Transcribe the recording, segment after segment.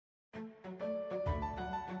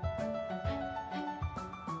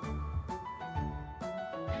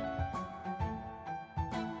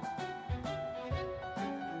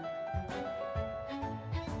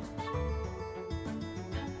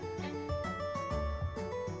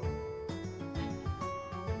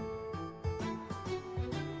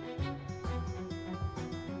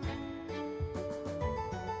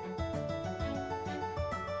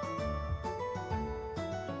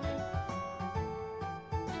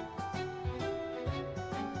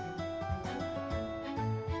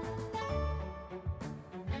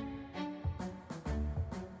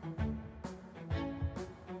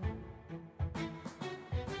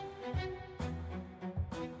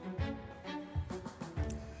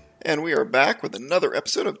And we are back with another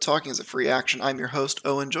episode of Talking as a Free Action. I'm your host,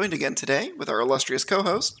 Owen, joined again today with our illustrious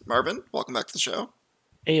co-host, Marvin. Welcome back to the show.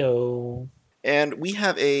 Ayo. And we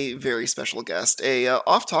have a very special guest,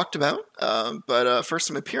 oft talked about, but first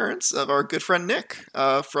time appearance of our good friend Nick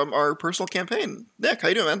from our personal campaign. Nick, how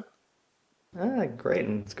you doing, man? Great,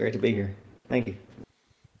 and it's great to be here. Thank you.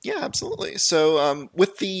 Yeah, absolutely. So,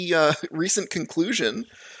 with the recent conclusion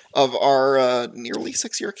of our nearly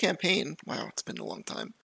 6-year campaign, wow, it's been a long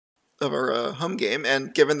time, of our home game,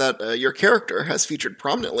 and given that your character has featured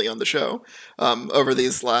prominently on the show over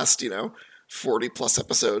these last, 40 plus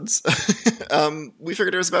episodes, we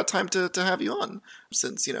figured it was about time to have you on,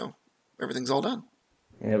 since, everything's all done.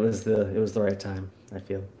 It was the right time, I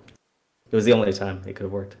feel. It was the only time it could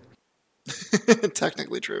have worked.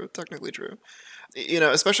 Technically true.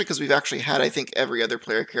 Especially because we've actually had, I think, every other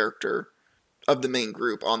player character of the main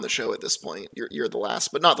group on the show at this point. You're the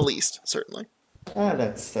last, but not the least, certainly.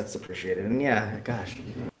 That's appreciated. And yeah, gosh.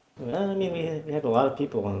 Well, I mean, we had a lot of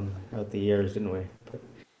people on throughout the years, didn't we? But,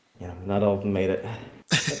 not all of them made it.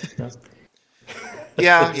 But,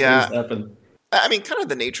 Yeah. Things happen. I mean, kind of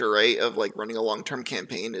the nature, right, of like running a long-term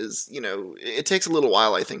campaign is, it takes a little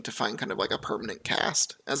while, I think, to find kind of like a permanent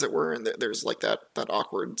cast, as it were. And there's like that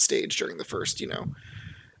awkward stage during the first, I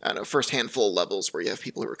don't know, first handful of levels where you have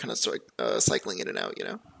people who are kind of cycling in and out,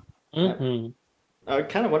 Mm-hmm. I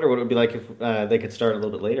kind of wonder what it would be like if they could start a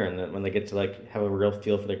little bit later, and then when they get to like have a real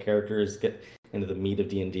feel for their characters, get into the meat of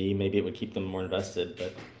D&D, maybe it would keep them more invested.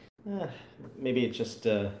 But maybe it's just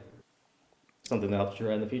something they'll have to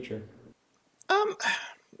try in the future.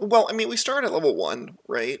 Well, I mean, we started at level 1,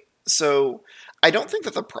 right? So I don't think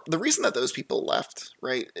that the reason that those people left,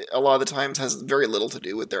 right, a lot of the times has very little to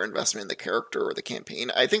do with their investment in the character or the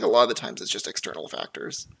campaign. I think a lot of the times it's just external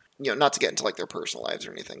factors. Not to get into like their personal lives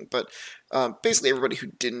or anything, but basically everybody who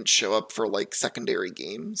didn't show up for like secondary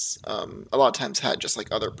games, a lot of times had just like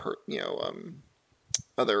other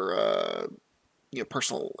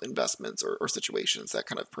personal investments or situations that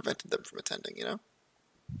kind of prevented them from attending.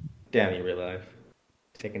 Damn you, real life.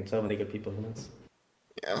 Taking so many good people from us.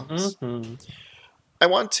 Yeah. Mm-hmm. I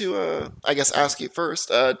want to, I guess, ask you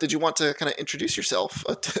first. Did you want to kind of introduce yourself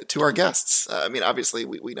to our guests? I mean, obviously,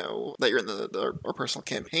 we know that you're in our personal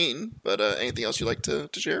campaign, but anything else you'd like to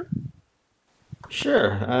share?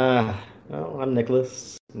 Sure. Well, I'm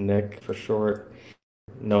Nicholas. Nick for short.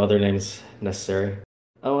 No other names necessary.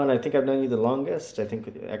 Oh, and I think I've known you the longest. I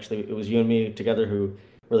think actually it was you and me together who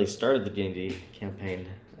really started the D&D campaign.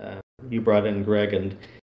 You brought in Greg and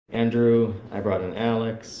Andrew. I brought in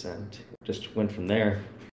Alex, and just went from there.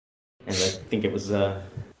 And I think it was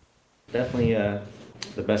definitely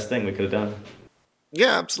the best thing we could have done.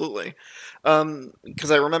 Yeah, absolutely. Because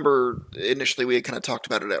I remember initially we had kind of talked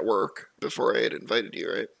about it at work before I had invited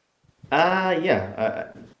you, right? Yeah.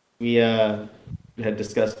 We had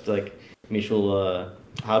discussed like mutual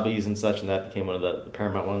hobbies and such, and that became one of the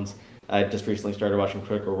paramount ones. I just recently started watching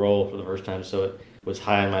Critical Role for the first time, so it was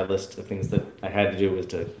high on my list of things that I had to do was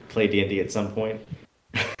to play D&D at some point.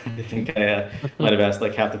 I think I might have asked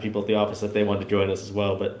like half the people at the office if they wanted to join us as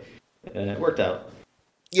well, but it worked out.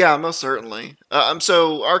 Yeah, most certainly.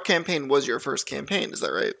 So our campaign was your first campaign, is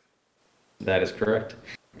that right? That is correct,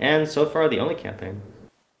 and so far the only campaign.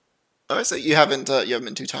 Oh, so you haven't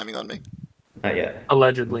been too timing on me. Not yet.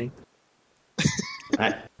 Allegedly.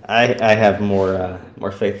 I have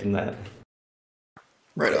more faith in that.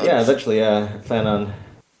 Right on. Yeah, eventually I plan on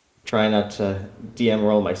trying not to DM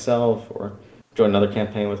roll myself or join another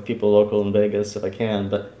campaign with people local in Vegas if I can,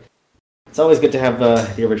 but it's always good to have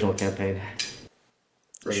the original campaign.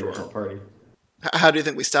 For sure. The original party. How do you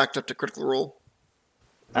think we stacked up to Critical Role?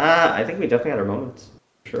 I think we definitely had our moments.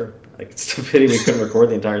 Sure. Like, it's a pity we couldn't record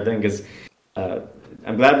the entire thing, because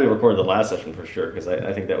I'm glad we recorded the last session for sure, because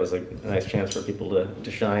I think that was a nice chance for people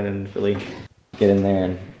to shine and really get in there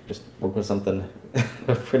and just work with something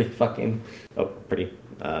pretty freaking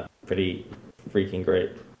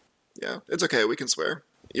great. Yeah, it's okay. We can swear.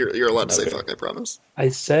 You're allowed to say fuck, I promise. I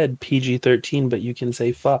said PG-13, but you can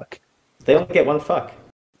say fuck. They only get one fuck.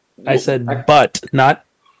 I said but, not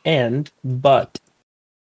and, but.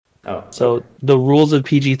 Oh. So the rules of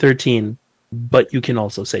PG-13, but you can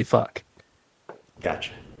also say fuck.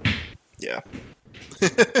 Gotcha. Yeah.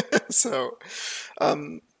 So,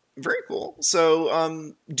 very cool.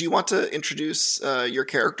 So, do you want to introduce your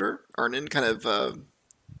character, Arnon, kind of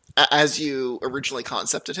as you originally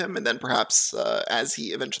concepted him, and then perhaps as he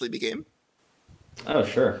eventually became? Oh,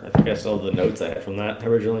 sure. I think I saw the notes I had from that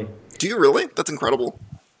originally. Do you really? That's incredible.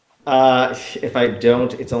 If I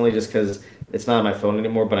don't, it's only just because it's not on my phone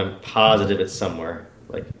anymore, but I'm positive it's somewhere,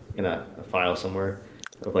 like in a file somewhere.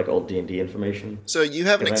 of like old D&D information. So you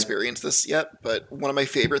haven't 'Cause experienced this yet, but one of my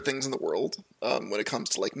favorite things in the world, when it comes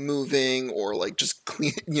to like moving or like just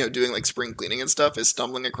clean, doing like spring cleaning and stuff, is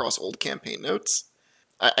stumbling across old campaign notes.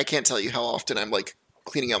 I can't tell you how often I'm like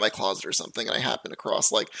cleaning out my closet or something, and I happen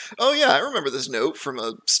across like, oh yeah, I remember this note from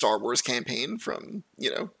a Star Wars campaign from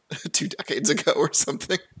 2 decades ago or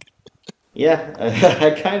something. Yeah,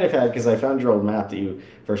 I kind of had because I found your old map that you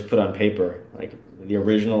first put on paper, like the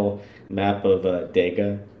original map of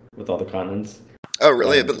Dega with all the continents. Oh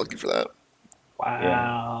really? I've And been looking for that. yeah,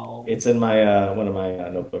 Wow. it's in my one of my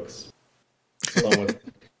notebooks, along with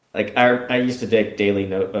like I used to take daily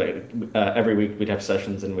note. Every week we'd have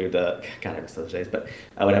sessions, and we'd God, I miss those days. But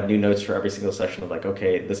I would have new notes for every single session of like,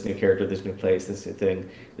 okay, this new character, this new place, this new thing,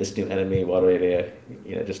 this new enemy, what area,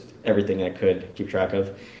 just everything I could keep track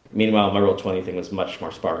of. Meanwhile, my Roll20 thing was much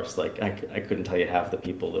more sparse. Like I couldn't tell you half the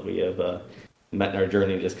people that we have met in our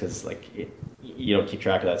journey just because like you don't keep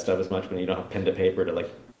track of that stuff as much when you don't have pen to paper to like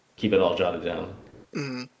keep it all jotted down.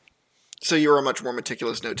 Hmm. So you're a much more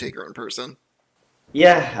meticulous note taker in person.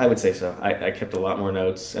 Yeah, I would say so. I kept a lot more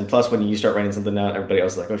notes, and plus, when you start writing something down, everybody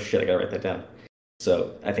else is like, "Oh shit, I gotta write that down."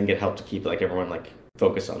 So I think it helped to keep like everyone like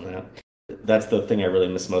focused on that. That's the thing I really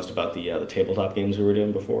miss most about the tabletop games we were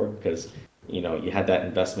doing before, because you had that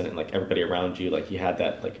investment in like everybody around you, like you had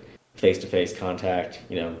that like face to face contact.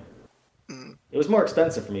 Mm. It was more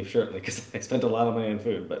expensive for me certainly because I spent a lot of money on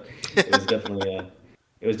food, but it was definitely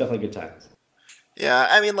good times. Yeah,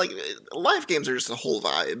 I mean, like, live games are just a whole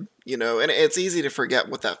vibe, and it's easy to forget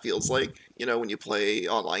what that feels like, when you play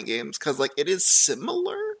online games, because, like, it is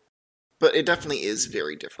similar, but it definitely is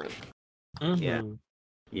very different. Yeah.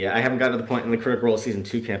 Yeah, I haven't gotten to the point in the Critical Role Season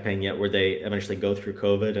 2 campaign yet where they eventually go through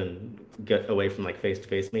COVID and get away from like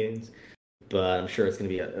face-to-face meetings, but I'm sure it's going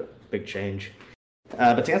to be a big change.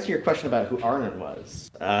 But to answer your question about who Arnon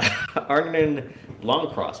was, Arnon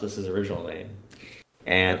Longcross was his original name,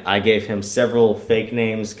 and I gave him several fake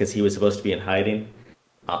names because he was supposed to be in hiding.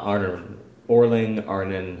 Arnon Orling,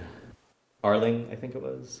 Arnon Arling, I think it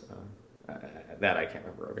was. That I can't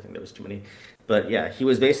remember everything. There was too many, but yeah, he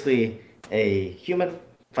was basically a human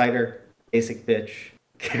fighter, basic bitch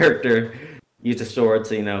character. Used a sword,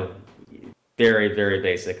 so very very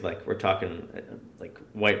basic. Like we're talking like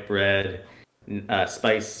white bread,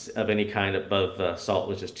 spice of any kind above salt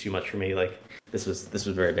was just too much for me. Like this was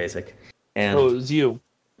very basic. And Oh, it was you.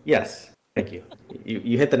 yes, thank you.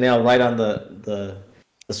 You hit the nail right on the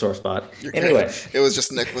sore spot. You're Anyway, kidding. It was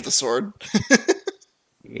just Nick with a sword.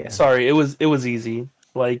 yeah. Sorry, it was easy.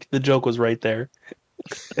 Like the joke was right there.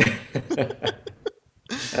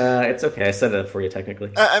 It's okay. I set it up for you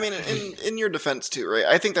technically. I mean, in your defense too, right?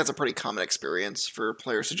 I think that's a pretty common experience for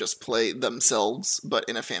players to just play themselves, but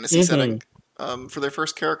in a fantasy setting, for their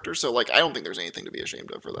first character. So, like, I don't think there's anything to be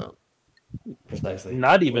ashamed of for that. Precisely.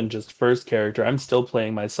 Not even just first character. I'm still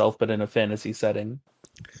playing myself, but in a fantasy setting.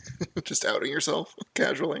 Just outing yourself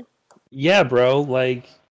casually. Yeah, bro. Like,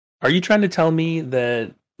 are you trying to tell me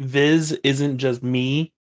that Viz isn't just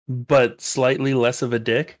me, but slightly less of a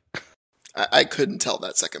dick? I couldn't tell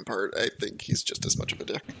that second part. I think he's just as much of a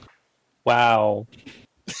dick. Wow.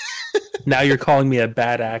 Now you're calling me a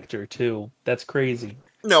bad actor too. That's crazy.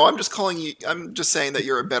 No, I'm just calling you. I'm just saying that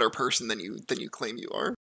you're a better person than you claim you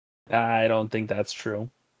are. I don't think that's true.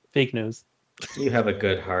 Fake news. You have a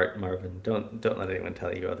good heart, Marvin. Don't let anyone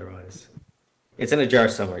tell you otherwise. It's in a jar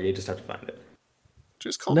somewhere. You just have to find it.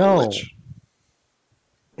 Just call me No. Lich.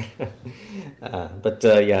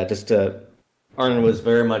 Yeah, just Arnon was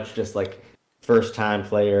very much just like first time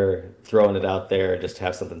player, throwing it out there, just to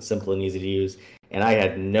have something simple and easy to use. And I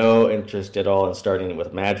had no interest at all in starting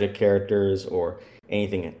with magic characters or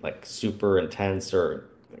anything like super intense or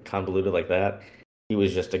convoluted like that. He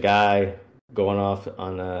was just a guy going off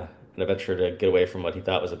on an adventure to get away from what he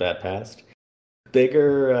thought was a bad past.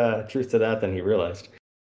 Bigger truth to that than he realized.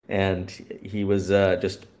 And he was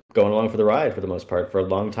just going along for the ride for the most part for a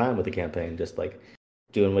long time with the campaign, just like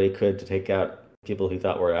doing what he could to take out people he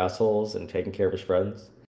thought were assholes and taking care of his friends.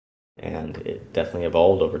 And it definitely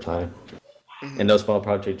evolved over time. Mm-hmm. In no small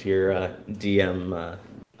part to your DM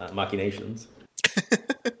machinations.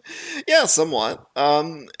 Yeah, somewhat.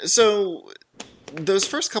 So those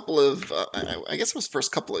first couple of, I guess it was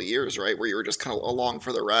first couple of years, right, where you were just kind of along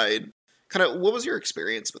for the ride. Kind of, what was your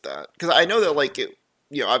experience with that? Because I know that, like,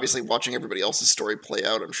 obviously watching everybody else's story play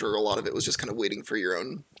out, I'm sure a lot of it was just kind of waiting for your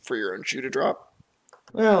own shoe to drop.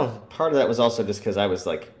 Well, part of that was also just because I was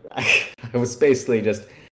like, I was basically just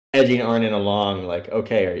edging Arnon along, like,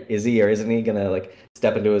 okay, is he or isn't he gonna like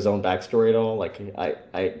step into his own backstory at all? Like,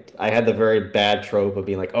 I had the very bad trope of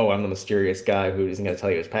being like, oh, I'm the mysterious guy who isn't gonna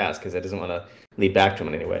tell you his past because I doesn't want to lead back to him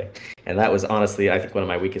in any way. And that was honestly, I think, one of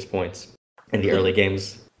my weakest points in the early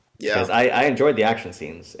games. Yeah, Because I enjoyed the action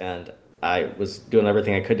scenes and I was doing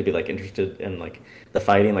everything I could to be like interested in like the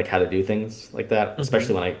fighting, like how to do things like that,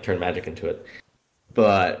 especially when I turned magic into it.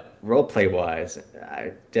 But roleplay wise,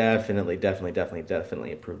 I definitely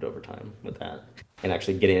improved over time with that, and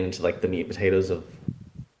actually getting into like the meat and potatoes of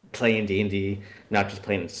playing D&D, not just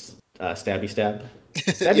playing stabby stab.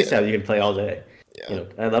 Stabby Yeah. stab you can play all day. Yeah. You know,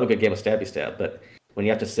 I love a good game of stabby stab, but when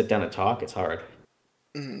you have to sit down and talk, it's hard.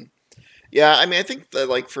 Mhm. Yeah, I mean, I think that,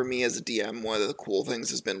 like, for me as a DM, one of the cool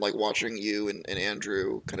things has been, like, watching you and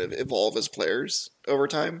Andrew kind of evolve as players over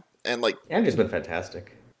time. And, like, Andrew's been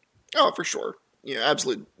fantastic. oh, for sure. You know,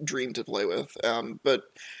 absolute dream to play with. But,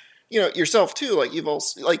 you know, yourself, too, like, you've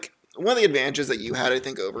also, like, one of the advantages that you had, I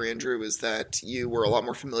think, over Andrew is that you were a lot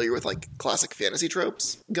more familiar with, like, classic fantasy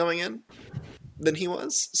tropes going in than he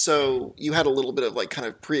was. So you had a little bit of, like, kind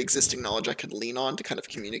of pre-existing knowledge I could lean on to kind of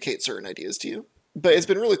communicate certain ideas to you. But it's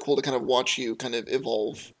been really cool to kind of watch you kind of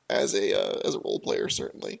evolve as a role player,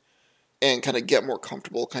 certainly, and kind of get more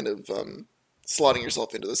comfortable, kind of slotting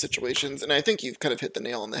yourself into the situations. And I think you've kind of hit the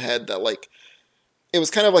nail on the head that, like, it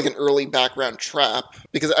was kind of like an early background trap,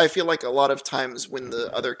 because I feel like a lot of times when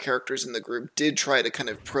the other characters in the group did try to kind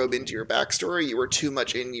of probe into your backstory, you were too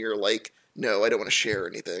much in your, like, no, I don't want to share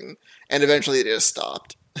anything, and eventually they just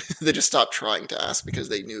stopped. They just stopped trying to ask because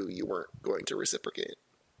they knew you weren't going to reciprocate.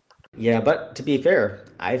 Yeah, but to be fair,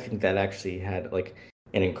 I think that actually had like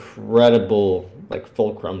an incredible like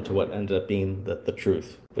fulcrum to what ended up being the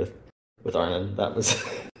truth with Arnon. That was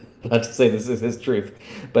not to say this is his truth,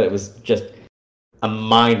 but it was just a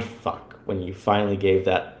mind fuck when you finally gave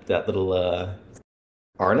that little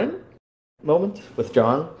Arnon moment with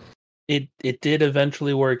John. It did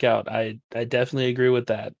eventually work out. I definitely agree with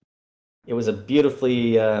that. It was a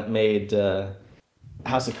beautifully made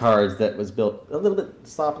house of cards that was built a little bit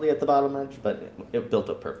sloppily at the bottom edge, but it built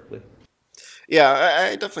up perfectly. Yeah,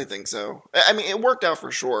 I definitely think so. I mean, it worked out for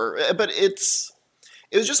sure, but it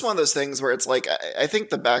was just one of those things where it's like I think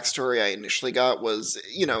the backstory I initially got was,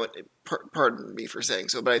 you know, pardon me for saying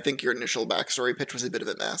so, but I think your initial backstory pitch was a bit of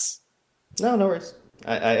a mess. No, no worries.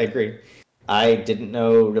 I agree. I didn't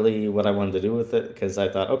know really what I wanted to do with it because I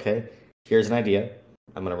thought, okay, here's an idea.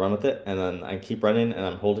 I'm gonna run with it, and then I keep running, and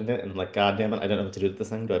I'm holding it, and I'm like, God damn it, I don't know what to do with this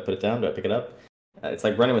thing. Do I put it down? Do I pick it up? It's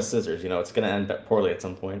like running with scissors. You know, it's gonna end up poorly at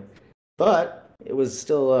some point. But it was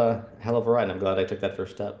still a hell of a ride, and I'm glad I took that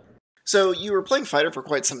first step. So you were playing fighter for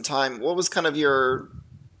quite some time. What was kind of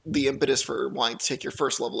the impetus for wanting to take your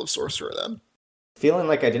first level of sorcerer then? Feeling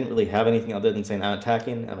like I didn't really have anything other than saying I'm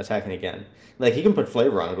attacking again. Like you can put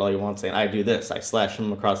flavor on it all you want, saying I do this, I slash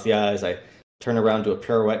him across the eyes, I turn around, do a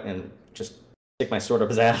pirouette, and just stick my sword up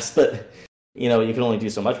his ass. But you know, you can only do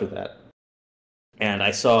so much with that. And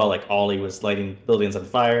I saw like Ollie was lighting buildings on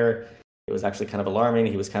fire. It was actually kind of alarming.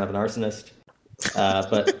 He was kind of an arsonist.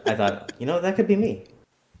 But I thought, you know, that could be me.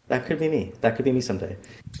 That could be me. That could be me someday.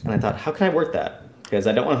 And I thought, how can I work that? Because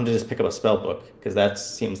I don't want him to just pick up a spell book, because that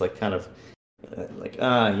seems like kind of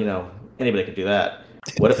you know, anybody could do that.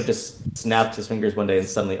 What if it just snapped his fingers one day and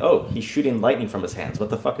suddenly, oh, he's shooting lightning from his hands. What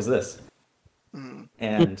the fuck is this? Mm.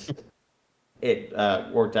 And it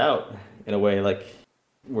worked out in a way like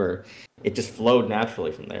where it just flowed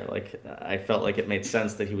naturally from there. Like I felt like it made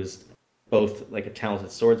sense that he was both like a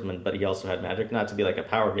talented swordsman, but he also had magic. Not to be like a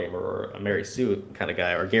power gamer or a Mary Sue kind of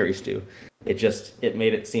guy or Gary Stu. It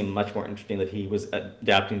made it seem much more interesting that he was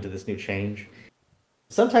adapting to this new change.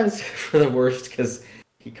 Sometimes for the worst, because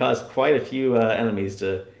he caused quite a few enemies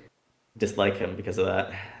to dislike him because of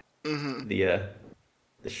that. Mm-hmm.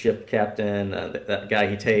 The ship captain, that guy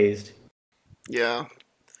he tased. Yeah.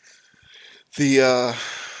 There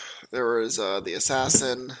was the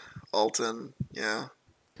assassin, Alton. Yeah.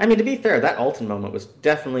 I mean, to be fair, that Alton moment was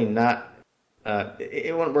definitely not.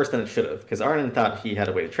 It went worse than it should have, because Arnon thought he had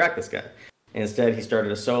a way to track this guy. Instead, he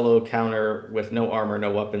started a solo counter with no armor,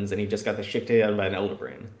 no weapons, and he just got the shit kicked out by an Elder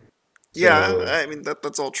Brain. So, Yeah, I mean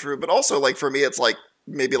that's all true, but also like for me, it's like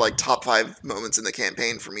maybe like top 5 moments in the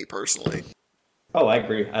campaign for me personally. oh, I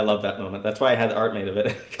agree. I love that moment. That's why I had the art made of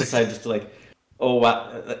it, because I just like, oh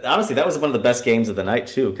wow. Honestly, that was one of the best games of the night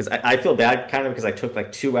too, because I feel bad kind of because I took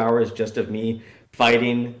like 2 hours just of me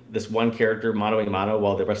fighting this one character mano a mano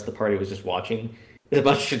while the rest of the party was just watching. It's a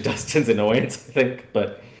bunch of Dustin's annoyance, I think,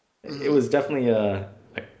 but it was definitely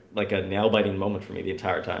like a nail biting moment for me the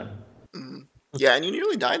entire time. Mm-hmm. Yeah, and you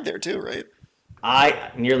nearly died there too, right?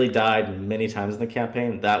 I nearly died many times in the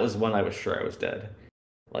campaign. That was one I was sure I was dead.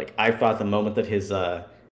 Like, I thought the moment that his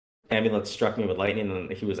amulet struck me with lightning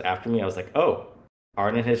and he was after me, I was like, oh,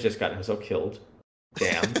 Arnon has just gotten himself killed.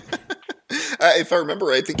 Damn. If I remember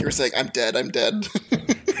right, I think you were saying, I'm dead, I'm dead.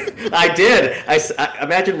 I did. I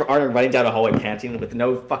imagine Arnon running down a hallway panting with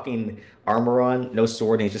no fucking armor on, no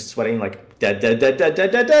sword, and he's just sweating like dead, dead, dead, dead,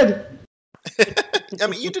 dead, dead, dead. I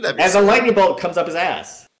mean, you did have your As a lightning bolt comes up his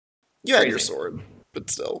ass. You had your sword, but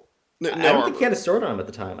still. No I don't armor. think he had a sword on him at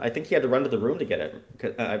the time. I think he had to run to the room to get it.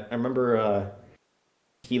 'Cause I remember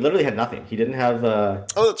he literally had nothing. He didn't have... Oh,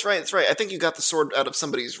 that's right, that's right. I think you got the sword out of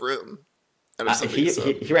somebody's room. He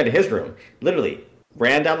ran to his room. Literally.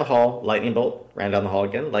 Ran down the hall, lightning bolt. Ran down the hall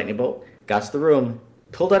again, lightning bolt. Got to the room,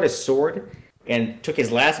 pulled out his sword, and took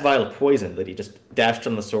his last vial of poison that he just dashed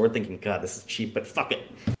on the sword, thinking, God, this is cheap, but fuck it.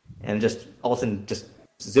 And just all of a sudden just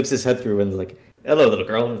zips his head through and is like, hello, little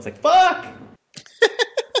girl. And it's like, fuck!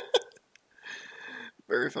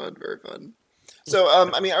 Very fun, very fun. So,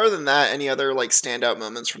 I mean, other than that, any other like standout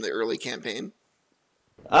moments from the early campaign?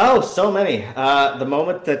 Oh, so many. The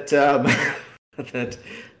moment that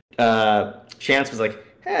Chance was like,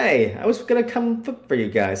 hey, I was gonna come for you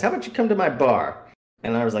guys. How about you come to my bar?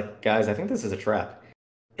 And I was like, guys, I think this is a trap.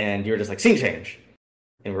 And you were just like, scene change.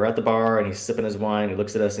 And we're at the bar, and he's sipping his wine. He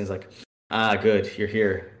looks at us, and he's like, ah, good, you're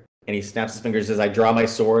here. And he snaps his fingers as I draw my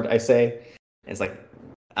sword, I say. And it's like,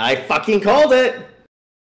 I fucking called it!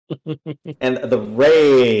 And the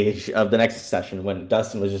rage of the next session when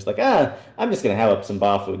Dustin was just like, I'm just going to have up some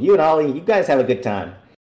bar food. You and Ollie, you guys have a good time.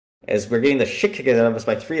 As we're getting the shit kicked out of us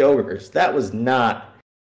by 3 ogres. That was not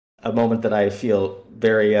a moment that I feel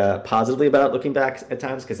very positively about looking back at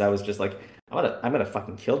times, because I was just like, I'm gonna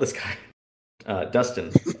fucking kill this guy.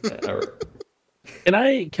 Dustin. Can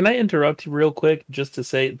I interrupt you real quick just to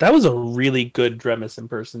say that was a really good Dremis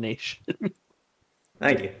impersonation?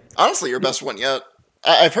 Thank you. Honestly, your best one yet.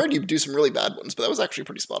 I've heard you do some really bad ones, but that was actually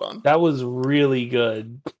pretty spot on. That was really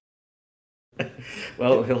good.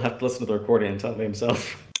 Well, he'll have to listen to the recording and tell me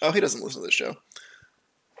himself. Oh, he doesn't listen to this show.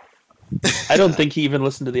 I don't think he even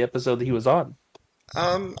listened to the episode that he was on.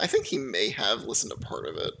 I think he may have listened to part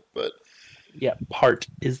of it, but... Yeah, part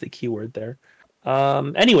is the key word there.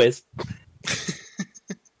 Anyways.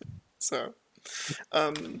 So,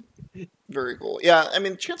 very cool. Yeah, I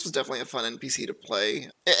mean, Chance was definitely a fun NPC to play.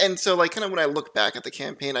 And so, like, kind of when I look back at the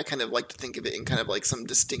campaign, I kind of like to think of it in kind of like some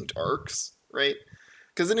distinct arcs, right?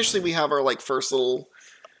 Because initially we have our, like, first little,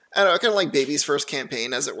 I don't know, kind of like baby's first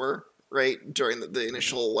campaign, as it were, right? During the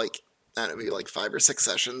initial, like, I don't know, maybe like 5 or 6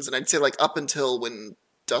 sessions. And I'd say, like, up until when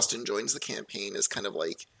Dustin joins the campaign is kind of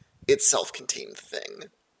like its self-contained thing.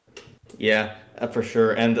 Yeah, for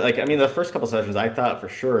sure. And, like, I mean, the first couple sessions, I thought for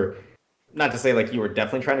sure, not to say, like, you were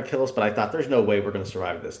definitely trying to kill us, but I thought there's no way we're going to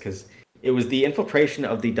survive this, because it was the infiltration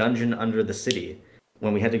of the dungeon under the city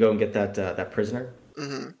when we had to go and get that prisoner.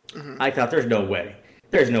 Mm-hmm. Mm-hmm. I thought, there's no way.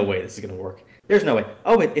 There's no way this is going to work. There's no way.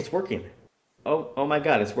 Oh, it's working. Oh my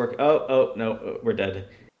God, it's working. Oh, no, we're dead.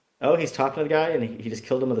 Oh, he's talking to the guy, and he just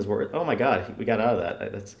killed him with his word. Oh my God, we got out of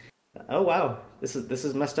that. That's... Oh wow, this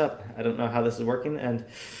is messed up. I don't know how this is working, and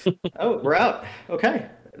oh, we're out. Okay,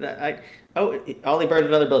 Ollie burned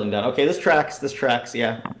another building down. Okay, this tracks.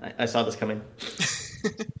 Yeah, I saw this coming.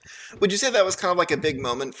 Would you say that was kind of like a big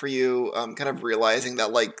moment for you, kind of realizing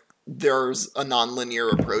that like there's a non-linear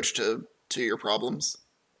approach to your problems?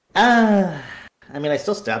 I mean, I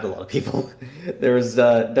still stabbed a lot of people. There was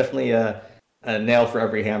definitely a nail for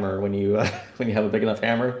every hammer when you have a big enough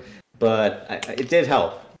hammer, but it did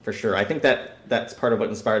help. For sure. I think that's part of what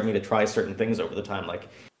inspired me to try certain things over the time, like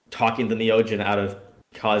talking the Neogen out of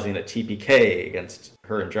causing a TPK against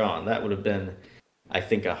her and John. That would have been, I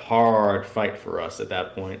think, a hard fight for us at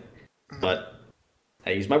that point. But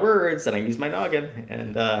I used my words and I used my noggin,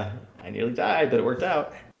 and I nearly died, but it worked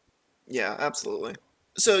out. Yeah, absolutely.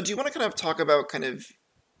 So do you want to kind of talk about kind of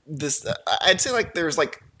this? I'd say like there's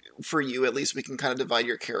like, for you at least, we can kind of divide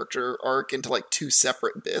your character arc into like 2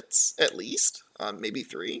 separate bits at least. Maybe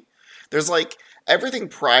 3. There's like everything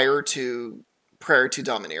prior to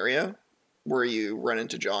Dominaria, where you run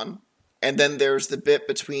into John, and then there's the bit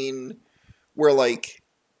between where like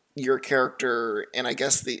your character and I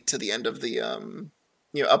guess to the end of the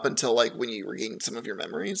up until like when you regain some of your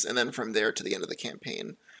memories, and then from there to the end of the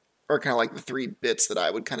campaign, are kind of like the 3 bits that I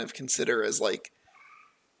would kind of consider as like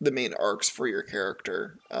the main arcs for your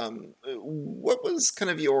character. What was kind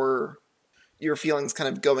of your feelings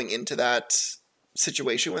kind of going into that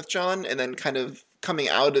situation with John, and then kind of coming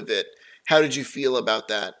out of it? How did you feel about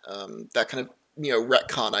that that kind of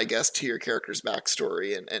retcon, I guess, to your character's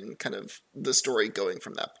backstory and kind of the story going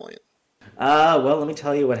from that point? Well, let me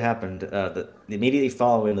tell you what happened immediately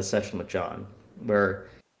following the session with John, where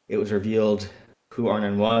it was revealed who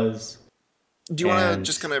Arnon was. Do you want to And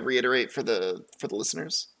just kind of reiterate for the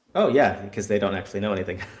listeners? oh yeah, because they don't actually know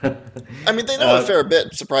anything. I mean, they know a fair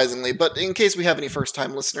bit, surprisingly, but in case we have any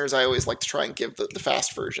first-time listeners, I always like to try and give the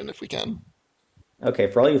fast version if we can. Okay,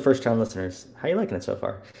 for all you first-time listeners, how are you liking it so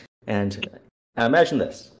far? And imagine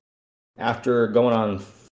this: after going on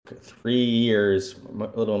 3 years,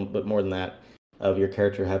 a little bit more than that, of your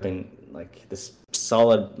character having like this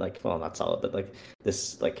solid, like, well, not solid, but like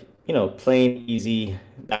this, like, plain easy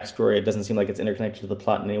backstory. It doesn't seem like it's interconnected to the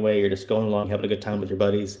plot in any way. You're just going along, having a good time with your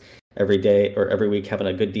buddies every day or every week, having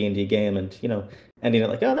a good D&D game, and ending it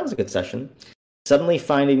like, oh, that was a good session. Suddenly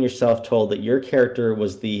finding yourself told that your character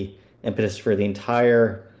was the impetus for the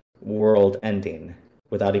entire world ending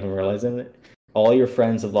without even realizing it. All your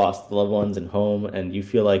friends have lost loved ones and home, and you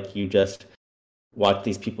feel like you just watched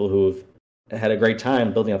these people who've had a great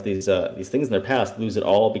time building up these things in their past lose it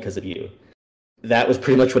all because of you. That was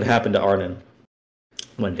pretty much what happened to Arnon.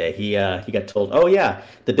 One day, he got told, "Oh yeah,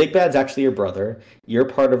 the big bad's actually your brother. You're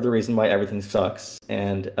part of the reason why everything sucks."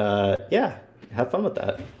 And yeah, have fun with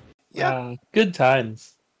that. Yeah, good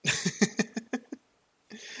times.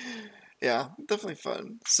 Yeah, definitely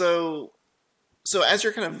fun. So as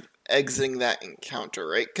you're kind of exiting that encounter,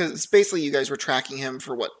 right? Because basically, you guys were tracking him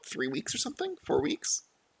for what, 3 weeks or something? 4 weeks?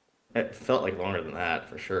 It felt like longer than that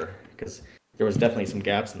for sure, because there was definitely some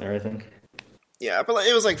gaps in there, I think. Yeah, but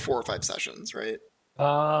it was like 4 or 5 sessions, right?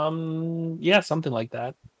 Yeah, something like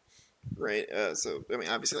that. Right. So I mean,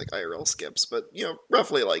 obviously, like IRL skips, but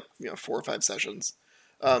roughly like 4 or 5 sessions.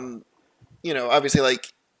 Obviously,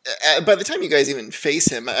 like by the time you guys even face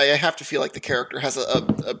him, I have to feel like the character has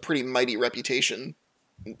a pretty mighty reputation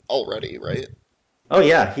already, right? Oh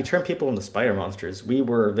yeah, he turned people into spider monsters. We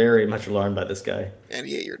were very much alarmed by this guy. And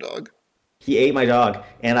he ate your dog. He ate my dog,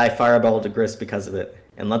 and I fireballed a Gris because of it.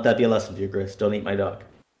 And let that be a lesson to you, Gris. Don't eat my dog.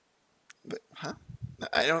 But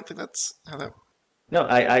I don't think that's how that. No,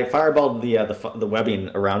 I fireballed the webbing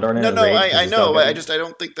around Arnon. No, I know. I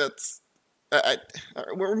don't think that's.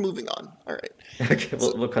 We're moving on. All right. Okay,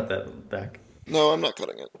 we'll cut that back. No, I'm not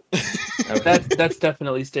cutting it. Okay. That's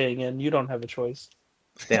definitely staying in. You don't have a choice.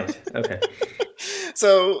 Damn it. Okay.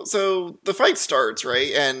 So the fight starts,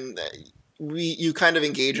 right? And you kind of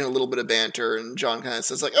engage in a little bit of banter, and John kind of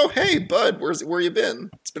says like, "Oh, hey, bud, where you been?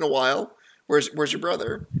 It's been a while. Where's your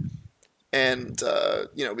brother?" And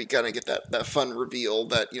we kind of get that fun reveal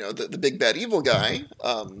that the big bad evil guy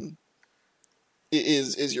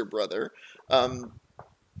is your brother. Do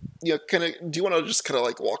you want to just kind of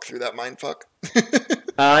like walk through that mindfuck?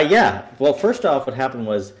 Yeah. Well, first off, what happened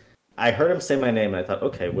was I heard him say my name, and I thought,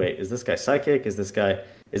 okay, wait, is this guy psychic? Is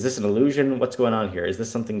this an illusion? What's going on here? Is this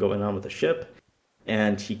something going on with the ship?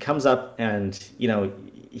 And he comes up, and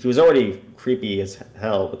he was already creepy as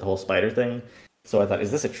hell with the whole spider thing. So I thought, is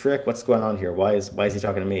this a trick? What's going on here? Why is he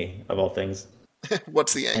talking to me, of all things?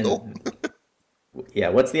 What's the angle? Yeah,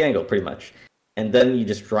 what's the angle, pretty much. And then you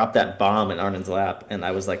just drop that bomb in Arnon's lap, and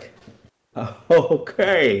I was like, oh,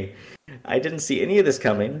 okay. I didn't see any of this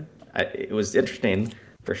coming. It was interesting,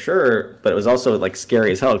 for sure, but it was also like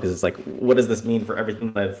scary as hell, because it's like, what does this mean for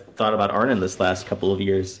everything that I've thought about Arnon this last couple of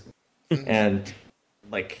years? And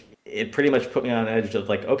like, it pretty much put me on an edge of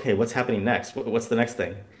like, okay, what's happening next? What's the next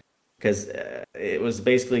thing? Because it was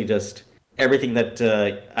basically just everything that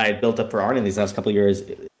I had built up for Arnon these last couple of years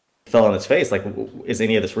fell on its face. Like, is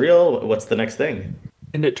any of this real? What's the next thing?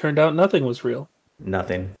 And it turned out nothing was real.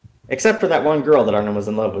 Nothing. Except for that one girl that Arnon was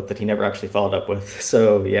in love with that he never actually followed up with.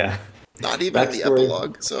 So, yeah. Not even in the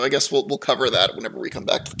epilogue. So I guess we'll cover that whenever we come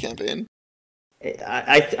back to the campaign.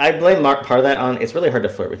 I blame part of that on, it's really hard to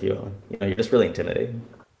flirt with you, Owen. You're just really intimidating.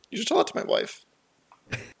 You should tell that to my wife.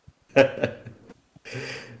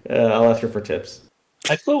 I'll ask her for tips.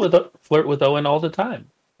 I flirt with Owen all the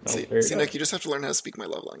time. See, Nick, you just have to learn how to speak my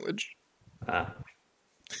love language. I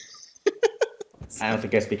don't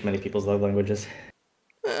think I speak many people's love languages.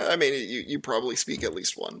 I mean, you probably speak at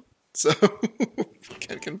least one, so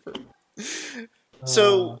can confirm.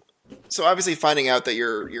 So obviously, finding out that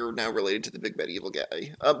you're now related to the big bad evil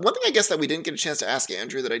guy. One thing I guess that we didn't get a chance to ask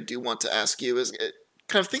Andrew that I do want to ask you is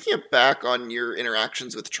kind of thinking back on your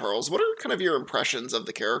interactions with Charles. What are kind of your impressions of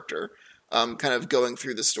the character? Kind of going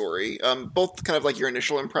through the story, both kind of like your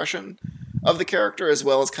initial impression of the character as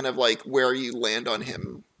well as kind of like where you land on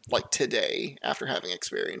him like today after having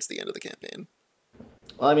experienced the end of the campaign.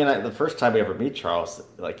 Well, I mean, the first time we ever meet Charles,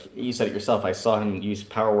 like you said it yourself, I saw him use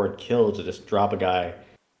power word kill to just drop a guy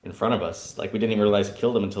in front of us. Like, we didn't even realize he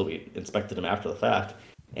killed him until we inspected him after the fact.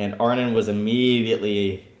 And Arnon was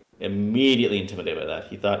immediately intimidated by that.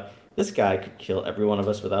 He thought, this guy could kill every one of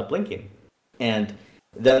us without blinking. And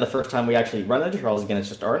then the first time we actually run into Charles again, it's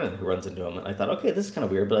just Arnon who runs into him, and I thought, okay, this is kind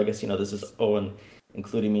of weird, but I guess this is Owen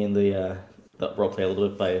including me in the roleplay a little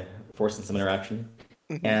bit by forcing some interaction,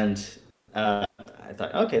 and I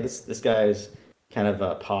thought, okay, this guy's kind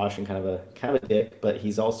of posh and kind of a dick, but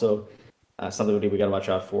he's also somebody we got to watch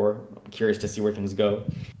out for. I'm curious to see where things go,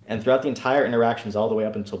 and throughout the entire interactions, all the way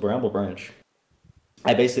up until Bramble Branch,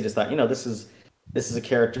 I basically just thought, this is a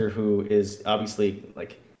character who is obviously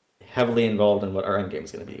like heavily involved in what our end game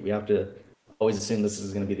is going to be. We have to always assume this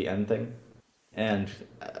is going to be the end thing. And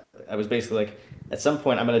I was basically like, at some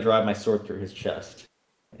point, I'm going to drive my sword through his chest,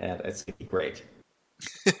 and it's going to be great.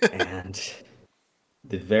 And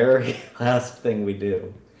the very last thing we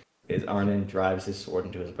do is Arnon drives his sword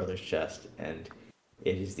into his brother's chest, and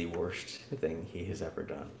it is the worst thing he has ever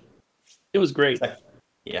done. It was great.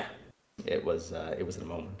 Yeah, it was a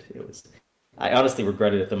moment. I honestly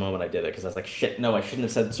regretted it the moment I did it, because I was like, shit, no, I shouldn't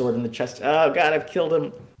have said sword in the chest. Oh god, I've killed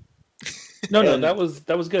him. No, that was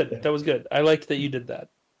good. That was good. I liked that you did that.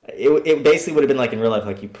 It basically would have been like in real life,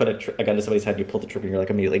 like you put a gun to somebody's head, you pull the trigger, and you're like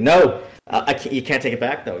immediately, no, you can't take it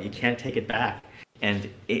back though. You can't take it back, and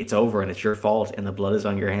it's over, and it's your fault, and the blood is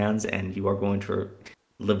on your hands, and you are going to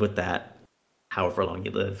live with that, however long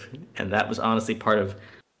you live. And that was honestly part of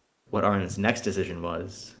what Arnon's next decision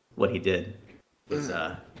was. What he did was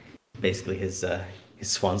basically his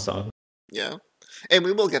swan song. Yeah, and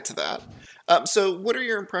we will get to that. So, what are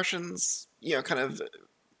your impressions? Kind of,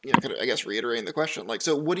 I guess reiterating the question. Like,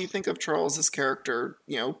 so what do you think of Charles's character?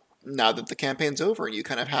 Now that the campaign's over, and you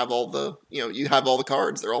kind of have all the, you have all the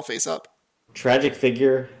cards. They're all face up. Tragic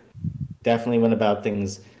figure. Definitely went about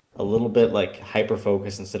things a little bit like hyper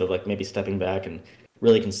focused instead of like maybe stepping back and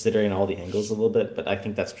really considering all the angles a little bit. But I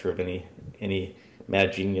think that's true of any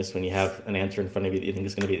mad genius. When you have an answer in front of you that you think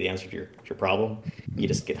is going to be the answer to your problem, you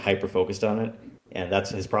just get hyper focused on it, and that's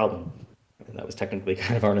his problem. And that was technically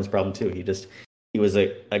kind of Arnon's problem too. He was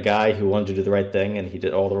a guy who wanted to do the right thing, and he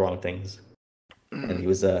did all the wrong things. And he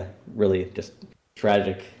was really just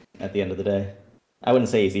tragic at the end of the day. I wouldn't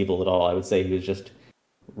say he's evil at all. I would say he was just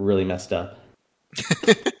really messed up.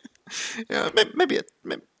 Yeah, maybe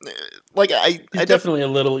I definitely a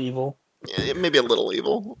little evil. Yeah, maybe a little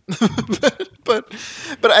evil, but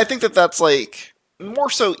I think that's like more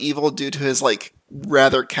so evil due to his like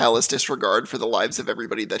rather callous disregard for the lives of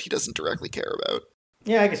everybody that he doesn't directly care about.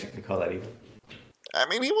 Yeah, I guess you could call that evil. I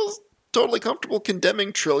mean, he was totally comfortable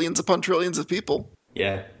condemning trillions upon trillions of people.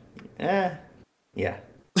 Yeah. Yeah.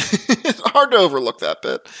 It's hard to overlook that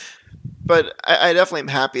bit. But I definitely am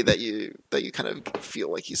happy that you kind of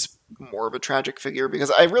feel like he's more of a tragic figure,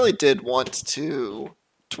 because I really did want to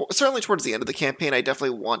certainly towards the end of the campaign, I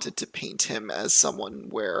definitely wanted to paint him as someone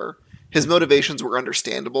where his motivations were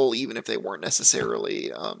understandable, even if they weren't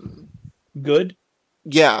necessarily good.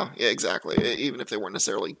 Yeah, exactly. Even if they weren't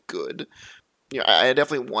necessarily good. I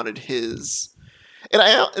definitely wanted his,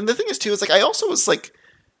 and the thing is too is like I also was like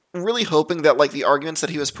really hoping that like the arguments that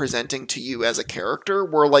he was presenting to you as a character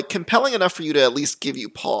were like compelling enough for you to at least give you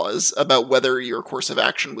pause about whether your course of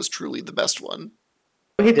action was truly the best one.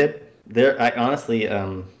 He did. I honestly,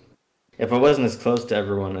 if I wasn't as close to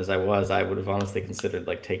everyone as I was, I would have honestly considered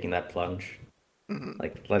like taking that plunge,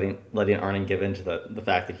 like letting Arnon give in to the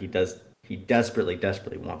fact that he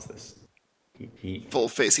desperately wants this. He full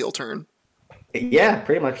face heel turn. Yeah,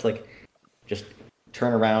 pretty much like just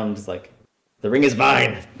turn around, just like the ring is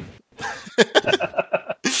mine.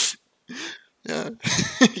 Yeah,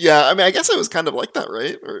 yeah. I mean, I guess it was kind of like that,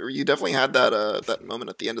 right? Or you definitely had that moment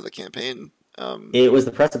at the end of the campaign. It was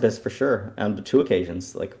the precipice for sure on two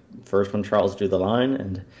occasions. Like first when Charles drew the line,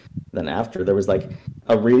 and then after there was like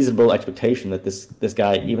a reasonable expectation that this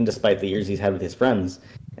guy, even despite the years he's had with his friends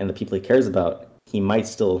and the people he cares about, he might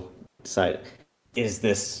still decide, is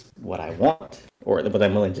this what I want or what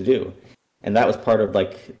I'm willing to do? And that was part of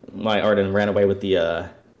like my Arnon ran away with the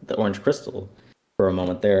orange crystal for a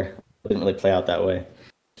moment there. It didn't really play out that way.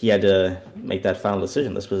 He had to make that final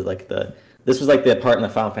decision. This was like the part in the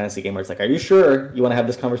Final Fantasy game where it's like, are you sure you want to have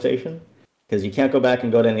this conversation? Because you can't go back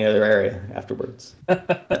and go to any other area afterwards.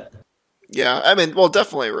 Yeah, I mean, well,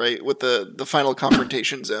 definitely, right? With the final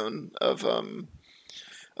confrontation zone of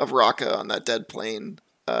Raka on that dead plane,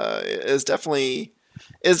 is definitely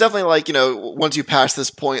like, once you pass this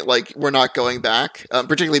point, like we're not going back,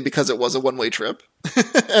 particularly because it was a one-way trip,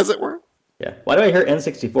 as it were. Yeah. Why do I hear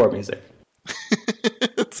N64 music?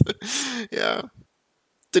 Yeah.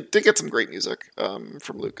 Did get some great music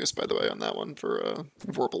from Lucas, by the way, on that one for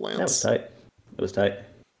Vorpal Lance. That was tight.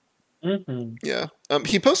 Mm-hmm. Yeah.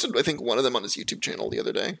 He posted, I think, one of them on his YouTube channel the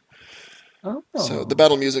other day. Oh. So the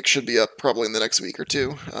battle music should be up probably in the next week or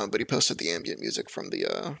two. But he posted the ambient music from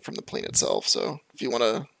the plane itself. So if you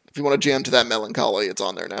wanna jam to that melancholy, it's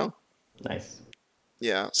on there now. Nice.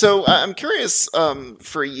 Yeah. So I'm curious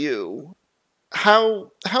for you,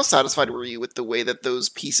 how satisfied were you with the way that those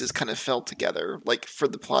pieces kind of fell together, like for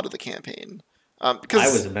the plot of the campaign? Because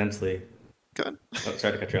I was immensely. good. Oh,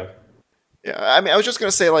 sorry to cut you off. Yeah, I mean, I was just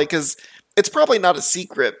gonna say, like, because it's probably not a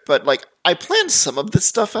secret, but like, I planned some of this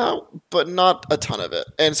stuff out, but not a ton of it,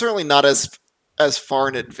 and certainly not as far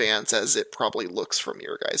in advance as it probably looks from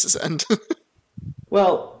your guys' end.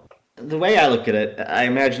 Well, the way I look at it, I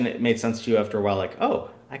imagine it made sense to you after a while, like, oh,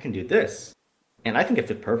 I can do this. And I think it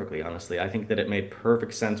fit perfectly, honestly. I think that it made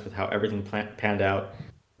perfect sense with how everything panned out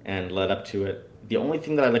and led up to it. The only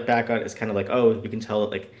thing that I look back on is kind of like, oh, you can tell that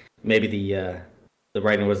like maybe the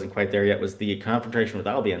writing wasn't quite there yet. Was the confrontation with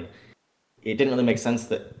Albion? It didn't really make sense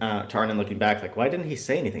that to Arnon looking back, like, why didn't he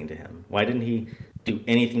say anything to him? Why didn't he do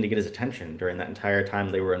anything to get his attention during that entire time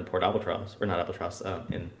they were in Port Albatross, or not Albatross,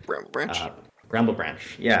 in Bramble Branch. Bramble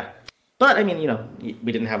Branch? Yeah, but I mean,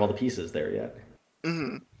 we didn't have all the pieces there yet.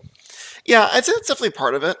 Mm-hmm. Yeah, I'd say that's definitely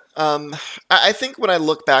part of it. I think when I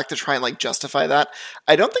look back to try and like justify that,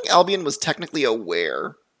 I don't think Albion was technically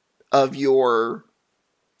aware of your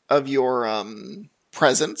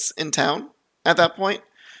presence in town at that point.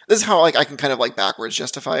 This is how like I can kind of like backwards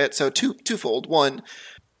justify it. So twofold. One,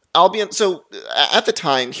 Albion. So at the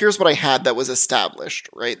time, here's what I had that was established,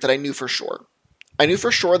 right? That I knew for sure. I knew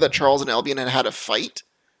for sure that Charles and Albion had had a fight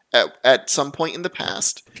at some point in the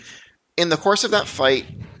past. In the course of that fight,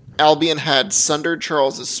 Albion had sundered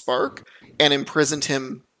Charles's spark and imprisoned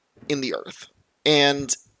him in the earth.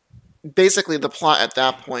 And basically the plot at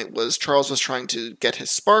that point was Charles was trying to get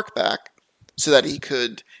his spark back so that he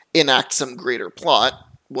could enact some greater plot.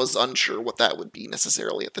 Was unsure what that would be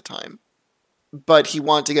necessarily at the time. But he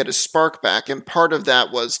wanted to get his spark back, and part of that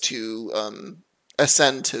was to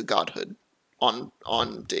ascend to godhood on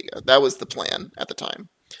Dega. That was the plan at the time.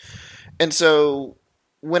 And so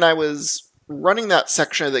when I was running that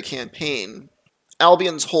section of the campaign,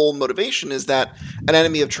 Albion's whole motivation is that an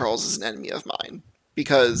enemy of Charles is an enemy of mine.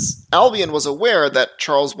 Because Albion was aware that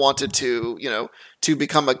Charles wanted to, to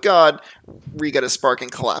become a god, re-get a spark and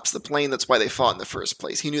collapse the plane. That's why they fought in the first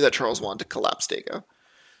place. He knew that Charles wanted to collapse Dega.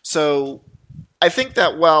 So I think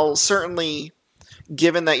that while certainly,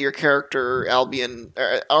 given that your character,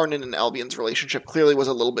 Arnon and Albion's relationship clearly was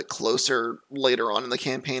a little bit closer later on in the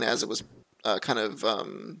campaign as it was kind of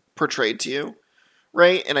portrayed to you,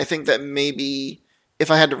 right? And I think that maybe if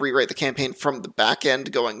I had to rewrite the campaign from the back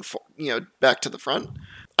end going, back to the front,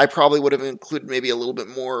 I probably would have included maybe a little bit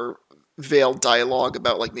more veiled dialogue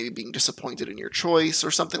about like maybe being disappointed in your choice or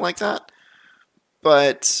something like that.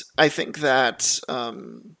 But I think that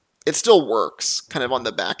it still works kind of on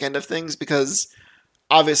the back end of things because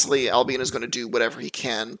obviously Albion is going to do whatever he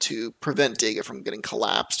can to prevent Dega from getting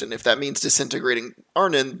collapsed. And if that means disintegrating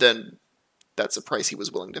Arnon, then that's a price he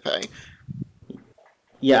was willing to pay.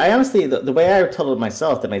 Yeah, I honestly, the way I told it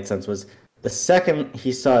myself that made sense was the second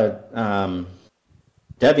he saw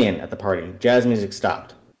Deviant at the party, jazz music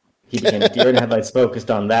stopped. He became deer in headlights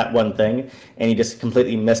focused on that one thing, and he just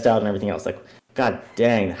completely missed out on everything else. Like, God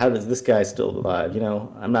dang, how does this guy still alive?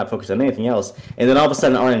 I'm not focused on anything else. And then all of a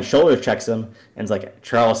sudden, Arnon shoulder checks him, and it's like,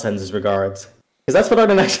 Charles sends his regards. Because that's what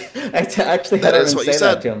Arnon actually had Arnon say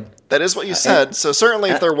that to him. That is what you said. So certainly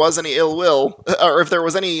if there was any ill will, or if there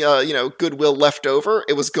was any, goodwill left over,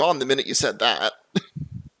 it was gone the minute you said that.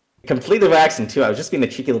 Completely relaxing, too. I was just being a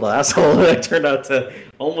cheeky little asshole, and I turned out to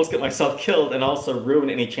almost get myself killed and also ruin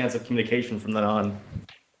any chance of communication from then on.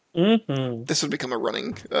 Mm-hmm. This would become a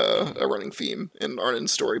running theme in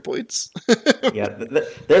Arnon's story points. Yeah,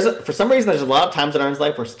 for some reason, there's a lot of times in Arnon's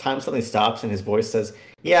life where time suddenly stops and his voice says,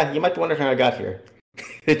 "Yeah, you might be wondering how I got here."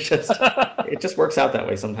 It just works out that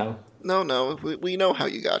way somehow. No, we know how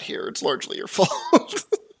you got here. It's largely your fault.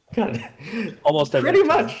 God, almost pretty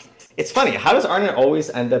much. It's funny. How does Arnon always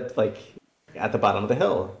end up like at the bottom of the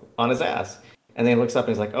hill on his ass, and then he looks up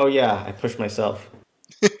and he's like, "Oh yeah, I pushed myself."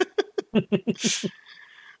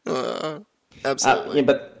 Absolutely. Yeah,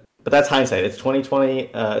 but that's hindsight. It's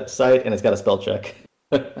 2020 sight, and it's got a spell check.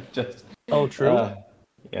 True.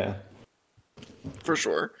 Yeah, for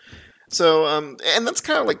sure. So, and that's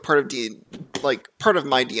kind of like part of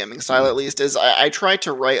my DMing style, at least, is I try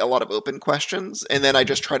to write a lot of open questions, and then I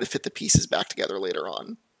just try to fit the pieces back together later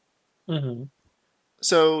on. Mm-hmm.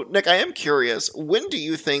 So, Nick, I am curious, when do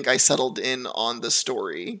you think I settled in on the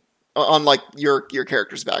story, on like your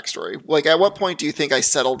character's backstory? Like, at what point do you think I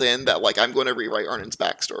settled in that like I'm going to rewrite Arnon's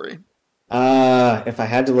backstory? If I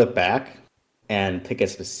had to look back, and pick a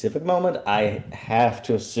specific moment, I have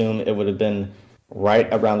to assume it would have been right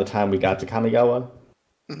around the time we got to Kamigawa.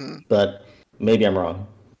 Hmm. But maybe I'm wrong.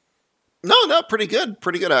 No, pretty good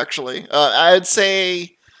actually. I'd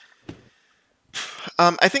say,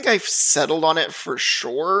 I think I've settled on it for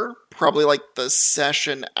sure. Probably like the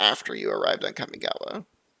session after you arrived on Kamigawa.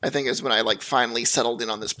 I think is when I like finally settled in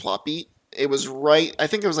on this plot beat. It was right. I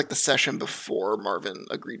think it was like the session before Marvin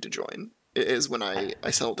agreed to join. Is when I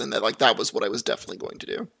settled in that like that was what I was definitely going to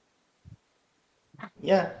do.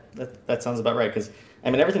 Yeah, that sounds about right. Because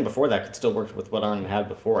I mean, everything before that could still work with what Arn had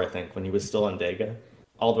before. I think when he was still on Dega,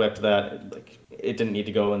 all the way up to that, like it didn't need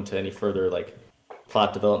to go into any further like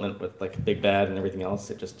plot development with like Big Bad and everything else.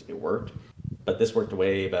 It worked, but this worked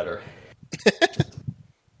way better.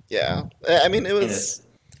 Yeah, I mean it And was.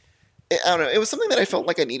 I don't know. It was something that I felt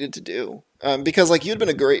like I needed to do because like you'd been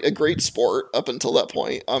a great sport up until that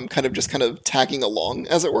point. Kind of tagging along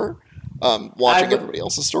as it were, watching everybody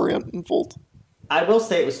else's story unfold. I will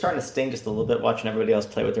say it was starting to sting just a little bit watching everybody else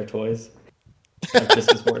play with their toys on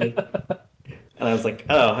Christmas morning, and I was like,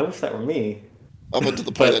 oh, I wish that were me. Up until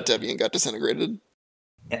the point But that Debian got disintegrated.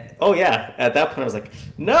 oh yeah, at that point I was like,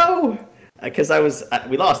 no, because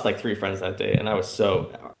we lost like 3 friends that day, and I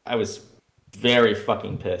was very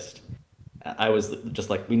fucking pissed. I was just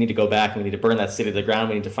like, we need to go back. We need to burn that city to the ground.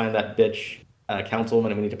 We need to find that bitch councilwoman,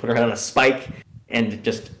 and we need to put her on a spike and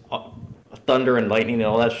just thunder and lightning and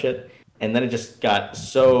all that shit. And then it just got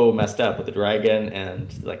so messed up with the dragon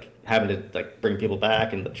and like having to like bring people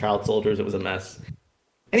back and the child soldiers. It was a mess.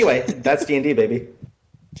 Anyway, that's D&D, baby.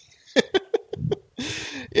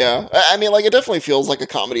 Yeah, I mean, like it definitely feels like a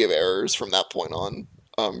comedy of errors from that point on,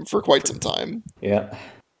 for quite some time. Yeah,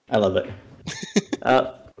 I love it.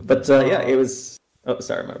 But yeah, it was. Oh,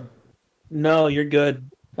 sorry, Marvin. No, you're good.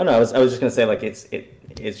 Oh no, I was just gonna say like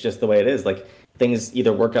it's just the way it is. Like things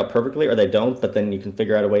either work out perfectly or they don't, but then you can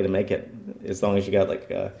figure out a way to make it as long as you got like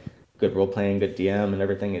good role playing, good DM, and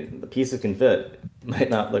everything. The pieces can fit. It might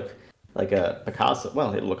not look like a Picasso.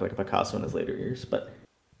 Well, it'll look like a Picasso in his later years, but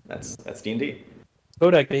that's D&D.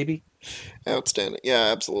 Kodak, baby. Outstanding. Yeah,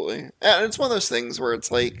 absolutely. And it's one of those things where it's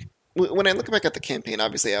like, when I look back at the campaign,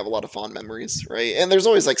 obviously I have a lot of fond memories, right? And there's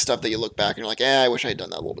always like stuff that you look back and you're like, I wish I had done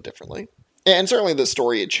that a little bit differently. And certainly the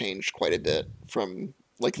story had changed quite a bit from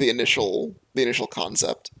like the initial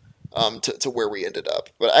concept to where we ended up.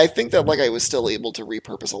 But I think that like I was still able to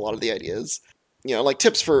repurpose a lot of the ideas. You know, like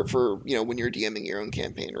tips for when you're DMing your own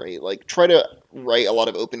campaign, right? Like try to write a lot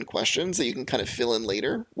of open questions that you can kind of fill in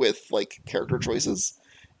later with like character choices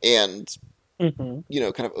and kind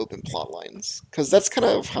of open plot lines, because that's kind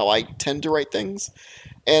of how I tend to write things.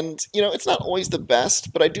 And it's not always the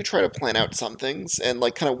best, but I do try to plan out some things, and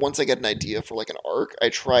like kind of once I get an idea for like an arc, I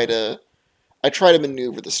try to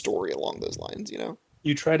maneuver the story along those lines.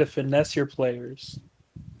 You try to finesse your players.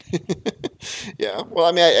 Yeah, well,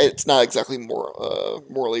 I mean, it's not exactly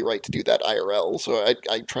morally right to do that IRL, so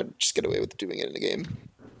I try to just get away with doing it in a game.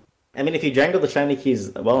 I mean, if you jangle the shiny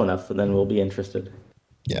keys well enough, then we'll be interested.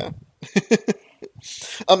 Yeah.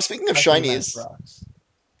 Speaking of shinies.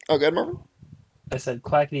 Oh, go ahead, Marvin. I said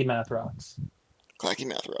clackety math rocks. Clacky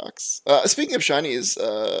math rocks. Speaking of shinies,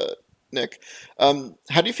 Nick,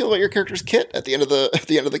 how do you feel about your character's kit at the end of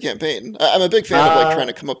the campaign? I'm a big fan of like trying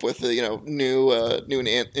to come up with new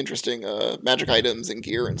and interesting magic items and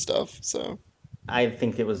gear and stuff. So I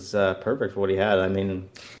think it was perfect for what he had. I mean,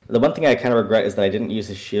 the one thing I kind of regret is that I didn't use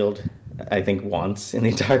his shield. I think once in the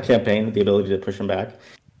entire campaign, the ability to push him back.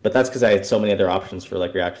 But that's because I had so many other options for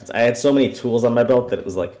like reactions. I had so many tools on my belt that it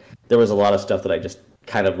was like there was a lot of stuff that I just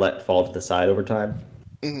kind of let fall to the side over time.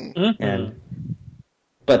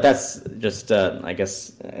 But that's just I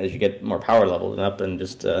guess as you get more power leveled up and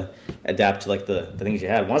just adapt to like the things you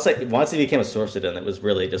had. Once it became a Source Citizen, it was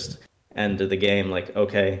really just end of the game. Like,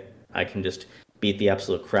 okay, I can just beat the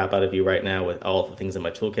absolute crap out of you right now with all the things in my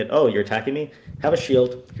toolkit. Oh, you're attacking me? Have a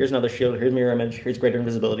shield. Here's another shield. Here's mirror image. Here's greater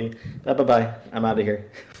invisibility. Bye. I'm out of here.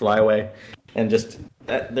 Fly away. And just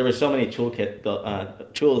there were so many tools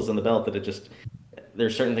in the belt that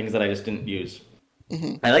there's certain things that I just didn't use.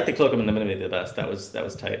 I like the Cloak of Anonymity the best. That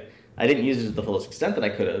was tight. I didn't use it to the fullest extent that I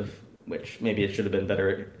could have, which maybe it should have been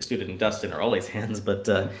better suited in Dustin or Ollie's hands, but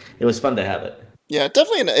it was fun to have it. Yeah,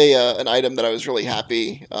 definitely an item that I was really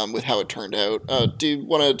happy with how it turned out. Do you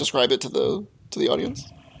want to describe it to the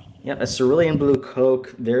audience? Yeah, a cerulean blue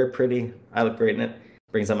cloak, very pretty. I look great in it.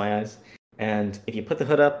 Brings out my eyes. And if you put the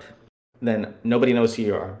hood up, then nobody knows who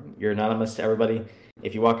you are. You're anonymous to everybody.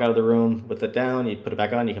 If you walk out of the room with it down, you put it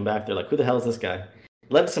back on, you come back, they're like, who the hell is this guy?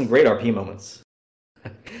 It led to some great RP moments.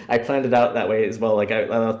 I planned it out that way as well. Like I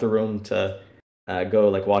left the room to go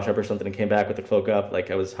like wash up or something and came back with the cloak up,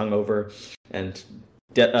 like I was hungover, and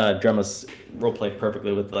Drema's role played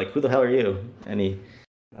perfectly with like, who the hell are you? And he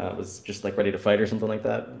was just like ready to fight or something like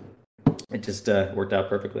that. It just worked out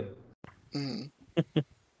perfectly. Mm.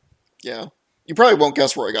 Yeah, you probably won't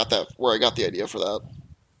guess where I got the idea for that.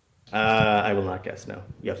 I will not guess. No,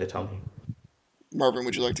 you have to tell me. Marvin,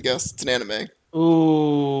 would you like to guess? It's an anime.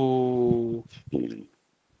 Ooh,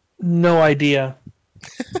 no idea.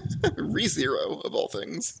 ReZero of all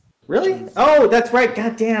things. Really? Oh, that's right.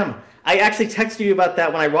 God damn. I actually texted you about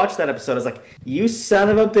that when I watched that episode. I was like, you son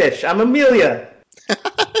of a bitch. I'm Amelia.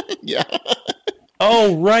 Yeah.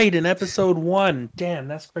 Oh, right, in episode 1. Damn,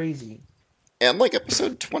 that's crazy. And like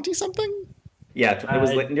episode 20 something? Yeah, it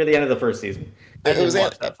was near the end of the first season. I It was didn't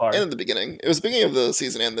watch that far. and in the beginning. It was the beginning of the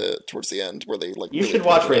season and towards the end where they like. You really should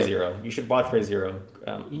watch pointed out. ReZero. You should watch ReZero.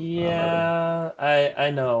 Yeah,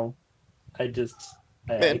 I know. I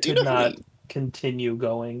Man, do you could know who not continue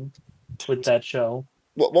going with that show.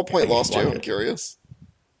 What point You lost should you? watch I'm it. curious.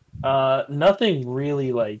 Nothing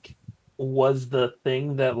really like was the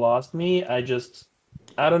thing that lost me. I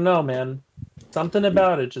don't know, man. Something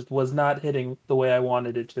about it just was not hitting the way I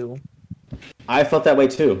wanted it to. I felt that way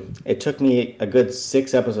too. It took me a good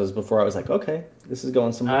 6 episodes before I was like, okay, this is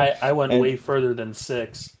going somewhere. I went And- way further than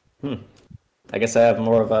 6. I guess I have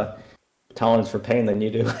more of a tolerance for pain than you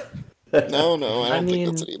do. No, I don't think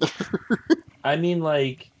that's it either. I mean,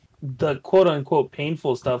 like, the quote-unquote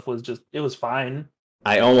painful stuff was just, it was fine.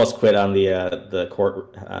 I almost quit on the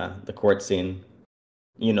court scene.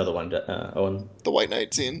 You know the one, Owen. The White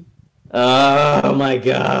Knight scene Oh my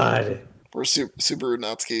god! where Subaru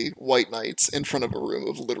Natsuki White Knights in front of a room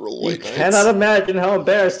of literal You White Knights. cannot imagine how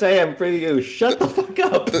embarrassed I am for you. Shut the fuck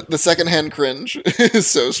up! The secondhand cringe is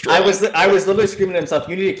so strong. I was literally screaming at himself.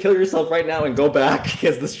 You need to kill yourself right now and go back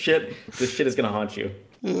because this shit is gonna haunt you.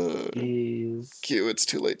 Jeez. Q, it's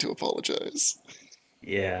too late to apologize.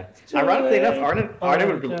 Yeah. Ironically enough, Arnon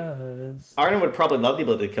Apologize. would probably love the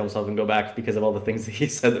ability to kill himself and go back because of all the things that he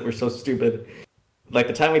said that were so stupid. Like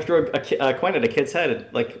the time we threw a coin at a kid's head.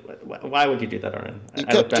 Like, why would you do that, Arnon? You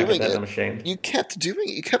I look kept back at doing that it. and I'm ashamed. You kept doing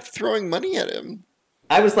it. You kept throwing money at him.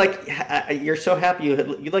 I was like, you're so happy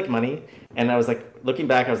you like money. And I was like, looking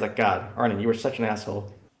back, I was like, God, Arnon, you were such an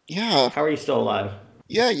asshole. Yeah, How are you still alive?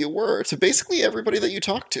 yeah, you were. To basically everybody that you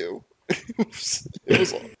talked to. it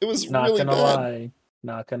was Not really gonna bad. lie.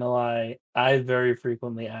 Not gonna lie. I very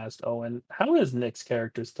frequently asked Owen, how is Nick's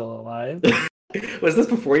character still alive? Was this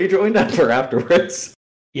before you joined up or afterwards?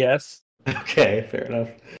 Yes. Okay, fair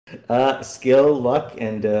enough. Skill, luck,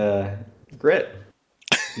 and grit.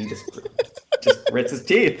 He just grits his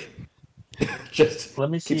teeth. Just Let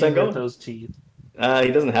me see keeps him on going. with those teeth.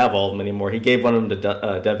 He doesn't have all of them anymore. He gave one of them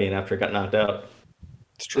to Devian after it got knocked out.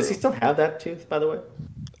 It's true. Does he still have that tooth, by the way?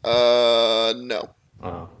 No.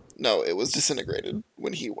 Oh. No, it was disintegrated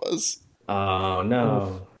when he was. Oh,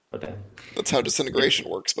 no. Okay. That's how disintegration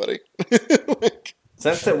works, buddy. Like,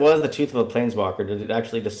 Since it was the tooth of a planeswalker, did it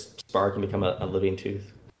actually just spark and become a living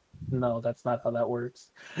tooth? No, that's not how that works.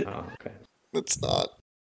 Oh, okay. it's not.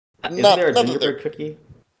 Isn't Not- there a not that gingerbread cookie?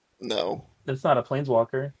 No. It's not a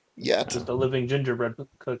planeswalker. Yet. Just a living gingerbread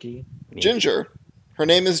cookie. Ginger. Her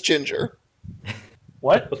name is Ginger.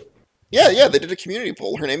 What? Yeah, they did a community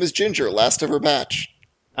poll. Her name is Ginger, last of her batch.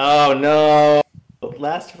 Oh, no.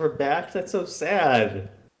 Last of her batch? That's so sad.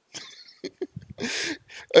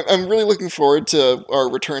 I'm really looking forward to our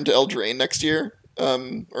return to Eldraine next year. Or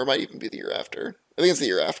it might even be the year after. I think it's the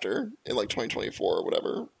year after, in like 2024 or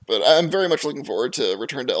whatever. But I'm very much looking forward to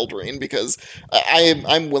return to Eldraine because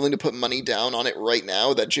I'm willing to put money down on it right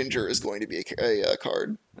now that Ginger is going to be a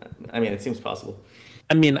card. I mean, it seems possible.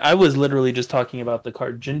 I mean, I was literally just talking about the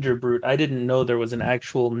card Ginger Brute. I didn't know there was an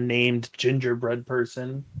actual named gingerbread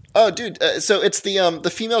person. Oh, dude! So it's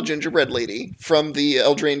the female gingerbread lady from the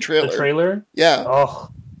Eldraine trailer. The trailer? Yeah, Oh,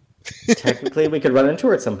 Technically, we could run into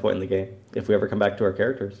her at some point in the game if we ever come back to our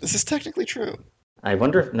characters. this is technically true. I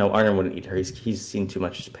wonder if no, Arnon wouldn't eat her. He's seen too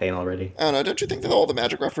much pain already. I don't know. Don't you think that all the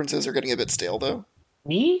magic references are getting a bit stale, though?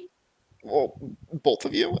 me? Well, both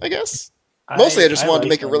of you, I guess. Mostly, I just wanted to like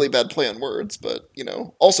make a them. really bad play on words, but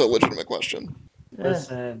also a legitimate question.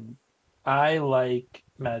 Listen, I like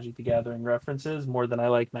Magic the Gathering references more than I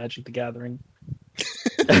like Magic the Gathering.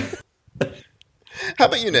 How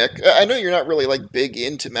about you, Nick? I know you're not really like big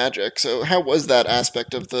into Magic, so how was that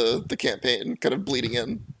aspect of the campaign kind of bleeding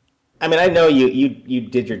in? I mean, I know you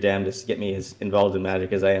did your damnedest to get me as involved in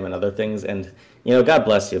Magic as I am in other things, and God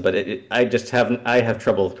bless you. But I have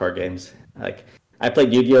trouble with card games. Like I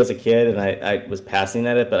played Yu-Gi-Oh as a kid, and I was passing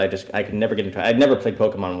at it, but I could never get into it. I'd never played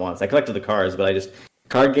Pokemon once. I collected the cards, but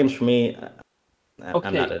card games for me, I'm not Okay,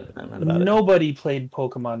 I'm not about it. nobody played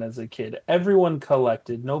Pokemon as a kid. Everyone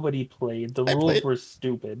collected. Nobody played. The I rules played. were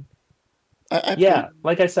stupid. I played. Yeah,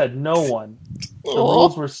 like I said, no one. The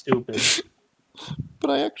rules Aw, were stupid. but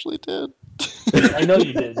I actually did. I know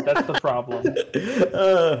you did. That's the problem.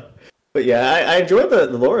 uh, but yeah, I enjoyed the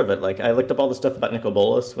lore of it. Like I looked up all the stuff about Nicol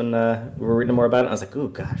Bolas when we were reading more about it. I was like, oh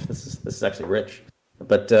gosh, this is actually rich.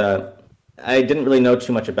 But I didn't really know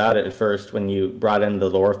too much about it at first when you brought in the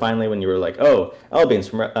lore finally. When you were like, oh, Albions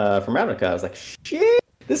from Ravnica, I was like, shit,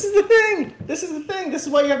 this is the thing. This is the thing. This is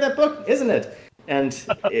why you have that book, isn't it? And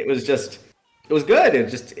it was just. It was good.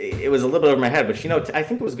 It was a little bit over my head, but I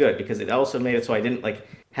think it was good because it also made it so I didn't like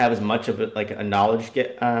have as much of it like a knowledge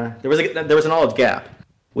get. There was a knowledge gap,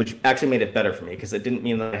 which actually made it better for me because it didn't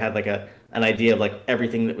mean that I had like an idea of like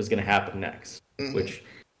everything that was going to happen next, which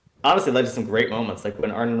honestly led to some great moments, like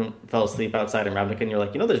when Arnon fell asleep outside in Ravnica, and you're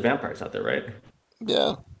like, there's vampires out there, right?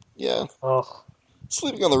 Yeah, yeah. Oh,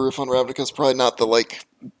 Sleeping on the roof on Ravnica is probably not the like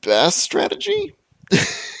best strategy.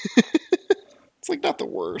 It's like not the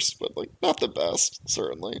worst, but like not the best,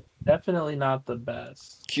 certainly. definitely not the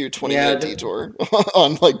best. Q 20 Yeah, minute detour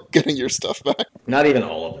on like getting your stuff back. not even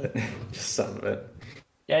all of it, just some of it.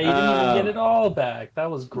 Yeah, you didn't even get Um, it all back. That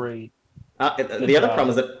was great. the other job. problem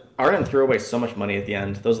is that Arnon threw away so much money at the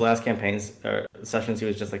end. Those last campaigns sessions, he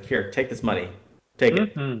was just like, "Here, take this money, take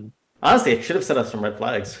it." Hmm. Honestly, it should have set up some red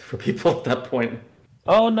flags for people at that point,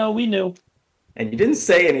 Oh no, we knew. and you didn't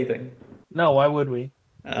say anything. No, why would we?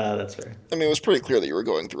 That's fair. I mean, it was pretty clear that you were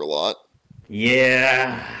going through a lot.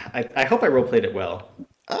 Yeah, I hope I role played it well.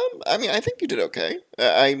 I mean, I think you did okay.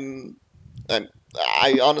 I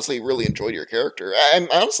honestly really enjoyed your character. I'm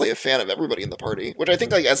honestly a fan of everybody in the party, which I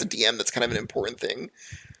think, like, as a DM, that's kind of an important thing.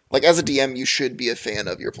 Like, as a DM, you should be a fan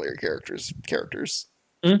of your player characters.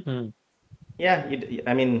 Hmm. Yeah,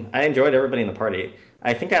 I mean, I enjoyed everybody in the party.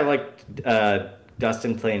 I think I liked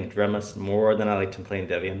Dustin playing Dremus more than I liked him playing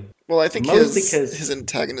Devian. Well, I think Mostly his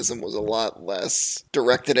antagonism was a lot less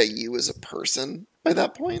directed at you as a person by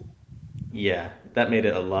that point. Yeah, that made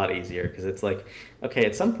it a lot easier because it's like, okay,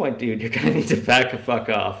 at some point, dude, you're gonna need to back the fuck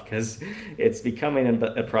off because it's becoming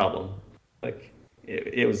a problem. Like,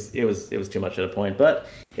 it was too much at a point, but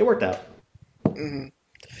it worked out. Hmm.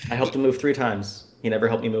 I helped him move 3 times. He never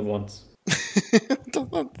helped me move once.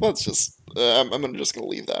 Let's just. I'm just gonna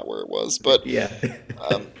leave that where it was, Yeah.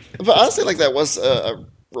 um, but honestly, like that was a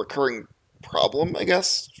recurring problem, I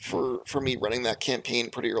guess, for me running that campaign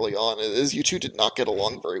pretty early on. Is you two did not get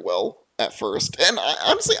along very well at first, and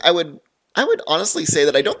honestly, I would honestly say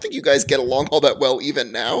that I don't think you guys get along all that well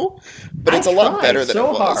even now, but it's a lot better than it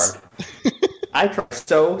was. Hard. I tried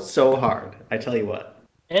so hard. I tell you what.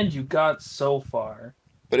 And you got so far.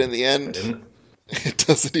 But in the I end, didn't. it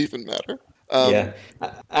doesn't even matter. Yeah,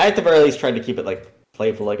 I at the very least tried to keep it like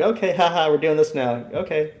playful, like okay, haha, we're doing this now.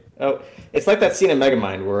 Okay. Oh, it's like that scene in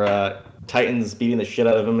Megamind where Titan's beating the shit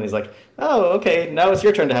out of him, and he's like, "Oh, okay, now it's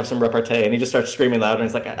your turn to have some repartee," and he just starts screaming loud, and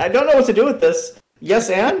he's like, "I don't know what to do with this. Yes,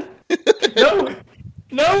 and no,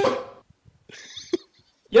 no,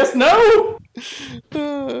 yes, no."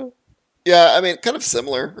 Yeah, I mean, kind of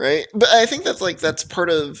similar, right? But I think that's part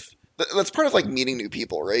of like meeting new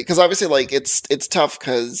people, right? Because obviously, like it's tough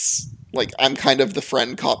because like I'm kind of the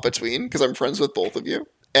friend caught between because I'm friends with both of you,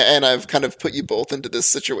 and I've kind of put you both into this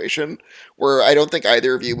situation where I don't think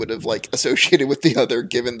either of you would have like associated with the other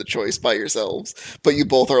given the choice by yourselves, but you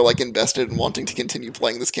both are like invested in wanting to continue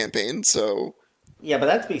playing this campaign, so Yeah, but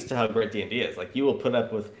that speaks to how great D&D is. Like, you will put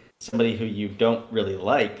up with somebody who you don't really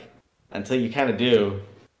like until you kind of do,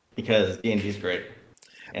 because D&D is great.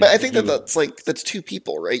 And but I if think you, that's two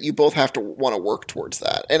people, right? You both have to want to work towards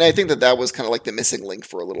that, and I think that was kind of like the missing link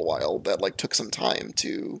for a little while. That like took some time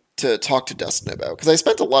to talk to Dustin about because I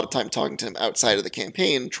spent a lot of time talking to him outside of the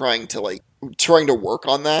campaign, trying to work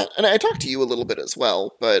on that, and I talked to you a little bit as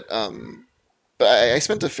well. But I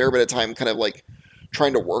spent a fair bit of time kind of like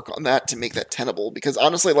trying to work on that to make that tenable because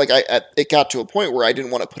honestly, like it got to a point where I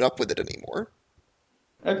didn't want to put up with it anymore.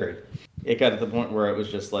 agreed. It got to the point where it was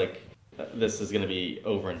just like, this is going to be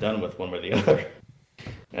over and done with one way or the other.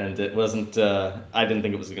 And it wasn't, I didn't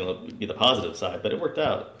think it was going to be the positive side, but it worked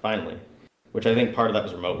out, finally. Which I think part of that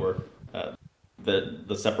was remote work.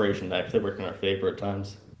 The separation actually worked in our favor at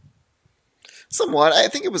times. Somewhat. I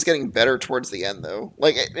think it was getting better towards the end, though.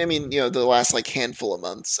 Like, I mean, the last like handful of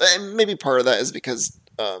months, and maybe part of that is because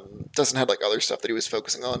Dustin had like other stuff that he was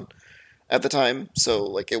focusing on at the time, so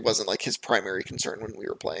like it wasn't like his primary concern when we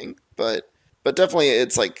were playing. But definitely,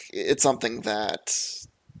 it's something that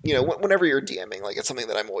whenever you're DMing, like it's something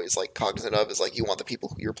that I'm always like cognizant of is like you want the people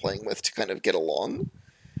who you're playing with to kind of get along,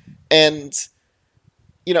 and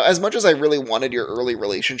as much as I really wanted your early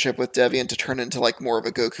relationship with Deviant to turn into like more of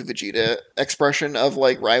a Goku Vegeta expression of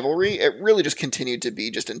like rivalry, it really just continued to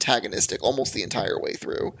be just antagonistic almost the entire way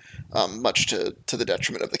through, much to the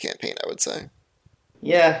detriment of the campaign, I would say.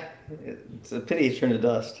 Yeah, it's a pity he turned to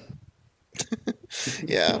dust.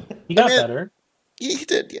 Yeah. He got better. He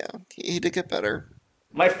did, yeah. He did get better.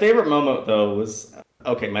 My favorite moment, though, was...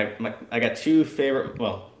 Okay, I got two favorite...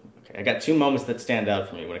 Well, okay, I got two moments that stand out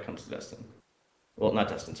for me when it comes to Destin. Well, not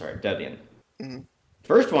Destin, sorry, Deviant. Mm-hmm.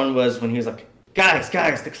 First one was when he was like, guys,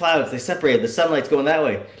 the clouds, they separated, the sunlight's going that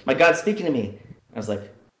way. My God's speaking to me. I was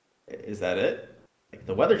like, is that it? Like,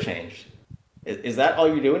 the weather changed. Is that all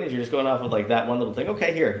you're doing? Is you're just going off of like that one little thing?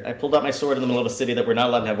 Okay, here. I pulled out my sword in the middle of a city that we're not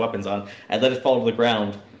allowed to have weapons on. I let it fall to the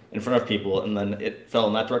ground in front of people, and then it fell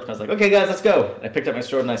in that direction. I was like, okay, guys, let's go. And I picked up my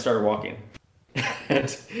sword and I started walking. And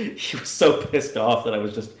he was so pissed off that I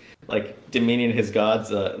was just like demeaning his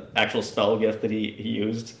god's actual spell gift that he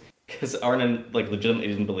used, because Arnon like legitimately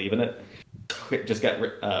didn't believe in it. It just got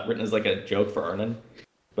written as like a joke for Arnon,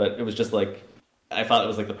 but it was just like I thought it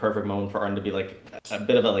was like the perfect moment for Arnon to be like a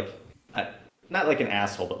bit of a like. Not like an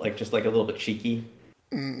asshole, but like just like a little bit cheeky.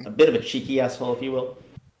 A bit of a cheeky asshole, if you will.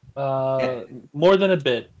 More than a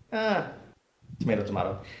bit.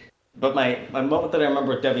 Tomato. But my moment that I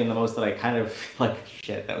remember with Deviant the most that I kind of like,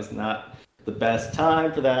 shit, that was not the best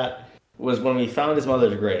time for that, was when we found his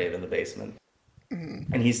mother's grave in the basement.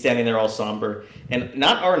 And he's standing there all somber. And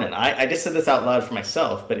not Arnon. I just said this out loud for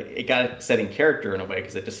myself, but it got set in character in a way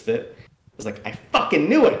because it just fit. I was like, I fucking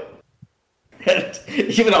knew it! And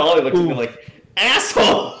even Ollie looked at me like,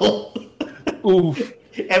 asshole! Oof.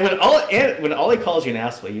 And when Ollie calls you an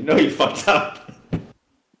asshole, you know you fucked up.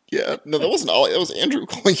 Yeah, no, that wasn't Ollie. That was Andrew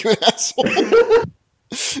calling you an asshole.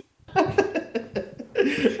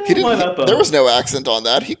 He didn't. There was no accent on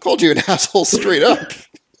that. He called you an asshole straight up.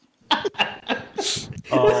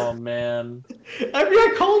 Oh man. I mean,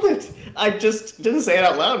 I called it. I just didn't say it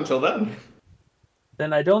out loud until then.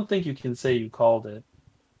 Then I don't think you can say you called it.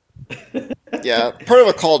 Yeah, part of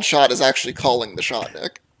a called shot is actually calling the shot,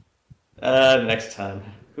 Nick. Next time.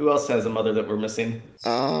 Who else has a mother that we're missing?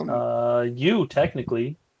 You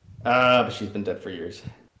technically. But she's been dead for years.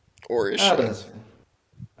 Or is she?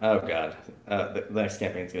 Oh god, the next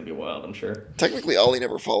campaign's gonna be wild, I'm sure. Technically, Ollie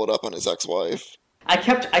never followed up on his ex-wife. I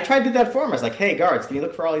tried to do that for him. I was like, hey guards, can you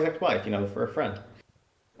look for Ollie's ex-wife? For a friend.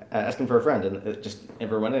 Asking for a friend, and it just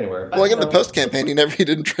never went anywhere. But, well, like in the post-campaign, he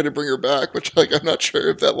didn't try to bring her back, which like I'm not sure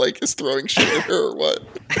if that like is throwing shade at her or what.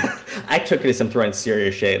 I took it as him throwing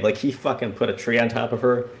serious shade. Like he fucking put a tree on top of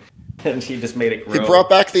her, and she just made it grow. He brought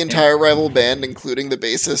back the entire rival band, including the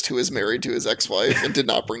bassist who is married to his ex-wife, and did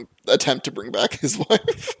not attempt to bring back his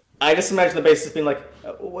wife. I just imagine the bassist being like,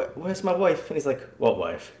 "Where's my wife?" And he's like, "What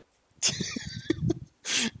wife?"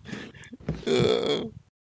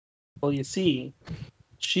 Well, you see,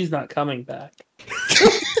 she's not coming back.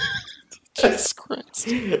 Jesus Christ.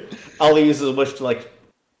 Ollie uses a wish to like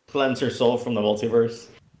cleanse her soul from the multiverse.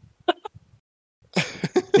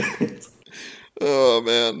 Oh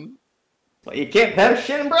man. Well, you can't have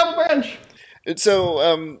shit in Bravo Branch. So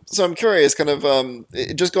I'm curious, kind of,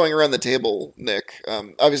 just going around the table, Nick.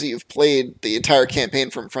 Obviously, you've played the entire campaign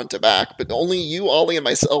from front to back, but only you, Ollie, and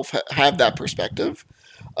myself have that perspective.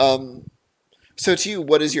 So to you,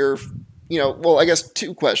 what is your, well, I guess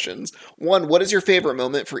two questions. One, what is your favorite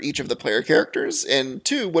moment for each of the player characters? And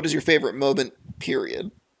two, what is your favorite moment, period?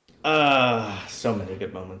 So many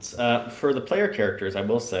good moments. For the player characters, I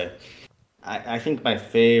will say, I think my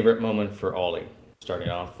favorite moment for Ollie, starting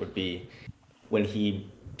off, would be when he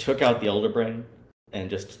took out the Elder Brain and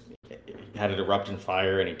just had it erupt in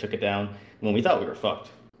fire and he took it down when we thought we were fucked.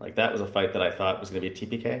 Like, that was a fight that I thought was going to be a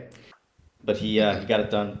TPK. But he got it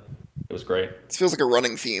done. It was great. This feels like a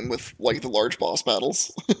running theme with, like, the large boss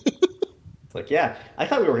battles. It's like, yeah, I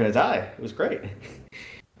thought we were going to die. It was great.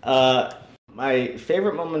 My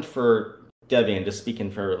favorite moment for Deviant, just speaking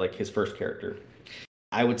for, like, his first character,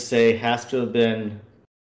 I would say has to have been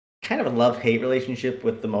kind of a love-hate relationship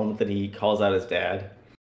with the moment that he calls out his dad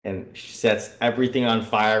and sets everything on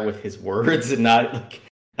fire with his words and not like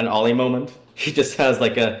an Ollie moment. He just has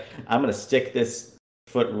like I'm going to stick this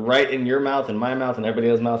foot right in your mouth and my mouth and everybody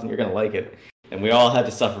else's mouth and you're going to like it. And we all had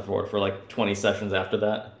to suffer for it for like 20 sessions after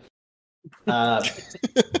that.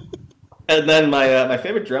 And then my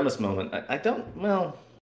favorite Dremus moment, I don't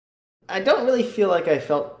really feel like I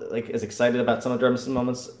felt like as excited about some of Dremus'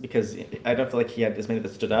 moments because I don't feel like he had as many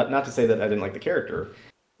that stood out. Not to say that I didn't like the character,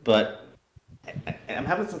 but I'm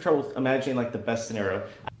having some trouble imagining like the best scenario.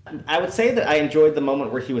 I would say that I enjoyed the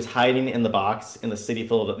moment where he was hiding in the box in the city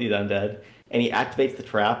full of the undead, and he activates the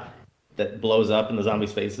trap that blows up in the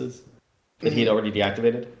zombies' faces. that he'd already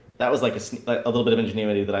deactivated. That was like a little bit of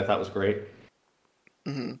ingenuity that I thought was great.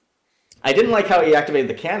 Mm-hmm. I didn't like how he activated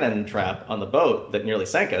the cannon trap on the boat that nearly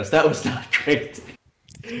sank us. That was not great.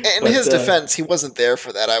 In his defense, he wasn't there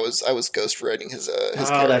for that. I was ghostwriting his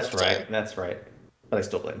Oh, that's right. That's right. But I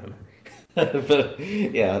still blame him. But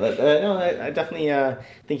yeah, no, I definitely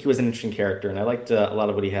think he was an interesting character, and I liked a lot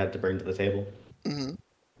of what he had to bring to the table.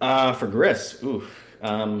 Mm-hmm. For Gris,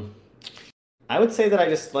 I would say that I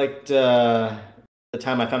just liked the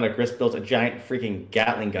time I found out Gris built a giant freaking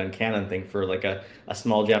Gatling gun cannon thing for like a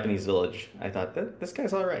small Japanese village. I thought that this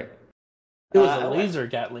guy's all right. It was a laser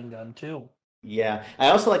Gatling gun too. Yeah, I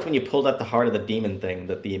also liked when you pulled out the heart of the demon thing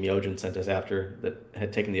that the Myojin sent us after that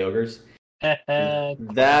had taken the ogres.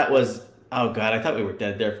 That was, oh god, I thought we were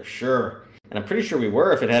dead there for sure, and I'm pretty sure we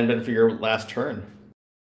were if it hadn't been for your last turn.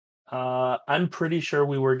 I'm pretty sure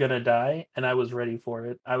we were gonna die, and I was ready for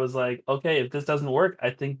it. I was like, okay, if this doesn't work,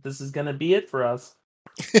 I think this is gonna be it for us.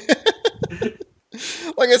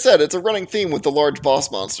 Like I said, it's a running theme with the large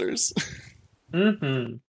boss monsters.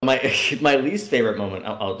 Mm-hmm. My least favorite moment,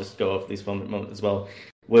 I'll just go off least moment as well,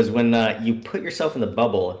 was when you put yourself in the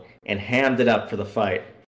bubble and hammed it up for the fight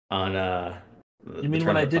on. You mean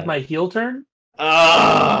when I did my heel turn?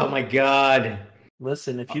 Oh my god!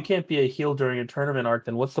 Listen, if you can't be a heel during a tournament arc,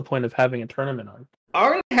 then what's the point of having a tournament arc?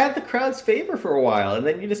 Arn had the crowd's favor for a while, and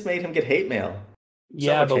then you just made him get hate mail.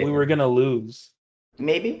 Yeah, but we were gonna lose.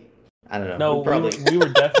 Maybe? I don't know. No, we were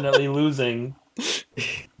definitely losing.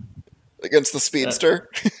 Against the speedster?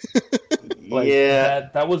 Yeah.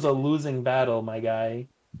 That was a losing battle, my guy.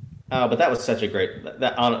 But that was such a great... and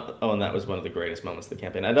that was one of the greatest moments of the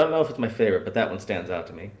campaign. I don't know if it's my favorite, but that one stands out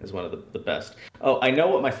to me as one of the best. Oh, I know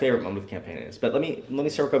what my favorite moment of the campaign is, but let me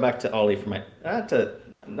circle back to Ollie for my... Not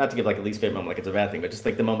to give like a least favorite moment like it's a bad thing, but just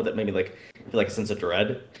like the moment that made me like feel like a sense of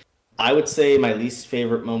dread. I would say my least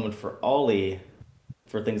favorite moment for Ollie,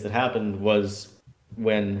 for things that happened, was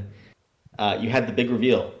when you had the big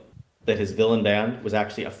reveal that his villain band was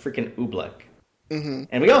actually a freaking Oobleck. Mm-hmm.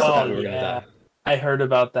 And we also thought we were going to die. I heard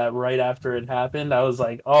about that right after it happened. I was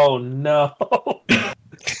like, oh no.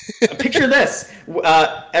 Picture this.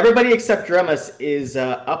 Everybody except Dremus is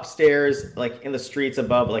upstairs, like in the streets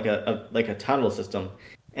above, like a tunnel system.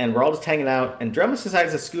 And we're all just hanging out. And Dremus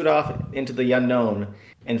decides to scoot off into the unknown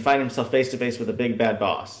and find himself face to face with a big bad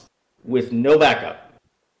boss with no backup.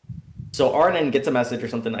 So Arnon gets a message or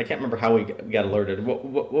something. I can't remember how we got alerted.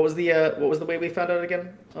 What was the way we found out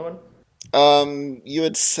again, Owen? You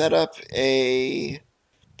had set up a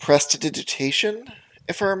prestidigitation,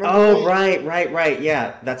 if I remember. Oh, right.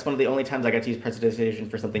 Yeah, that's one of the only times I got to use prestidigitation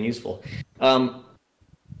for something useful.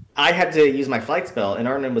 I had to use my flight spell, and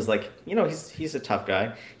Arnon was like, he's a tough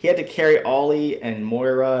guy. He had to carry Ollie and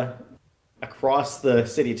Moira across the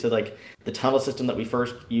city to like the tunnel system that we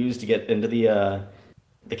first used to get into the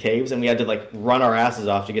caves, and we had to like run our asses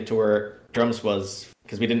off to get to where Drums was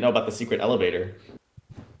because we didn't know about the secret elevator.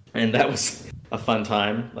 And that was a fun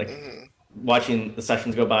time, like watching the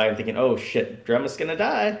sessions go by and thinking, "Oh shit, Drum's gonna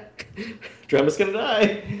die, Drum's gonna die,"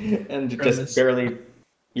 and Dremus. Just barely.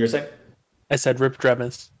 You were saying? I said, "Rip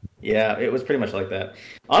Dremus." Yeah, it was pretty much like that.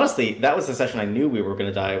 Honestly, that was the session I knew we were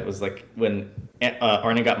gonna die. It was like when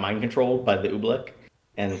Arnon got mind controlled by the Oobleck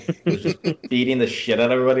and was just beating the shit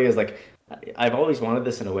out of everybody. I was like, I've always wanted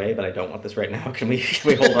this in a way, but I don't want this right now. Can we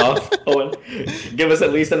hold off, Owen? Give us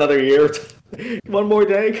at least another year. One more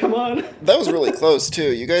day, come on. That was really close,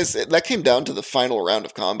 too. You guys, that came down to the final round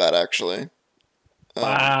of combat, actually.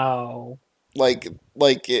 Wow. Like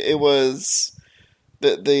it was...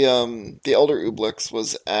 The Elder Ooblex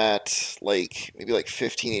was at, maybe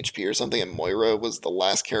 15 HP or something, and Moira was the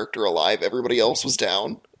last character alive. Everybody else was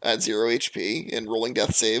down at 0 HP and rolling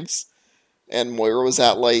death saves. And Moira was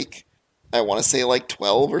at, I want to say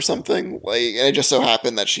 12 or something. And it just so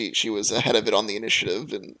happened that she was ahead of it on the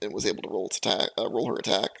initiative and was able to roll her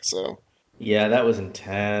attack. So yeah, that was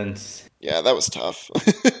intense. Yeah, that was tough.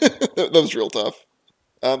 that was real tough.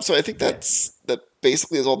 So I think that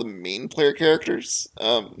basically is all the main player characters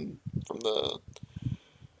from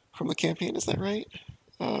the campaign. Is that right?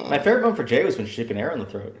 My favorite one for Jay was when she took an arrow in the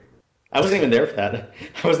throat. I wasn't even there for that.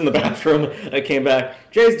 I was in the bathroom. I came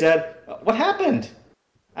back. Jay's dead. What happened?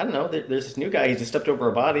 I don't know. There's this new guy. He just stepped over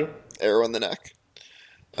a body. Arrow in the neck.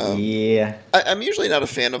 Yeah. I'm usually not a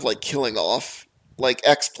fan of killing off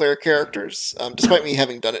ex-player characters, despite me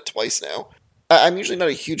having done it twice now. I'm usually not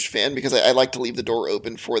a huge fan because I like to leave the door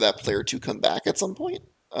open for that player to come back at some point.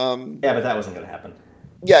 Yeah, but that wasn't going to happen.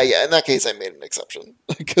 Yeah. In that case, I made an exception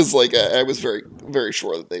because like I was very, very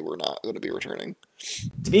sure that they were not going to be returning.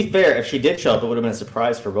 To be fair, if she did show up, it would have been a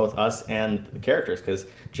surprise for both us and the characters because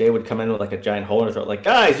Jay would come in with like a giant hole in her throat, like,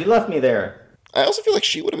 "Guys, you left me there." I also feel like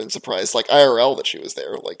she would have been surprised, like IRL, that she was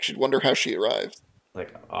there. Like she'd wonder how she arrived.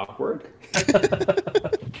 Like awkward.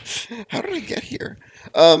 How did I get here?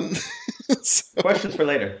 Um, so, Questions for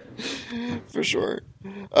later. for sure.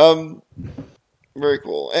 Um, very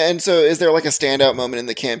cool. And so, is there like a standout moment in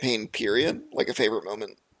the campaign period? Like a favorite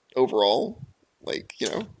moment overall? Like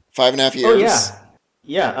 5.5 years. Oh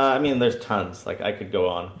yeah. I mean, there's tons. Like I could go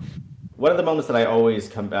on. One of the moments that I always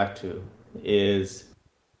come back to is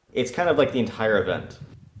it's kind of like the entire event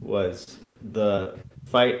was the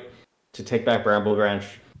fight to take back Bramble Branch.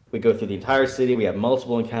 We go through the entire city. We have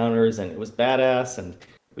multiple encounters, and it was badass. And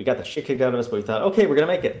we got the shit kicked out of us, but we thought, okay, we're gonna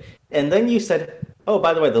make it. And then you said, oh,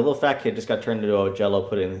 by the way, the little fat kid just got turned into a Jello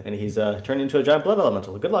pudding, and he's turned into a giant blood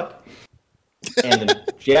elemental. Good luck. And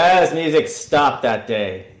the jazz music stopped that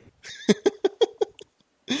day.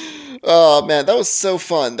 Oh man, that was so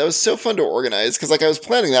fun. That was so fun to organize because like I was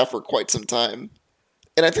planning that for quite some time,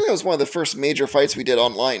 and I think that was one of the first major fights we did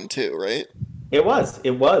online too, right? It was,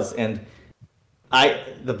 and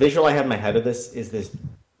the visual I have in my head of this is this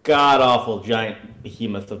god awful giant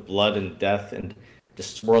behemoth of blood and death and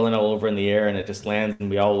just swirling all over in the air, and it just lands, and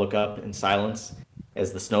we all look up in silence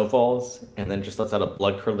as the snow falls, and then just lets out a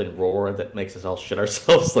blood curdling roar that makes us all shit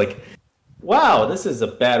ourselves. Like, wow, this is a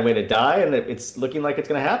bad way to die, and it's looking like it's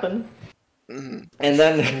gonna happen. Mm-hmm. And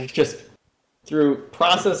then just through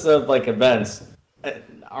process of like events,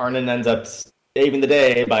 Arnon ends up saving the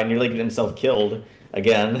day by nearly getting himself killed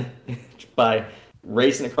again by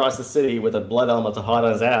racing across the city with a blood elemental hot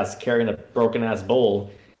on his ass, carrying a broken ass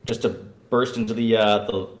bowl just to burst into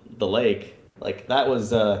the lake. Like that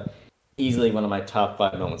was easily one of my top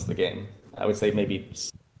 5 moments of the game. I would say maybe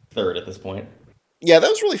third at this point. Yeah, that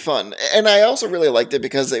was really fun, and I also really liked it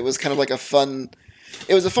because it was kind of like a fun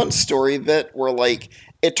story bit where like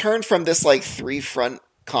it turned from this like 3-front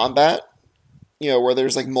combat, where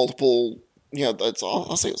there's like multiple,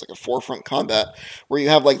 I'll say it was like a 4-front combat where you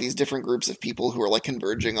have like these different groups of people who are like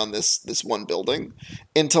converging on this one building,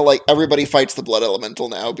 into like everybody fights the blood elemental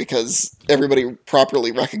now because everybody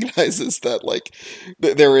properly recognizes that like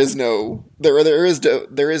there is no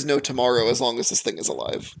tomorrow as long as this thing is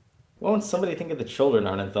alive. Well, when somebody think of the children,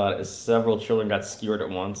 Arnon thought as several children got skewered at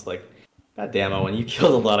once, like, God damn, Owen, you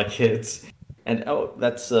killed a lot of kids. And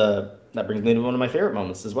that brings me to one of my favorite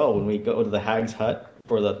moments as well, when we go to the Hag's hut,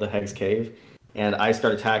 or the Hag's cave, and I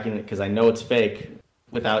start attacking it because I know it's fake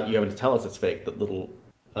without you having to tell us it's fake, the little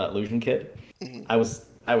illusion kid. Mm-hmm. I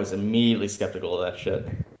was immediately skeptical of that shit.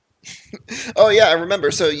 Oh yeah, I remember.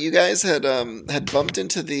 So you guys had bumped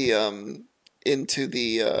into the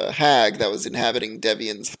hag that was inhabiting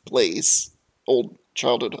Devian's place, old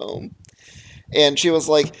childhood home. And she was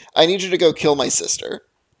like, I need you to go kill my sister.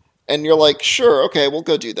 And you're like, sure, okay, we'll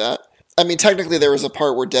go do that. I mean, technically there was a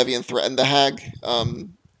part where Devian threatened the hag,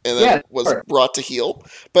 and then was brought to heel.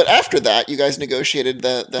 But after that, you guys negotiated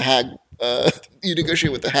the hag, you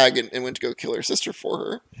negotiated with the hag and went to go kill her sister for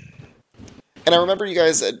her. And I remember you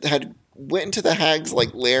guys had went into the hag's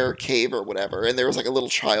like lair, cave, or whatever, and there was like a little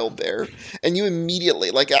child there, and you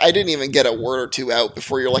immediately, like, I didn't even get a word or two out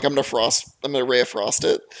before you're like, I'm gonna ray of frost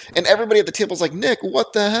it, and everybody at the table was like, Nick,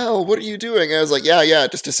 what the hell? What are you doing? And I was like, yeah,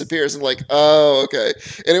 it just disappears. And like, oh, okay.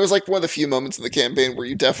 And it was like one of the few moments in the campaign where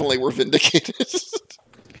you definitely were vindicated.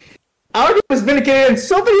 I was vindicated on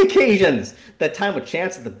so many occasions. That time with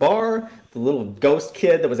Chance at the bar, the little ghost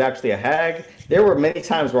kid that was actually a hag. There were many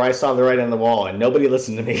times where I saw the writing on the wall and nobody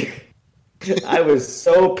listened to me. I was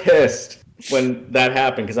so pissed when that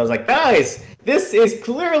happened because I was like, guys, this is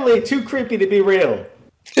clearly too creepy to be real.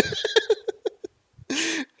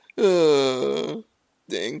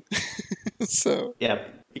 Dang. So yeah,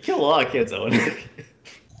 you kill a lot of kids, Owen.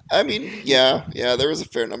 I mean, yeah, there was a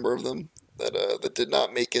fair number of them that did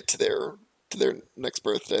not make it to their next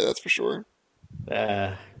birthday. That's for sure.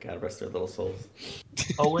 God rest their little souls.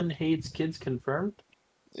 Owen hates kids confirmed.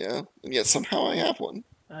 Yeah, and yet somehow I have one.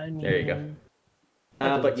 I mean, there you go.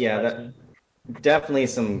 But yeah, that definitely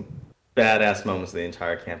some badass moments of the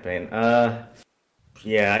entire campaign.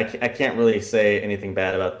 Yeah, I can't really say anything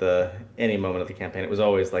bad about any moment of the campaign. It was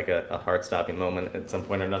always like a heart-stopping moment at some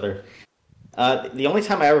point or another. The only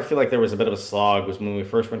time I ever feel like there was a bit of a slog was when we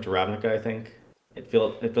first went to Ravnica, I think. It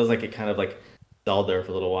feels like it kind of like stalled there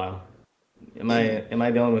for a little while. Am I the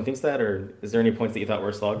only one who thinks that, or is there any points that you thought were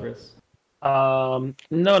a slog, Chris? No,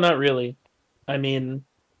 not really. I mean,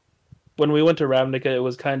 when we went to Ravnica, it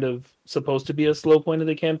was kind of supposed to be a slow point of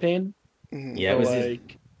the campaign. Mm-hmm. Yeah, so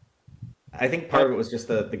I think part of it was just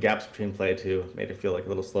the gaps between play too made it feel like a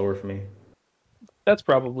little slower for me. That's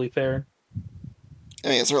probably fair. I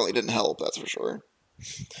mean, it certainly didn't help, that's for sure.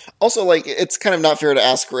 Also, like, it's kind of not fair to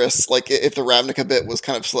ask Chris, like, if the Ravnica bit was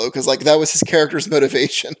kind of slow, because, like, that was his character's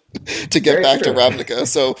motivation to get Very back true. to Ravnica.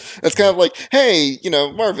 So it's kind of like, hey,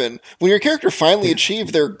 Marvin, when your character finally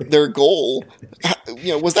achieved their goal,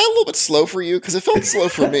 was that a little bit slow for you? Because it felt slow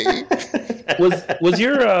for me. Was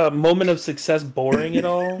your moment of success boring at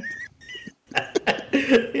all?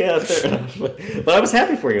 Yeah, fair enough. But I was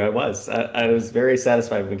happy for you. I was. I was very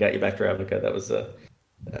satisfied when we got you back to Ravnica. That was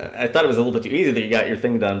I thought it was a little bit too easy that you got your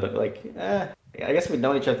thing done, but I guess we'd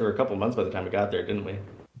known each other for a couple months by the time we got there, didn't we?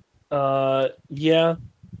 Yeah.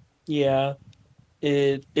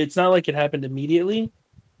 It's not like it happened immediately,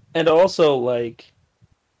 and also like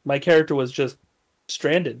my character was just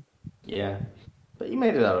stranded Yeah, but you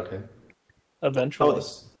made it out okay. eventually.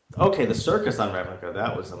 Okay, the circus on Ravnica.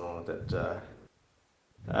 That was the moment that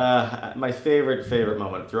my favorite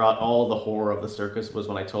moment throughout all the horror of the circus was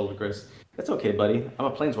when I told Chris, "It's okay, buddy. I'm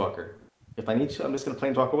a planeswalker. If I need to, I'm just gonna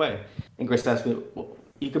planeswalk away." And Chris asked me, well,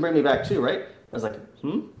 "You can bring me back too, right?" I was like,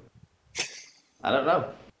 I don't know.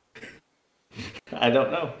 I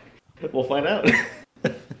don't know. We'll find out."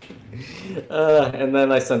 And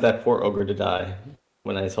then I sent that poor ogre to die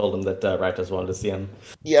when I told him that Rakdos wanted to see him.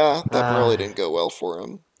 Yeah, that really didn't go well for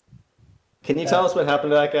him. Can you tell us what happened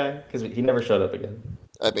to that guy? Because he never showed up again.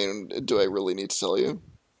 I mean, do I really need to tell you?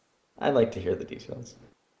 I'd like to hear the details.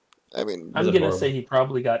 I mean, I'm gonna say he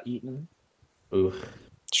probably got eaten. Oof.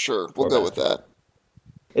 Sure, we'll go with that.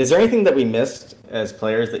 Is there anything that we missed as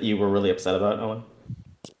players that you were really upset about, Owen?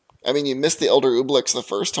 I mean, you missed the Elder Ublix the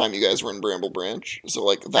first time you guys were in Bramble Branch, so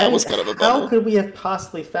like that was kind of a bummer. How could we have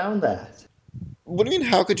possibly found that? What do you mean?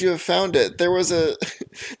 How could you have found it? There was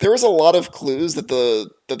a lot of clues that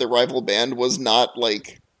the rival band was not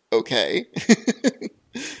like okay.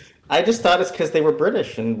 I just thought it's because they were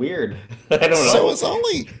British and weird. I don't know. So is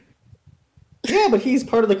Ollie. Yeah, but he's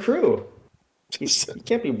part of the crew. You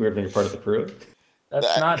can't be weird when you're part of the crew.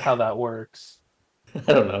 That's not how that works.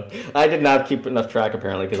 I don't know. I did not keep enough track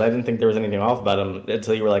apparently because I didn't think there was anything off about him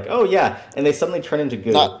until you were like, "Oh yeah," and they suddenly turn into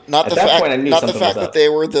goo. Not At the that fact, point, I knew not the something fact was that up. they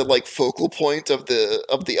were the like focal point of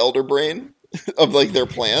the Elder Brain of like their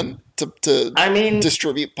plan to I mean,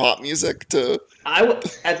 distribute pop music to.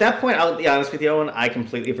 At that point, I'll be honest with you, Owen. I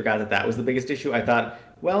completely forgot that was the biggest issue. I thought,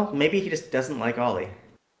 well, maybe he just doesn't like Ollie,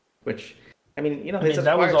 which, I mean,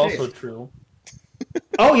 that was also true.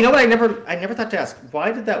 Oh, you know what? I never thought to ask.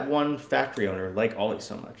 Why did that one factory owner like Ollie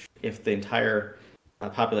so much? If the entire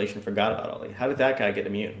population forgot about Ollie, how did that guy get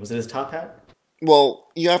immune? Was it his top hat? Well,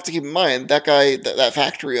 you have to keep in mind that guy, that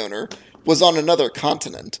factory owner, was on another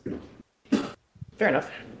continent. Fair enough.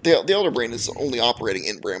 The Elder Brain is only operating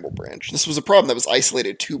in Bramble Branch. This was a problem that was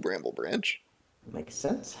isolated to Bramble Branch. Makes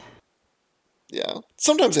sense. Yeah.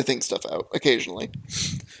 Sometimes I think stuff out. Occasionally.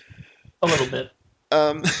 A little bit.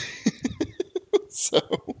 So,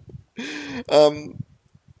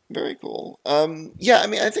 very cool. Yeah, I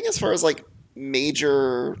mean, I think as far as like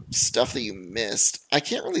major stuff that you missed, I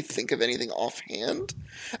can't really think of anything offhand.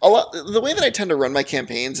 The way that I tend to run my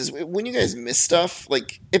campaigns is when you guys miss stuff,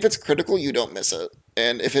 like if it's critical, you don't miss it,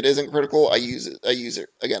 and if it isn't critical, I use it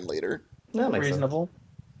again later. That makes Reasonable.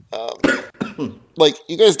 Like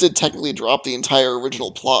you guys did technically drop the entire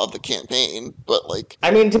original plot of the campaign, but like,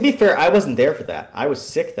 I mean, to be fair, I wasn't there for that. I was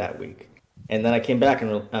sick that week. And then I came back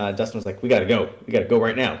and Dustin was like, we gotta go. We gotta go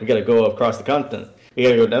right now. We gotta go across the continent. We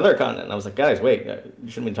gotta go to another continent. And I was like, guys, wait,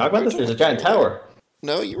 shouldn't we talk about this? There's a giant tower.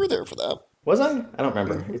 No, you were there for that. Was I? I don't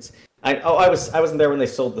remember. I wasn't there when they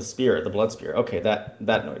sold the spear, the blood spear. Okay, that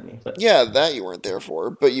annoyed me. But Yeah, that you weren't there for,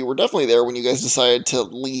 but you were definitely there when you guys decided to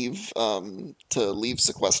leave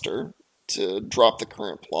Sequester, to drop the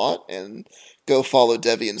current plot and go follow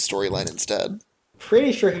Devian's storyline instead.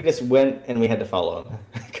 pretty sure he just went and we had to follow him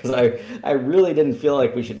because I really didn't feel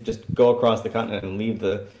like we should just go across the continent and leave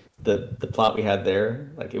the plot we had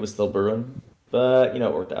there. Like it was still brewing, but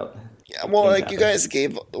it worked out. Yeah, well, like you guys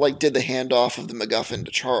did the handoff of the MacGuffin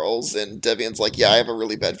to Charles, and Devian's like, yeah, I have a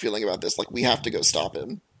really bad feeling about this. Like, we have to go stop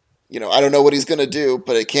him. I don't know what he's gonna do,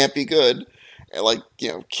 but it can't be good. And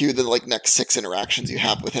cue the next 6 interactions you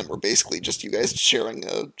have with him, were basically just you guys sharing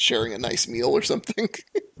a nice meal or something.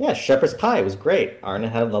 Yeah, shepherd's pie. It was great. Arna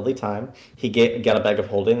had a lovely time. He got a bag of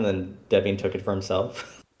holding, and then Devian took it for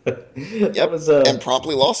himself. Yep, and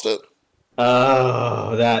promptly lost it.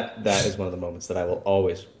 Oh, that is one of the moments that I will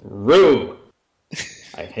always rue.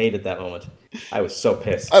 I hated that moment. I was so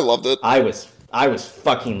pissed. I loved it. I was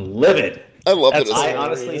fucking livid. I loved it. I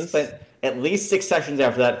honestly spent at least 6 sessions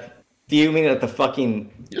after that fuming at the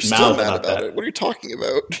fucking You're still mouth mad about that. it. What are you talking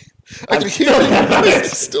about? I I'm can hear still mad about it. it.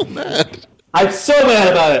 Still mad. I'm so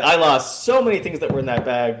mad about it. I lost so many things that were in that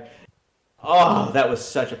bag. Oh, that was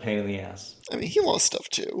such a pain in the ass. I mean, he lost stuff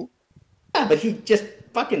too. Yeah, but he just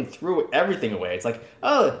fucking threw everything away. It's like,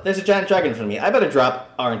 oh, there's a giant dragon in front of me. I better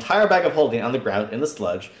drop our entire bag of holding on the ground in the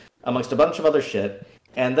sludge amongst a bunch of other shit,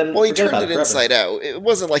 and then Well, he forget turned about it forever. inside out. It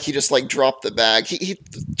wasn't like he just like dropped the bag. He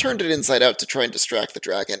turned it inside out to try and distract the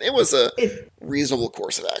dragon. It was a reasonable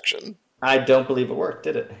course of action. I don't believe it worked,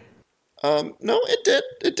 did it? No, it did.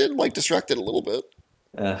 It did like distract it a little bit.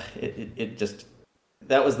 It just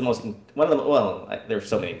that was the most one of the there were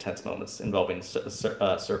so many intense moments involving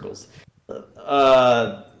circles.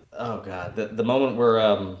 Oh god, the moment where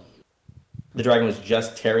the dragon was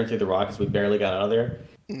just tearing through the rock as we barely got out of there.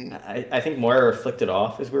 I think Moira flicked it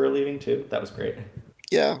off as we were leaving too. That was great.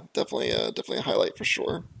 Yeah, definitely a highlight for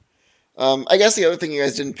sure. I guess the other thing you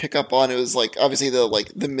guys didn't pick up on, it was like obviously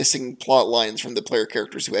the missing plot lines from the player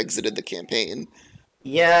characters who exited the campaign.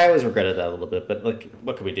 Yeah, I always regretted that a little bit, but like,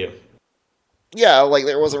 what could we do? Yeah, like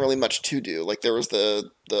there wasn't really much to do. Like there was the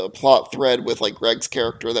plot thread with like Greg's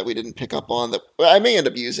character that we didn't pick up on that I may end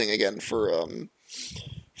up using again for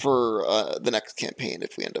the next campaign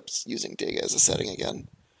if we end up using Dig as a setting again.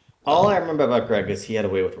 All I remember about Greg is he had a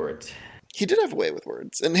way with words. He did have a way with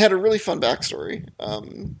words and had a really fun backstory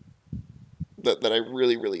that I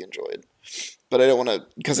really, really enjoyed. But I don't want to,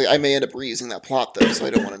 because I may end up reusing that plot though, so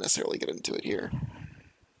I don't want to necessarily get into it here.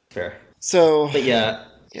 Fair. So, but yeah.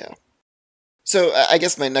 So I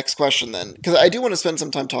guess my next question then, because I do want to spend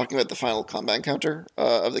some time talking about the final combat encounter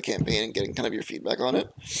of the campaign and getting kind of your feedback on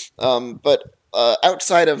it. But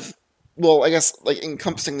outside of, well, I guess like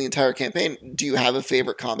encompassing the entire campaign, do you have a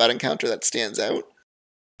favorite combat encounter that stands out?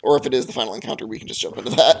 Or if it is the final encounter, we can just jump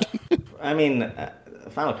into that. I mean, the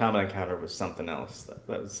final combat encounter was something else.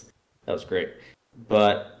 That was great.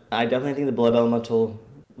 But I definitely think the Blood Elemental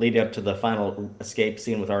leading up to the final escape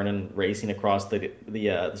scene with Arnon racing across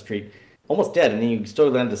the street, almost dead, and then you still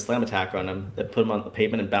landed a slam attack on him that put him on the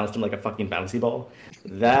pavement and bounced him like a fucking bouncy ball.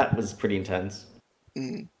 That was pretty intense.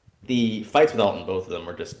 Mm. The fights with Alton, both of them,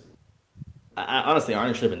 were just... honestly,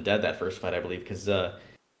 Arnon should have been dead that first fight, I believe, because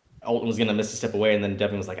Alton was going to miss a step away, and then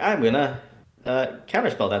Devin was like, I'm going to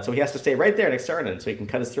counterspell that, so he has to stay right there next to Arnon so he can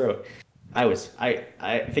cut his throat. I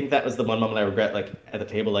think that was the one moment I regret, like, at the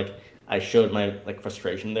table, like, I showed my, like,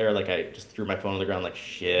 frustration there, like, I just threw my phone on the ground, like,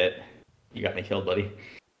 shit, you got me killed, buddy.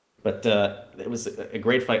 But it was a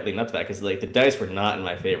great fight leading up to that, because, like, the dice were not in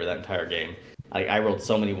my favor that entire game. I rolled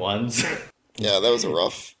so many ones. Yeah, that was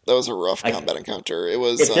a rough combat encounter. It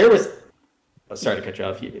was... If there was... Oh, sorry to cut you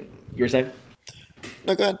off. You were saying?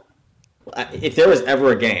 No, go ahead. If there was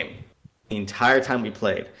ever a game, the entire time we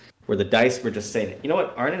played, where the dice were just saying, you know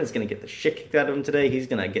what, Arnon is going to get the shit kicked out of him today, he's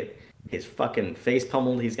going to get his fucking face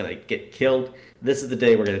pummeled, he's going to get killed, this is the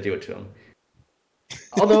day we're going to do it to him.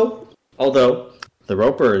 Although, the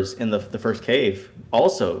Ropers in the first cave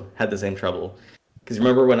also had the same trouble. Because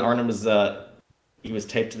remember when Arnon was... he was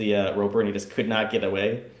taped to the roper and he just could not get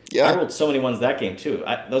away? Yeah. I rolled so many ones that game, too.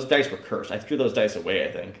 Those dice were cursed. I threw those dice away,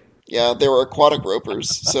 I think. Yeah, they were aquatic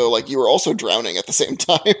ropers, so like you were also drowning at the same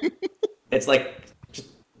time. It's like, just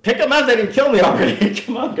pick them up and kill me already.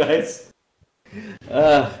 Come on, guys.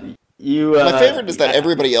 My favorite is that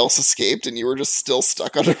everybody else escaped and you were just still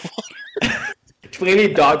stuck underwater.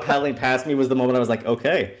 Tweety dog paddling past me was the moment I was like,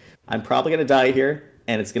 okay, I'm probably going to die here,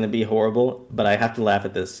 and it's going to be horrible, but I have to laugh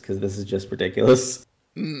at this, because this is just ridiculous.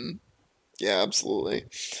 Mm. Yeah, absolutely.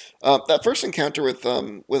 That first encounter with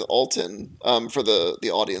Alton, for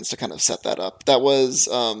the audience to kind of set that up, that was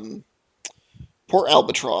Port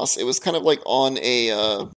Albatross. It was kind of like it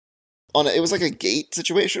was like a gate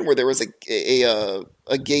situation where there was a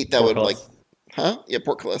gate that would like,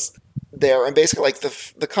 portcullis there, and basically like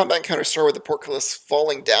the combat encounter started with the portcullis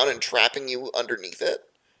falling down and trapping you underneath it,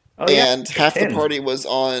 and half the party was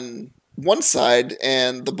on one side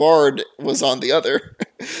and the bard was on the other,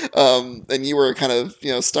 and you were kind of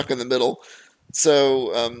stuck in the middle.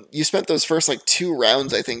 So you spent those first like 2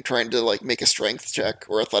 rounds, I think, trying to like make a strength check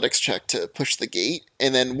or athletics check to push the gate,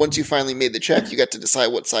 and then once you finally made the check, you got to decide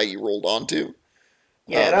what side you rolled onto.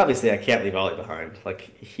 Yeah, and obviously I can't leave Ollie behind. Like,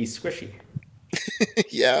 he's squishy.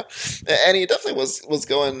 Yeah, and he definitely was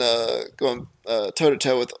going toe to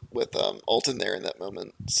toe with Alton there in that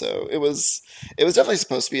moment. So it was definitely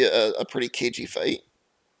supposed to be a pretty cagey fight.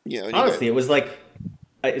 Honestly, it was like,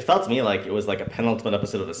 it felt to me like it was like a penultimate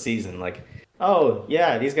episode of the season. Like, oh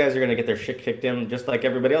yeah, these guys are gonna get their shit kicked in just like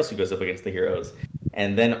everybody else who goes up against the heroes.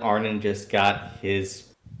 And then Arnon just got his.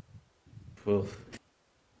 Oof.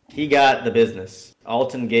 He got the business.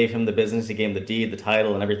 Alton gave him the business. He gave him the deed, the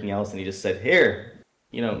title, and everything else, and he just said, "Here,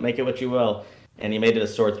 make it what you will." And he made it a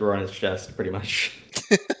sword thrower on his chest, pretty much.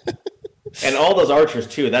 And all those archers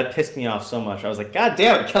too. That pissed me off so much. I was like, "God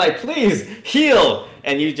damn it! Can I please heal?"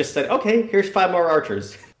 And you just said, "Okay, here's 5 more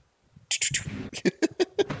archers."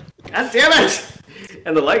 God damn it!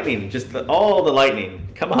 And the lightning, all the lightning.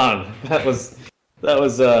 Come on, that was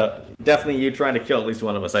definitely you trying to kill at least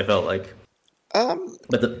one of us. I felt like.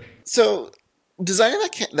 So designing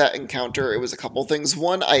that encounter, it was a couple things.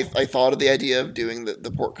 One, I thought of the idea of doing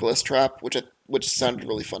the portcullis trap, which sounded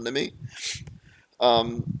really fun to me.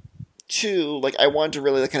 Two, like I wanted to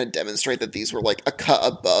really kind of demonstrate that these were like a cut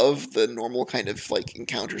above the normal kind of like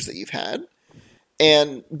encounters that you've had.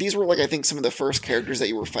 And these were like I think some of the first characters that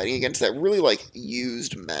you were fighting against that really like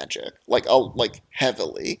used magic like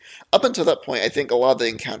heavily. Up until that point, I think a lot of the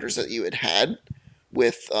encounters that you had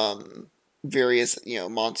with various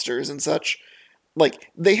monsters and such,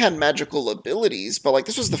 like they had magical abilities, but like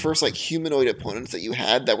this was the first like humanoid opponents that you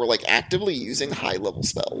had that were like actively using high level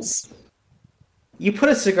spells. You put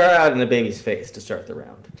a cigar out in a baby's face to start the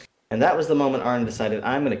round. And that was the moment Arn decided,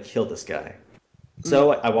 I'm going to kill this guy.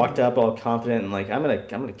 So I walked up all confident and like, I'm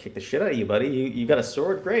gonna kick the shit out of you, buddy. You got a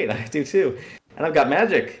sword? Great, I do too. And I've got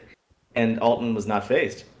magic. And Alton was not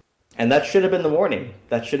phased. And that should have been the warning.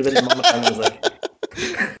 That should have been the moment Arn was like,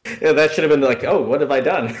 that should have been like, oh, what have I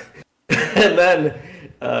done? And then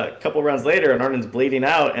a couple rounds later, and Arnon's bleeding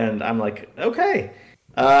out, and I'm like, okay,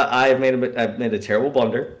 I've made a terrible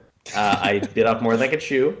blunder. I bit off more than I could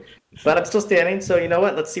chew, but I'm still standing. So you know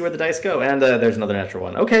what? Let's see where the dice go. And there's another natural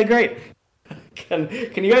one. Okay, great. Can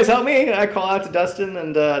you guys help me? I call out to Dustin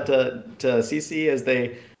and to Cece as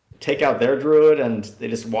they take out their druid, and they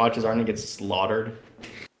just watch as Arnon gets slaughtered.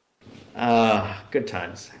 Good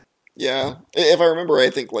times. Yeah, if I remember, I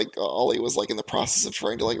think like Ollie was like in the process of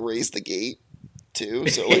trying to like raise the gate too,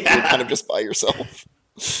 so like you're kind of just by yourself.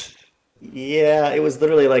 Yeah, it was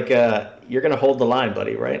literally like, you're gonna hold the line,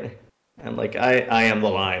 buddy, right? I'm like, I am the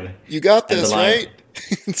line. You got this, right?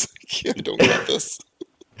 It's like, yeah, I don't got this.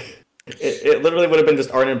 It literally would have been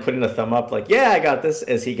just Arnon putting a thumb up, like, yeah, I got this,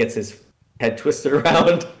 as he gets his head twisted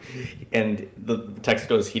around, and the text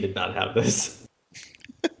goes, he did not have this.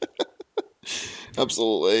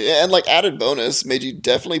 Absolutely. And like added bonus, made you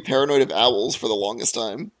definitely paranoid of owls for the longest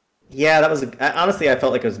time. Yeah, that was honestly, I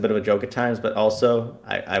felt like it was a bit of a joke at times, but also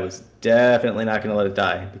I was definitely not going to let it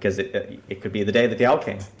die because it could be the day that the owl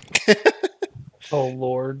came. Oh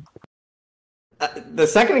Lord! The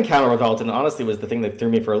second encounter with Alton honestly was the thing that threw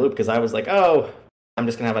me for a loop because I was like, oh, I'm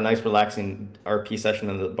just going to have a nice relaxing RP session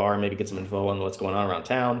in the bar, maybe get some info on what's going on around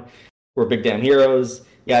town. We're big damn heroes,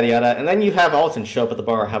 yada yada, and then you have Alton show up at the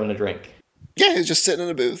bar having a drink. Yeah, he's just sitting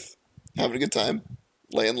in a booth, having a good time,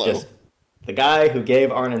 laying low. Just the guy who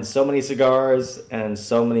gave Arnon so many cigars and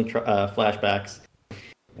so many flashbacks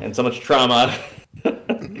and so much trauma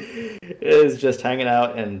is just hanging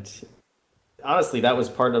out. And honestly, that was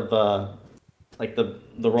part of like the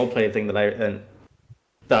roleplay thing that I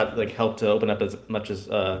thought like helped to open up as much as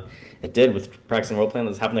it did with practicing roleplaying.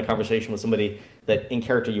 Was having a conversation with somebody that in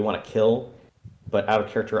character you want to kill, but out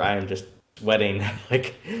of character I am just sweating.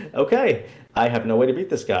 Like, okay, I have no way to beat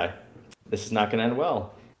this guy. This is not going to end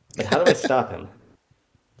well. But how do I stop him?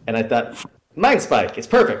 And I thought, Mind Spike, it's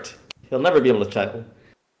perfect. He'll never be able to tell.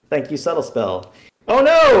 Thank you, Subtle Spell. Oh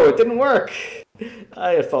no, it didn't work.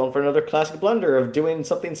 I have fallen for another classic blunder of doing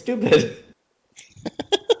something stupid.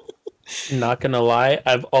 Not gonna lie,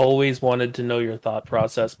 I've always wanted to know your thought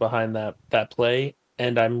process behind that play,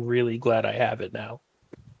 and I'm really glad I have it now.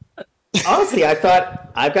 Honestly, I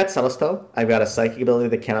thought, I've got Subtle Spell, I've got a psychic ability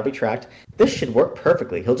that cannot be tracked. This should work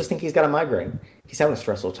perfectly. He'll just think he's got a migraine. He's having a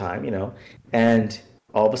stressful time, and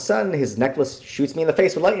all of a sudden his necklace shoots me in the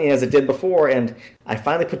face with lightning as it did before, and I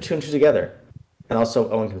finally put 2 and 2 together. And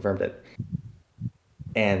also Owen confirmed it.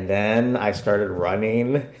 And then I started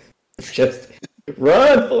running. Just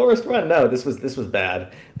run, Forrest, run. No, this was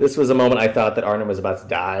bad. This was a moment I thought that Arnon was about to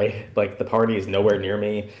die. Like, the party is nowhere near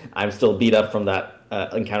me. I'm still beat up from that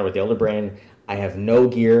encounter with the Elder Brain. I have no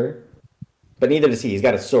gear. But neither does he. He's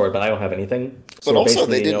got a sword, but I don't have anything. But also,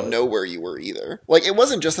 they didn't know where you were either. Like, it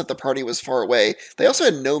wasn't just that the party was far away. They also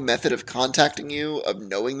had no method of contacting you, of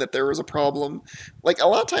knowing that there was a problem. Like, a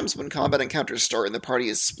lot of times when combat encounters start and the party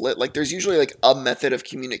is split, like, there's usually, like, a method of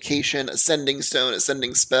communication, a sending stone, a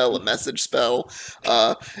sending spell, a message spell,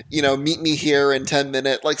 meet me here in 10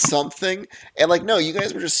 minutes, like, something. And, like, no, you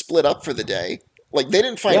guys were just split up for the day. Like, they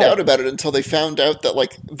didn't find out about it until they found out that,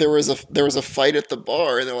 like, there was a fight at the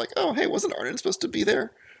bar, and they're like, oh, hey, wasn't Arnon supposed to be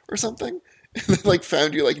there or something? And they, like,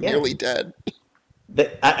 found you, like, nearly dead.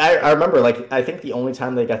 I remember, like, I think the only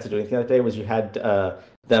time they got to do anything that day was you had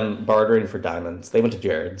them bartering for diamonds. They went to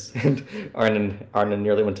Jared's, and Arnon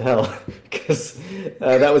nearly went to hell because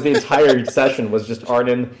that was the entire session was just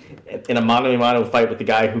Arnon in a mano-a-mano fight with the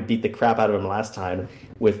guy who beat the crap out of him last time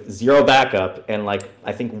with zero backup and, like,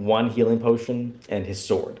 I think one healing potion and his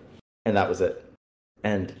sword, and that was it.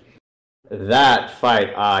 And that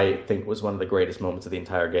fight, I think, was one of the greatest moments of the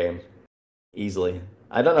entire game, easily.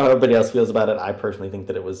 I don't know how everybody else feels about it. I personally think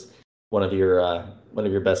that it was one of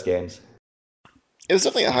your best games. It was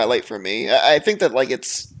definitely a highlight for me. I think that like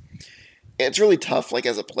it's really tough like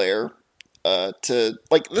as a player to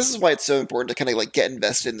like this is why it's so important to kind of like get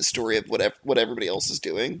invested in the story of what everybody else is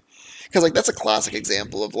doing. Because like that's a classic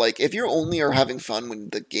example of like if you only are having fun when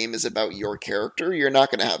the game is about your character, you're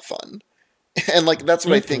not going to have fun. And like that's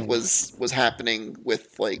what I think was happening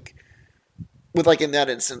with like in that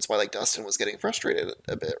instance why like Dustin was getting frustrated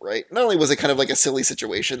a bit, right? Not only was it kind of like a silly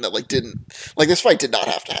situation that like didn't like this fight did not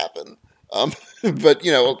have to happen, um, but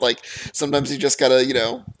you know like sometimes you just gotta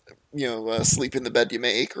sleep in the bed you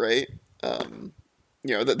make, right? Um,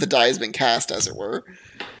 the die has been cast as it were,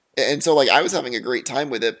 and so like I was having a great time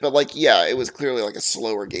with it, but like yeah, it was clearly like a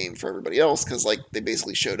slower game for everybody else because like they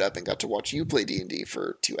basically showed up and got to watch you play D&D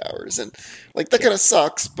for 2 hours, and like that kind of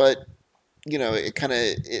sucks, but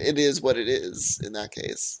it is what it is in that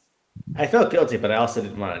case. I felt guilty, but I also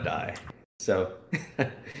didn't want to die. So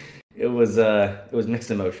it was mixed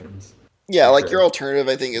emotions. Yeah, For like sure. your alternative,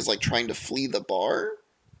 I think, is like trying to flee the bar,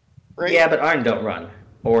 right? Yeah, but Arn don't run.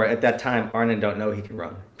 Or at that time, Arnon don't know he can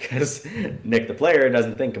run because Nick, the player,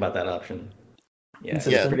 doesn't think about that option. Yeah, it's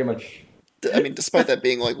Yeah. pretty much. I mean, despite that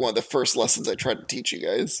being like one of the first lessons I tried to teach you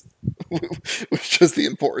guys, which was the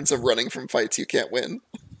importance of running from fights you can't win.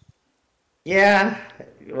 Yeah,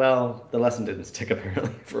 well, the lesson didn't stick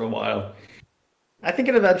apparently for a while. I think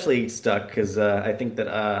it eventually stuck because I think that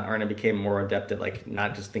Arna became more adept at like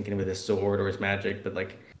not just thinking with his sword or his magic, but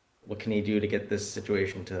like what can he do to get this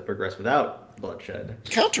situation to progress without bloodshed?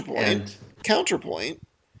 Counterpoint, And counterpoint.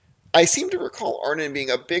 I seem to recall Arnon being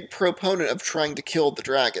a big proponent of trying to kill the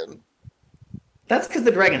dragon. that's because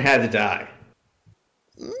the dragon had to die,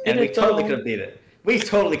 Did and we it totally could though? have beat it. We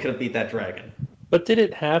totally could have beat that dragon. But did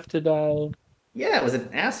it have to die? Yeah, it was an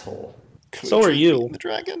asshole. So Could are you have beaten you. the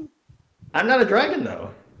dragon? I'm not a dragon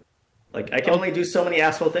though. Like I can Oh, only do so many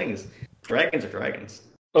asshole things. Dragons are dragons.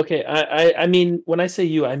 okay, I mean, when I say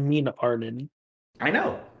you, I mean Arnon. I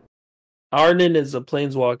know. Arnon is a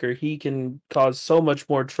planeswalker. He can cause so much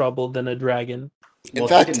more trouble than a dragon. In Well,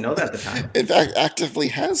 he fact, didn't know that at the time. actively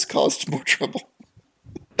has caused more trouble.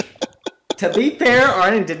 To be fair,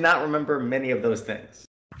 Arnon did not remember many of those things.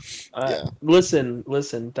 Yeah. Listen.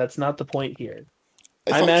 That's not the point here.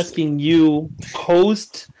 I I'm functionally- asking you,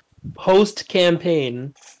 post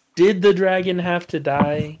campaign, did the dragon have to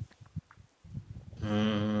die?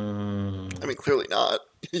 I mean, clearly not.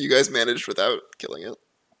 You guys managed without killing it.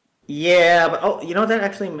 Yeah, but oh, you know that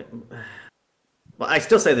actually. Well, I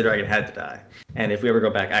still say the dragon had to die, and if we ever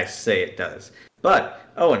go back, I say it does. But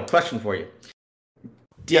Owen, question for you: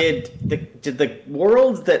 did the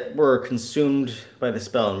worlds that were consumed by the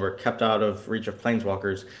spell and were kept out of reach of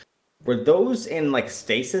planeswalkers were those in like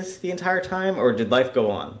stasis the entire time, or did life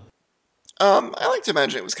go on? I like to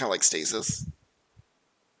imagine it was kind of like stasis.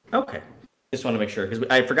 Okay, just want to make sure because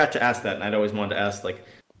I forgot to ask that, and I'd always wanted to ask like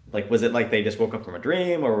was it like they just woke up from a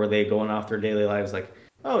dream, or were they going off their daily lives like,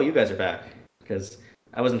 oh, you guys are back? Because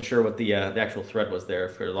I wasn't sure what the actual thread was there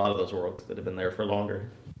for a lot of those worlds that have been there for longer.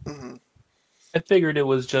 Hmm. I figured it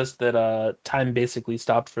was just that time basically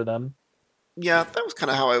stopped for them. Yeah, that was kind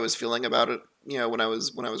of how I was feeling about it. When I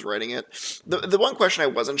was writing it. The one question I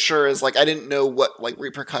wasn't sure is like I didn't know what like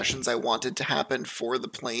repercussions I wanted to happen for the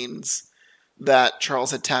planes that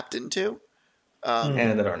Charles had tapped into.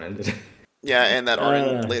 And that aren't ended. Yeah, and that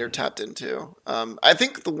Arden later tapped into. I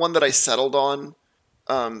think the one that I settled on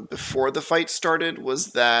before the fight started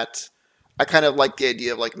was that I kind of liked the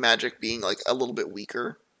idea of like magic being like a little bit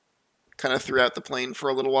weaker, kind of throughout the plane for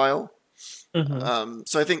a little while.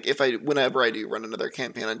 So I think whenever I do run another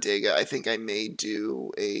campaign on Dega, I think I may do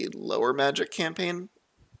a lower magic campaign.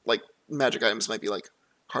 Like magic items might be like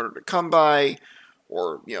harder to come by,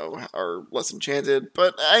 or are less enchanted.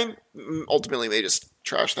 But I ultimately may just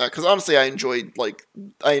trash that because honestly, I enjoyed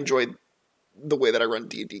the way that I run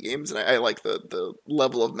D&D games, and I like the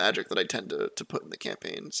level of magic that I tend to put in the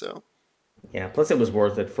campaign. So Yeah, plus it was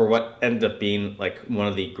worth it for what ended up being like one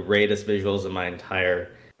of the greatest visuals of my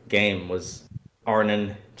entire game was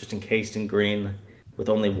Arnon just encased in green with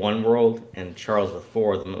only one world and Charles with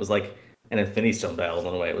four of them. It was like an Infinity Stone battle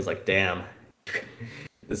in a way. It was like, damn,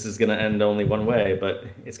 this is gonna end only one way, but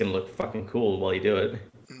it's gonna look fucking cool while you do it.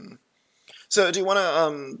 So do you want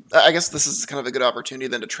to, I guess this is kind of a good opportunity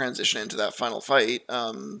then to transition into that final fight.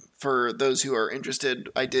 For those who are interested,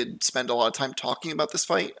 I did spend a lot of time talking about this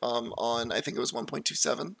fight on, I think it was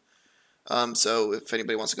 1.27. So if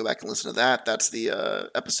anybody wants to go back and listen to that, that's the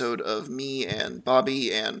episode of me and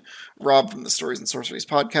Bobby and Rob from the Stories and Sorceries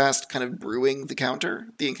podcast kind of brewing the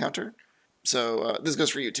encounter. So this goes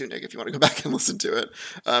for you too, Nick, if you want to go back and listen to it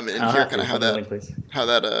and hear kind of how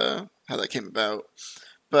that came about.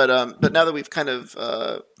 But now that we've kind of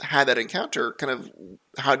had that encounter, kind of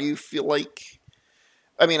how do you feel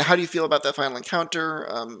how do you feel about that final encounter?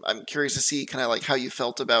 I'm curious to see kind of like how you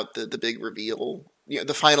felt about the big reveal,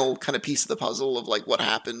 the final kind of piece of the puzzle of like what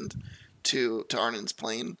happened to Arnon's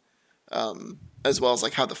plane, as well as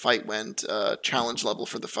like how the fight went, challenge level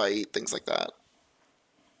for the fight, things like that.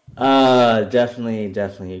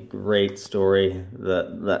 Definitely a great story.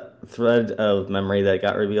 That thread of memory that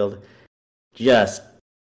got revealed, just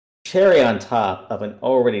cherry on top of an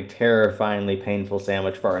already terrifyingly painful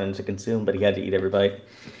sandwich for Arnon to consume, but he had to eat every bite.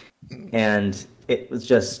 And it was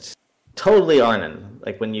just totally Arnon.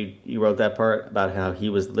 Like when you wrote that part about how he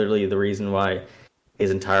was literally the reason why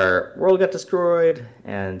his entire world got destroyed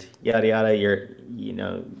and yada yada,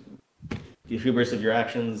 the hubris of your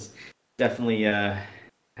actions definitely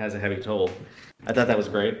has a heavy toll. I thought that was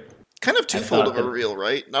great. Kind of twofold of a reveal,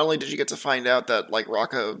 right? Not only did you get to find out that like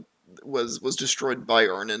Raka was destroyed by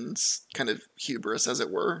Arnon's kind of hubris, as it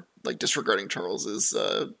were, like disregarding Charles's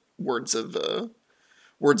words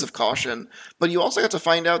of caution, but you also got to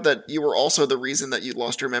find out that you were also the reason that you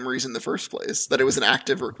lost your memories in the first place. That it was an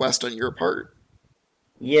active request on your part.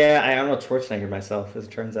 Yeah, I'm not Schwarzenegger myself, as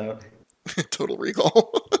it turns out. Total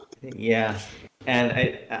Recall. Yeah, and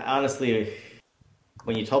I honestly,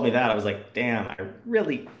 when you told me that, I was like, damn, I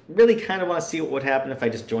really, really kind of want to see what would happen if I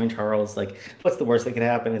just joined Charles. Like, what's the worst that could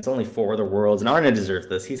happen? It's only 4 other worlds, and Arnon deserves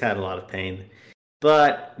this. He's had a lot of pain.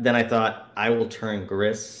 But then I thought, I will turn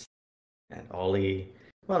Gris and Ollie.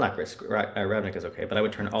 Well, not Gris. Ravnik is okay, but I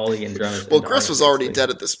would turn Ollie and Drones. Well, Gris was already dead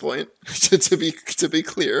at this point, to be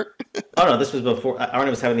clear. Oh, no, this was before. Arnon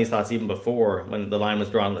was having these thoughts even before, when the line was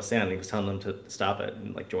drawn in the sand. He was telling them to stop it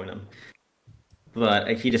and, like, join him.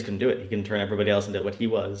 But he just couldn't do it. He couldn't turn everybody else into what he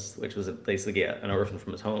was, which was basically an orphan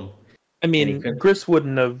from his home. I mean, Gris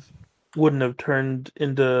wouldn't have turned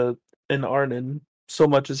into an Arnon so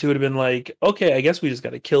much as he would have been like, okay, I guess we just got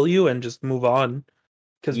to kill you and just move on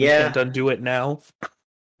because we can't undo it now.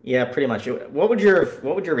 Yeah, pretty much. What would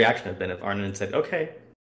your reaction have been if Arnon said okay,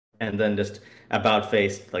 and then just about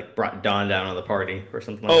face like brought Dawn down on the party or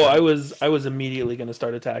something like that? I was immediately going to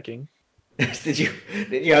start attacking. Did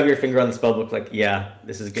you have your finger on the spellbook like, yeah,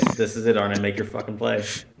 this is good. This is it, Arnon, make your fucking play?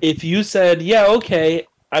 If you said, yeah, okay,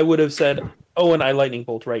 I would have said, oh, and I lightning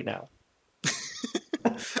bolt right now.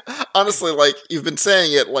 Honestly, like, you've been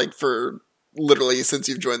saying it, like, for literally since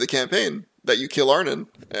you've joined the campaign, that you kill Arnon.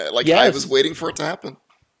 Yes. I was waiting for it to happen.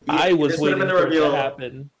 I was waiting for it to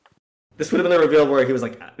happen. This would have been the reveal where he was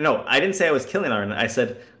like, no, I didn't say I was killing Arnon. I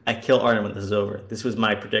said, I kill Arnon when this is over. This was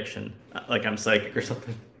my prediction. Like I'm psychic or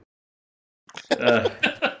something.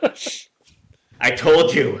 I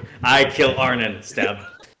told you, I kill Arnon. Stab.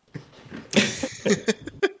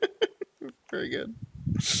 Very good.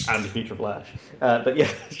 I'm the future Flash. But yeah,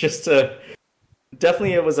 it's just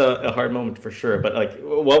definitely it was a hard moment for sure. But like,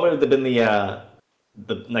 what would have been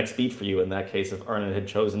the next beat for you in that case if Arnon had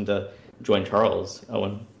chosen to join Charles,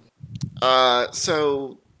 Owen?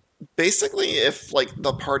 So basically, if like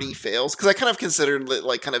the party fails, because I kind of considered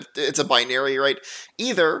like kind of it's a binary, right?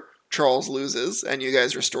 Either Charles loses and you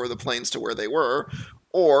guys restore the planes to where they were,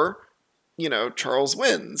 or Charles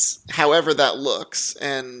wins. However that looks,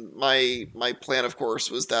 and my plan, of course,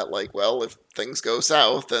 was that like, well, if things go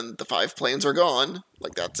south, then the 5 planes are gone.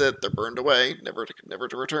 Like that's it; they're burned away, never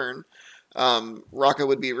to return. Raka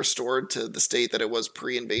would be restored to the state that it was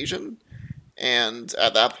pre-invasion, and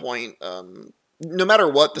at that point, no matter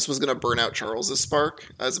what, this was going to burn out Charles's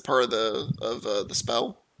spark as a part of the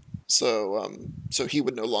spell. So he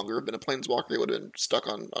would no longer have been a planeswalker; he would have been stuck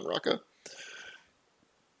on Raka.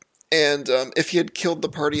 And if he had killed the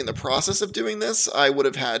party in the process of doing this, I would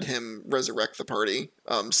have had him resurrect the party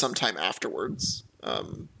sometime afterwards.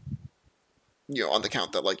 On the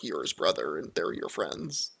count that like you're his brother and they're your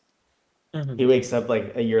friends. Mm-hmm. He wakes up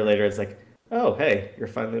like a year later. It's like, oh hey, you're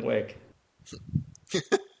finally awake.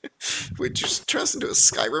 Wait, you just turn us into a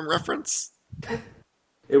Skyrim reference?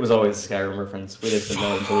 It was always a Skyrim reference. We didn't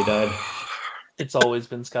know until he died. It's always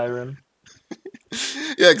been Skyrim.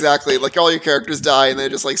 Yeah, exactly. Like all your characters die and then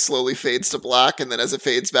it just like slowly fades to black, and then as it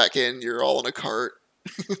fades back in, you're all in a cart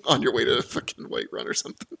on your way to fucking Whiterun or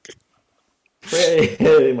something.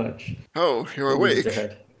 Pretty much. Oh, you're Loses their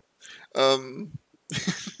awake. head.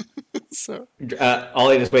 So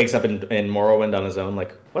Ollie just wakes up in Morrowind on his own,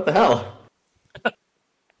 like, what the hell?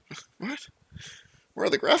 what? Where are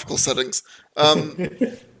the graphical settings?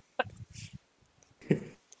 Unmodded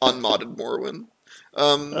Morrowind.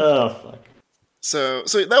 Oh, fuck. So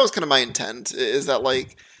that was kind of my intent, is that,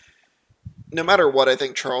 like, no matter what, I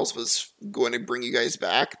think Charles was going to bring you guys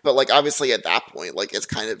back, but, like, obviously at that point, like, it's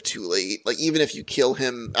kind of too late. Like, even if you kill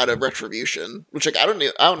him out of retribution, which, like, I don't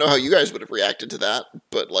know how you guys would have reacted to that,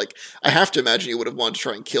 but, like, I have to imagine you would have wanted to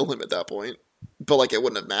try and kill him at that point, but, like, it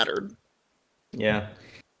wouldn't have mattered. Yeah.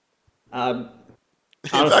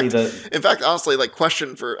 Honestly, in fact, honestly, like,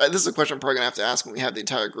 question for this is a question I'm probably gonna have to ask when we have the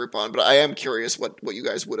entire group on, but I am curious what you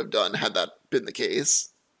guys would have done had that been the case.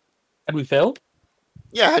 Had we failed?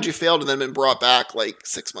 Yeah, had you failed and then been brought back like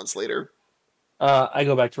 6 months later. I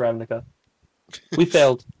go back to Ravnica. We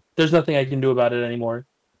failed. There's nothing I can do about it anymore.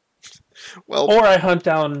 Well, or I hunt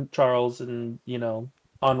down Charles and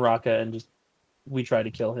on Raka and just we try to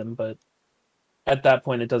kill him, but at that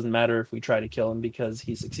point it doesn't matter if we try to kill him because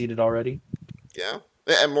he succeeded already. Yeah.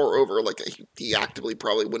 And moreover, like, he actively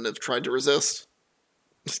probably wouldn't have tried to resist.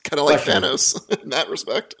 It's kind of like Thanos in that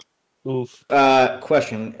respect. Oof.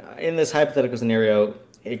 Question. In this hypothetical scenario,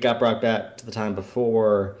 it got brought back to the time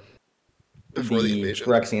before the invasion.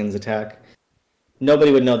 Phyrexians attack.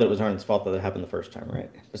 Nobody would know that it was Arnon's fault that it happened the first time, right?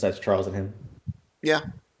 Besides Charles and him. Yeah.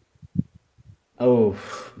 Oh,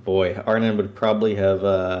 boy. Arnon would probably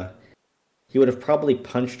have... he would have probably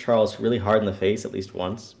punched Charles really hard in the face at least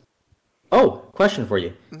once. Oh, question for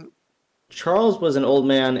you. Mm-hmm. Charles was an old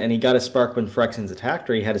man and he got his spark when Phyrexians attacked,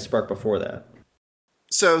 or he had his spark before that?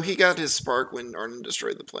 So he got his spark when Arnon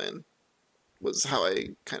destroyed the plane, was how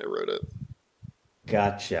I kind of wrote it.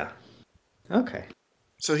 Gotcha. Okay.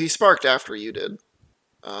 So he sparked after you did.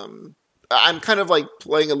 I'm kind of like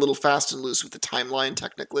playing a little fast and loose with the timeline,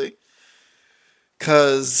 technically.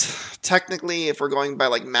 Because technically, if we're going by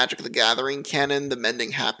like Magic the Gathering canon, the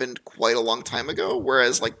mending happened quite a long time ago.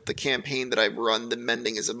 Whereas like the campaign that I've run, the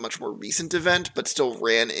mending is a much more recent event, but still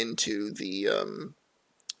ran into the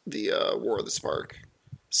War of the Spark.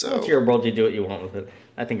 So it's your world, you do what you want with it.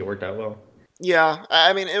 I think it worked out well. Yeah,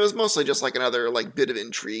 I mean, it was mostly just like another like bit of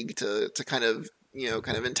intrigue to kind of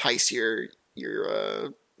entice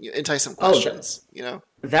entice some questions.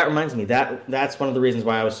 That reminds me, that's one of the reasons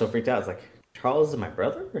why I was so freaked out. It's like, Charles is my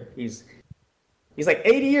brother? He's like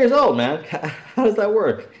 80 years old, man. How does that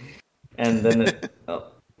work? And then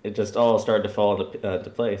it just all started to fall into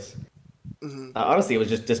place. Mm-hmm. Honestly, it was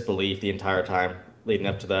just disbelief the entire time leading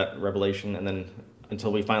up to that revelation, and then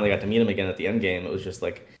until we finally got to meet him again at the end game, it was just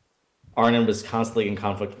like Arnon was constantly in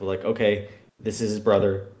conflict with, like, okay, this is his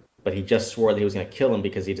brother, but he just swore that he was going to kill him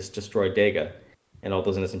because he just destroyed Dega and all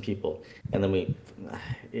those innocent people. And then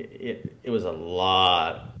it was a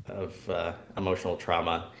lot of emotional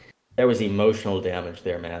trauma. There was emotional damage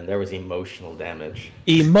there, man. There was emotional damage.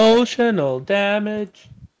 Emotional damage.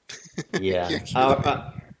 Yeah.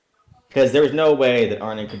 Because there was no way that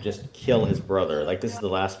Arnon could just kill his brother. Like, this is the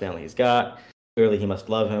last family he's got. Clearly he must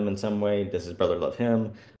love him in some way. Does his brother love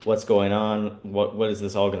him? What's going on? What is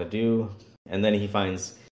this all going to do? And then he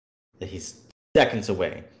finds that he's seconds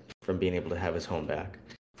away from being able to have his home back,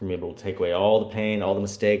 from being able to take away all the pain, all the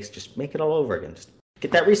mistakes, just make it all over again. Just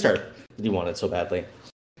get that restart that he wanted so badly.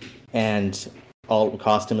 And all it would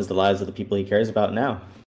cost him is the lives of the people he cares about now.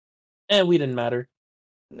 And we didn't matter.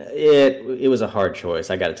 It was a hard choice,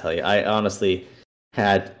 I gotta tell you. I honestly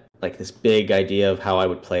had like this big idea of how I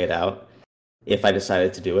would play it out if I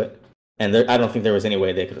decided to do it. And I don't think there was any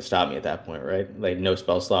way they could have stopped me at that point, right? Like, no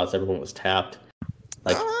spell slots, everyone was tapped.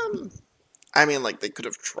 Like, I mean, like, they could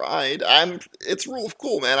have tried. It's rule of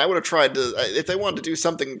cool, man. I would have tried to. If they wanted to do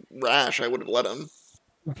something rash, I would have let them.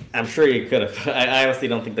 I'm sure you could have. I honestly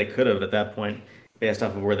don't think they could have at that point, based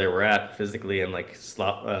off of where they were at physically and like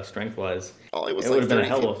strength wise. Ollie was like 30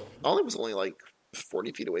 feet. Ollie was only like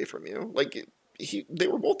 40 feet away from you. Like, they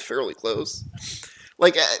were both fairly close.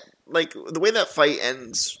 Like the way that fight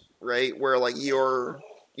ends, right? Where like you're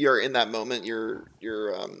in that moment, you're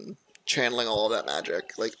channeling all of that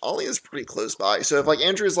magic. Like, Ollie is pretty close by. So if like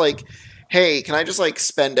Andrew's like, hey, can I just like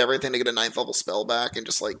spend everything to get a 9th level spell back and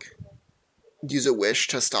just like use a wish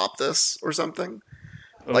to stop this or something?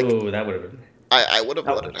 Like, that would have been. I would have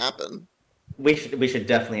let it happen. We should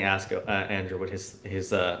definitely ask Andrew what his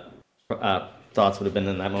thoughts would have been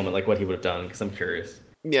in that moment, like what he would have done, because I'm curious.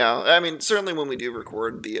 Yeah, I mean, certainly when we do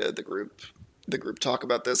record the group talk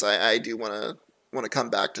about this, I do want to come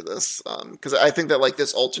back to this because I think that like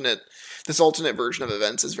this alternate version of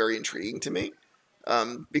events is very intriguing to me.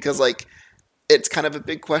 Because like it's kind of a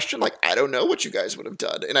big question. Like I don't know what you guys would have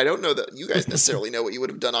done, and I don't know that you guys necessarily know what you would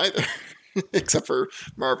have done either, except for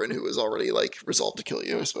Marvin, who was already like resolved to kill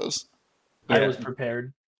you, I suppose. Yeah. I was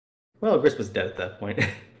prepared. Well, Gris was dead at that point.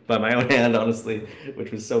 By my own hand, honestly,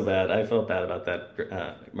 which was so bad. I felt bad about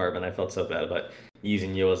that, Marvin. I felt so bad about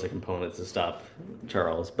using you as a component to stop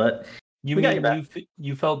Charles. But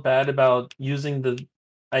you felt bad about using the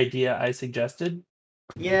idea I suggested?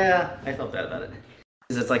 Yeah, I felt bad about it.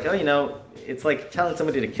 Because it's like, it's like telling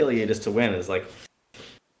somebody to kill you just to win is like,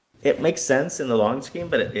 it makes sense in the long scheme,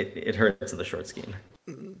 but it hurts in the short scheme.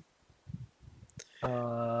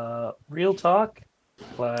 Real talk,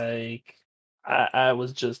 like. I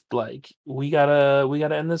was just like, we gotta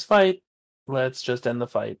end this fight. Let's just end the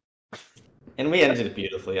fight. And we ended it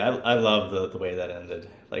beautifully. I love the way that ended.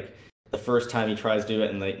 Like the first time he tries to do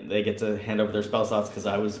it, and they get to hand over their spell slots because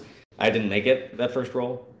I didn't make it that first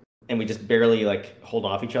roll, and we just barely like hold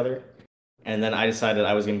off each other. And then I decided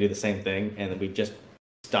I was going to do the same thing, and then we just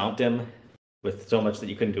stomped him with so much that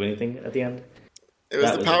you couldn't do anything at the end. It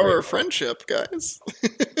was the power of friendship, guys.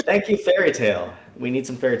 Thank you, Fairy Tale. We need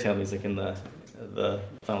some Fairy Tale music in the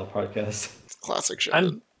final podcast. Classic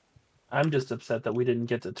show. I'm just upset that we didn't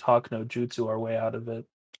get to talk no jutsu our way out of it.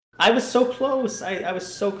 I was so close. I was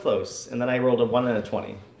so close, and then I rolled a 1 and a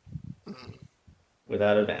 20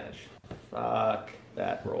 without advantage. Fuck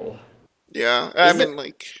that roll. Yeah, I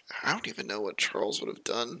don't even know what Charles would have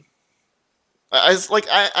done. I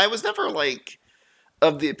was never like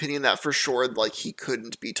of the opinion that for sure like he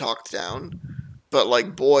couldn't be talked down, but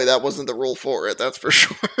like boy, that wasn't the rule for it. That's for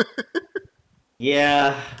sure.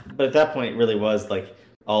 Yeah, but at that point, it really was like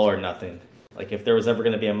all or nothing. Like if there was ever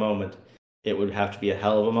going to be a moment, it would have to be a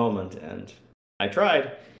hell of a moment, and I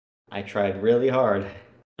tried. I tried really hard.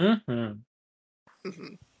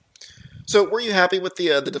 So, were you happy with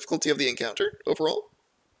the difficulty of the encounter overall?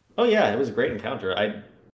 Oh yeah, it was a great encounter. I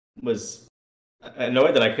was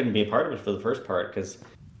annoyed that I couldn't be a part of it for the first part because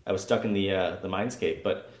I was stuck in the mindscape.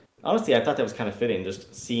 But honestly, I thought that was kind of fitting,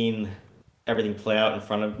 just seeing everything play out in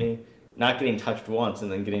front of me, not getting touched once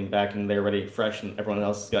and then getting back in there ready, fresh, and everyone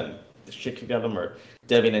else has gotten the shit kicked out of them, or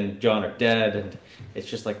Devian and John are dead, and it's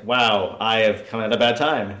just like, wow, I have come at a bad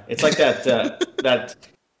time. It's like that that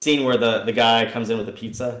scene where the guy comes in with the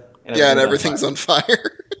pizza. And everything's on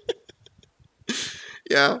fire.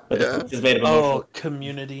 Yeah. But the pizza's made of emotional...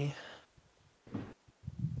 Community.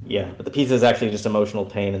 Yeah, but the pizza is actually just emotional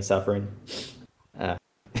pain and suffering.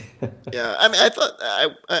 Yeah, I mean, I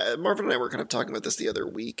thought Marvin and I were kind of talking about this the other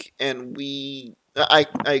week, and I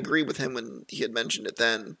agree with him when he had mentioned it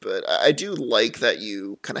then, but I do like that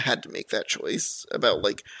you kind of had to make that choice about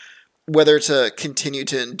like whether to continue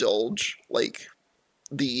to indulge like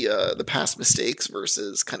the past mistakes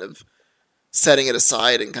versus kind of setting it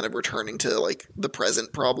aside and kind of returning to like the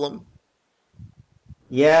present problem.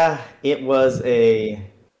 Yeah, it was a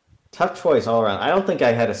tough choice all around. I don't think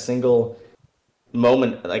I had a single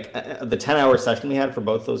moment, like the 10-hour session we had for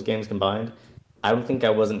both those games combined, I don't think I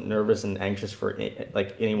wasn't nervous and anxious for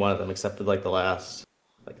like any one of them except for like the last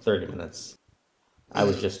like 30 minutes. I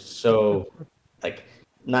was just so like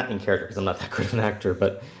not in character because I'm not that good of an actor,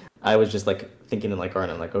 but I was just like thinking in like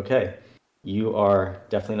Arnon, like, okay, you are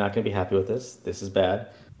definitely not going to be happy with this. This is bad.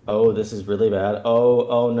 Oh, this is really bad.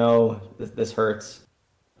 Oh no, this hurts.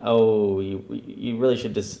 Oh, you really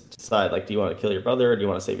should just decide, like, do you want to kill your brother or do you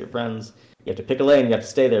want to save your friends? You have to pick a lane. You have to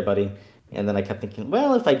stay there, buddy. And then I kept thinking,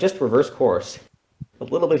 well, if I just reverse course a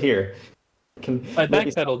little bit here, I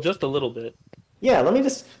backpedal just a little bit. Yeah, let me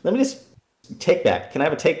just take back. Can I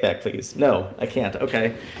have a take back, please? No, I can't.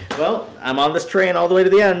 Okay. Well, I'm on this train all the way to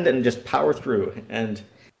the end and just power through. And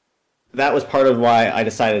that was part of why I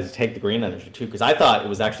decided to take the green energy too, because I thought it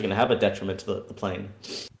was actually going to have a detriment to the plane.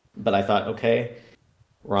 But I thought, okay,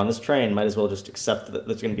 we're on this train. Might as well just accept that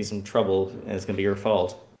there's going to be some trouble and it's going to be your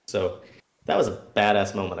fault. So that was a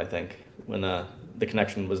badass moment, I think, when the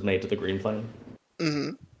connection was made to the green plane.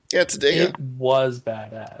 Mm-hmm. Yeah, today it was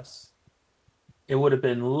badass. It would have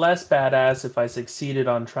been less badass if I succeeded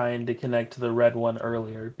on trying to connect to the red one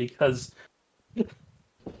earlier, because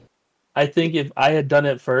I think if I had done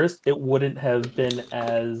it first, it wouldn't have been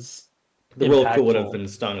as the whirlpool would have been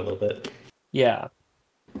stung a little bit. Yeah,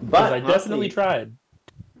 but I definitely tried.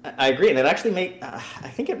 I agree, and it actually made. I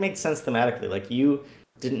think it made sense thematically. Like, you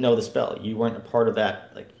didn't know the spell, you weren't a part of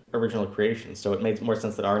that like original creation, so it made more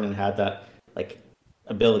sense that Arnon had that like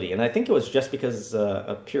ability. And I think it was just because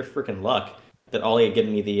of pure freaking luck that Ollie had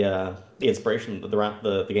given me the inspiration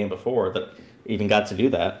the game before that even got to do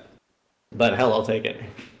that. But hell, I'll take it.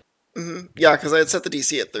 Mm-hmm. Yeah, because I had set the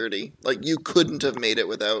DC at 30. Like, you couldn't have made it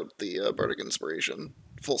without the Bardic Inspiration.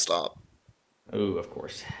 Full stop. Ooh, of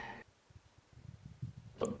course.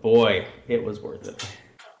 But boy, it was worth it.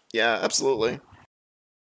 Yeah, absolutely.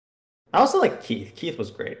 I also like Keith. Keith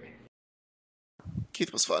was great.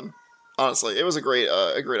 Keith was fun. Honestly, it was a great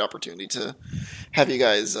opportunity to have you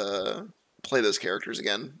guys play those characters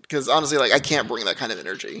again. Because honestly, like I can't bring that kind of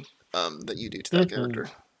energy that you do to that character.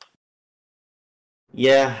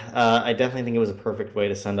 Yeah, I definitely think it was a perfect way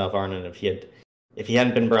to send off Arnon if he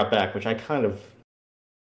hadn't been brought back, which I kind of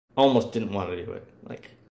almost didn't want to do it. Like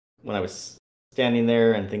when I was standing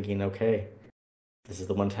there and thinking, okay, this is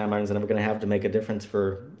the one time Arnon's never going to have to make a difference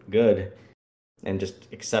for good, and just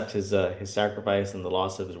accept his sacrifice and the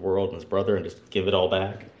loss of his world and his brother, and just give it all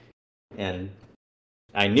back. And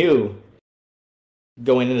I knew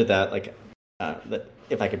going into that, like that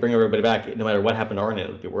if I could bring everybody back, no matter what happened to Arnon,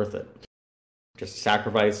 it would be worth it. Just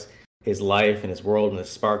sacrifice his life and his world and his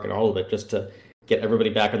spark and all of it just to get everybody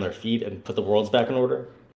back on their feet and put the worlds back in order.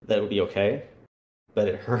 That would be okay. But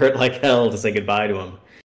it hurt like hell to say goodbye to him.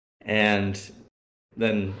 And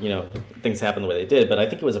then, things happened the way they did. But I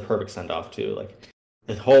think it was a perfect send-off, too. Like,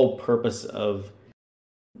 the whole purpose of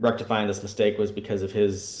rectifying this mistake was because of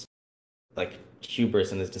his, like,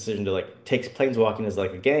 hubris and his decision to, like, take planeswalking as,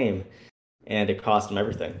 like, a game. And it cost him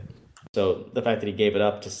everything. So the fact that he gave it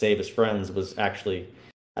up to save his friends was actually,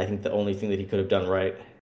 I think, the only thing that he could have done right.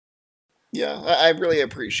 Yeah, I really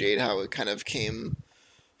appreciate how it kind of came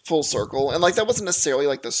full circle. And, like, that wasn't necessarily,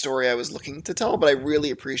 like, the story I was looking to tell, but I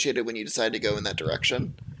really appreciated when you decided to go in that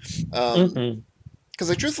direction. Because,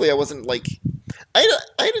 like, truthfully, I wasn't, like...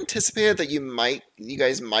 I'd anticipated that you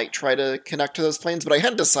guys might try to connect to those planes, but I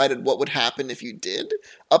hadn't decided what would happen if you did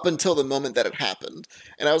up until the moment that it happened.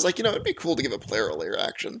 And I was like, it'd be cool to give a player a layer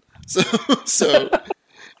action. So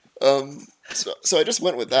I just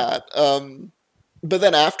went with that. But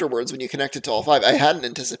then afterwards, when you connected to all 5, I hadn't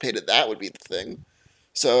anticipated that would be the thing.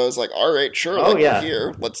 So I was like, all right, sure, we're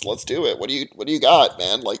here. Let's do it. What do you got,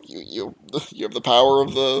 man? Like you have the power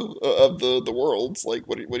of the worlds. Like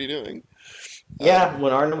what are you doing? Yeah,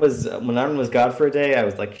 when Arnon was God for a day, I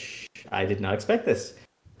was like, I did not expect this.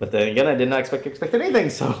 But then again, I did not expect anything,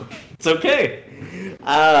 so it's okay.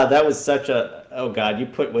 That was such a... Oh, God, you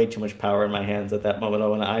put way too much power in my hands at that moment,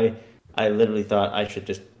 Owen. I literally thought I should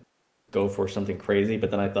just go for something crazy,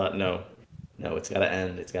 but then I thought, no, it's got to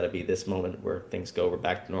end. It's got to be this moment where things we're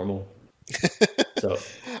back to normal. So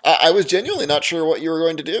I was genuinely not sure what you were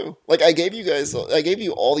going to do. Like, I gave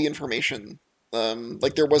you all the information.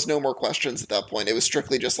 Like, there was no more questions at that point. It was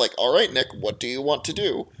strictly just like, all right, Nick, what do you want to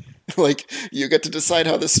do? Like, you get to decide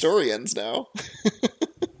how this story ends now.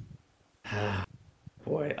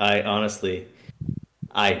 Boy, I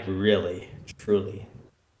really, truly,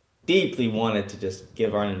 deeply wanted to just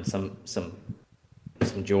give Arnon some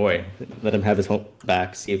joy, let him have his home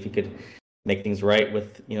back, see if he could make things right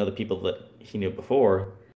with, the people that he knew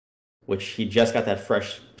before, which he just got that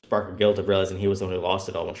fresh spark of guilt of realizing he was the one who lost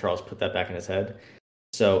it all when Charles put that back in his head.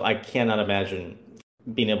 So I cannot imagine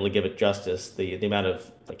being able to give it justice, the amount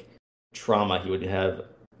of like trauma he would have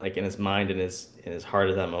like in his mind and his heart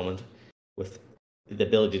at that moment, with the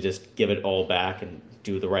ability to just give it all back and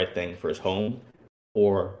do the right thing for his home,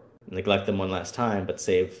 or neglect them one last time but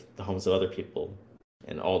save the homes of other people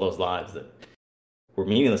and all those lives that were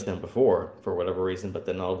meaningless to him before for whatever reason, but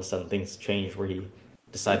then all of a sudden things changed where he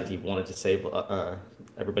decided he wanted to save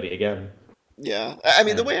everybody again. Yeah, I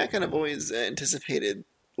mean, the way I kind of always anticipated,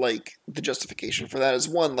 like, the justification for that is,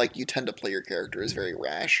 one, like, you tend to play your character as very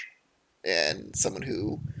rash, and someone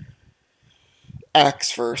who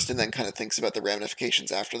acts first and then kind of thinks about the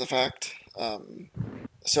ramifications after the fact.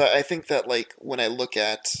 So I think that, like, when I look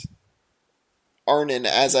at Arnon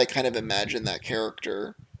as I kind of imagine that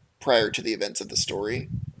character prior to the events of the story,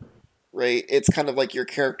 right, it's kind of like your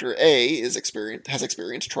character, A, has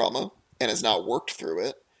experienced trauma and has not worked through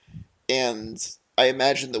it. And I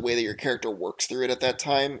imagine the way that your character works through it at that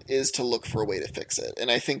time is to look for a way to fix it.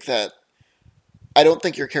 And I don't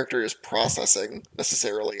think your character is processing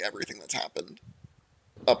necessarily everything that's happened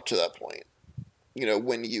up to that point,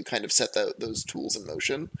 when you kind of set those tools in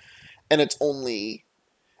motion. And it's only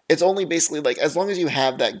basically like, as long as you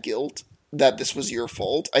have that guilt that this was your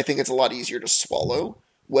fault, I think it's a lot easier to swallow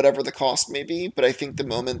whatever the cost may be. But I think the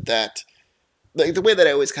moment that, like, the way that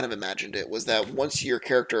I always kind of imagined it was that once your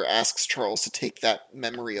character asks Charles to take that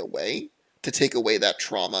memory away, to take away that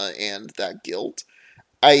trauma and that guilt,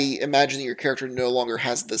 I imagine that your character no longer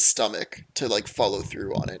has the stomach to, like, follow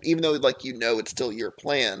through on it. Even though, like, it's still your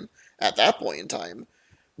plan at that point in time,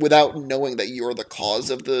 without knowing that you're the cause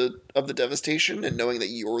of the devastation and knowing that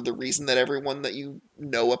you're the reason that everyone that you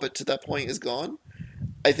know up to that point is gone,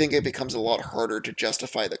 I think it becomes a lot harder to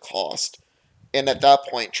justify the cost And at that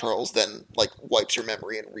point, Charles then like wipes your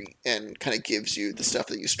memory and kind of gives you the stuff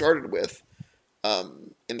that you started with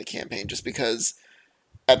in the campaign, just because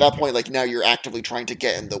at that point, like now you're actively trying to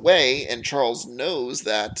get in the way, and Charles knows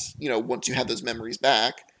that once you have those memories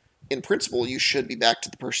back, in principle, you should be back to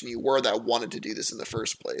the person you were that wanted to do this in the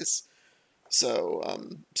first place. So,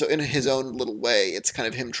 so in his own little way, it's kind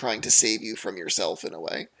of him trying to save you from yourself in a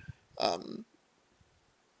way, um,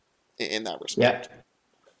 in that respect. Yeah.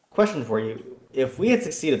 Question for you. If we had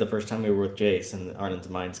succeeded the first time we were with Jace in Arnon's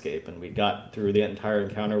Mindscape and we got through the entire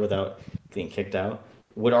encounter without getting kicked out,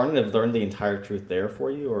 would Arnon have learned the entire truth there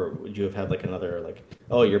for you, or would you have had like another like,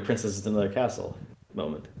 oh, your princess is in another castle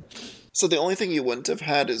moment? So the only thing you wouldn't have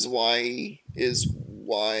had is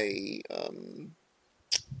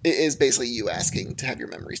basically you asking to have your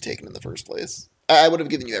memories taken in the first place. I would have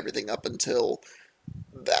given you everything up until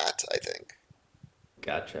that, I think.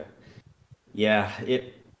 Gotcha. Yeah,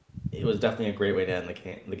 it was definitely a great way to end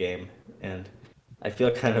the game, and I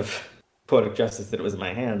feel kind of poetic justice that it was in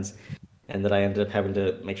my hands, and that I ended up having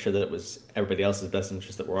to make sure that it was everybody else's best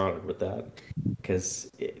interest that were honored with that, because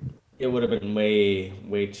it would have been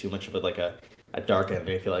way too much of a dark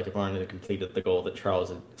ending. I feel like if Arnon had completed the goal that Charles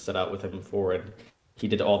had set out with him before, and he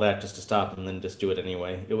did all that just to stop him and then just do it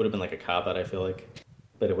anyway, it would have been like a cop out. I feel like,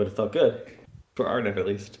 but it would have felt good for Arnon at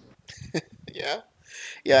least. Yeah,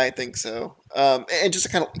 yeah, I think so. And just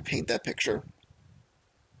to kind of like paint that picture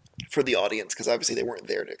for the audience, because obviously they weren't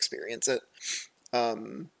there to experience it.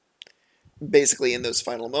 Um, Basically, in those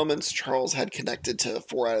final moments, Charles had connected to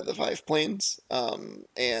 4 out of the 5 planes,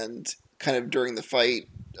 and kind of during the fight,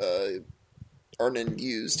 Arnon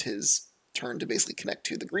used his turn to basically connect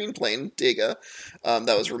to the green plane, Dega,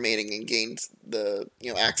 that was remaining, and gained the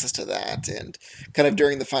access to that. And kind of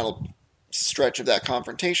during the final stretch of that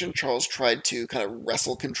confrontation, Charles tried to kind of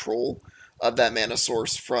wrestle control of that mana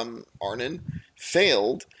source from Arnon,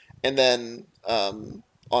 failed, and then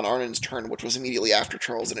on Arnon's turn, which was immediately after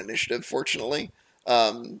Charles' initiative, fortunately,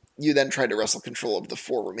 you then tried to wrestle control of the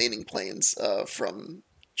 4 remaining planes from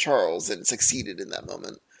Charles and succeeded in that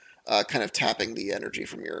moment, kind of tapping the energy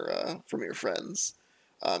from your friends.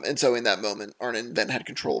 And so in that moment, Arnon then had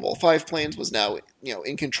control of all 5 planes, was now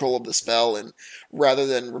in control of the spell, and rather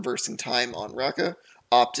than reversing time on Raka,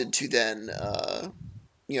 opted to then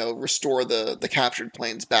restore the captured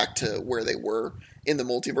planes back to where they were in the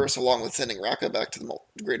multiverse, along with sending Raka back to the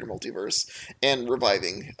greater multiverse and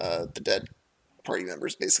reviving the dead party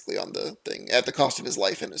members basically on the thing at the cost of his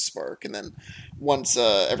life and his spark. And then once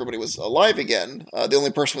everybody was alive again, the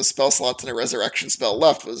only person with spell slots and a resurrection spell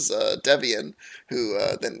left was Devian, who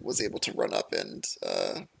then was able to run up and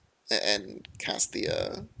cast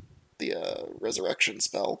the resurrection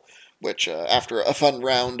spell, which after a fun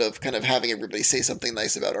round of kind of having everybody say something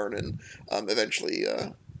nice about Arnon, eventually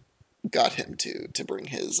got him to bring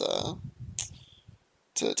his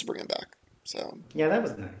to bring him back. So yeah, that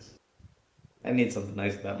was nice. I need something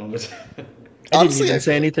nice at that moment. I didn't even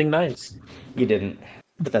say anything nice. You didn't,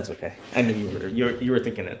 but that's okay. I knew you were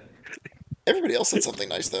thinking it. Everybody else said something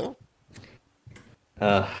nice though.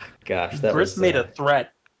 Gosh, that Chris made a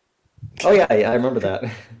threat. Oh yeah, I remember that.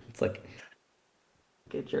 It's like,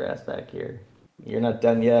 get your ass back here. You're not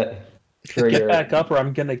done yet. Sure, get back up, or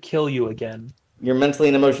I'm gonna kill you again. You're mentally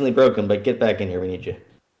and emotionally broken, but get back in here. We need you.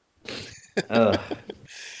 Yeah,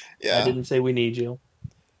 I didn't say we need you.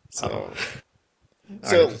 So,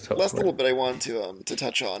 so last little bit I wanted to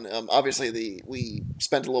touch on. Obviously, we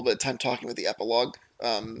spent a little bit of time talking with the epilogue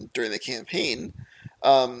during the campaign.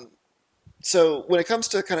 So when it comes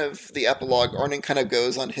to kind of the epilogue, Arnon kind of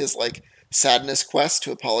goes on his like sadness quest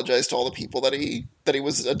to apologize to all the people that he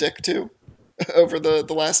was a dick to over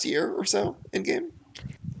the last year or so in game.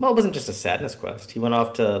 Well, it wasn't just a sadness quest. He went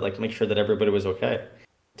off to like make sure that everybody was okay,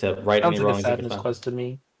 to right any wrongs. Sounds like a sadness quest to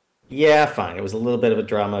me. Yeah, fine. It was a little bit of a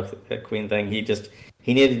drama queen thing. He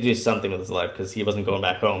needed to do something with his life because he wasn't going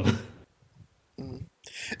back home.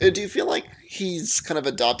 Do you feel like he's kind of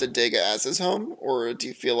adopted Dega as his home, or do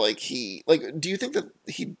you feel like do you think that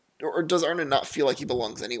or does Arnon not feel like he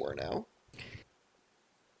belongs anywhere now?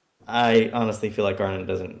 I honestly feel like Arnon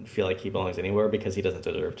doesn't feel like he belongs anywhere because he doesn't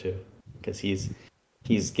deserve to. Because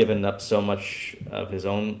he's given up so much of his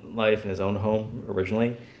own life and his own home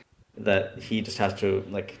originally that he just has to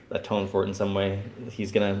like atone for it in some way.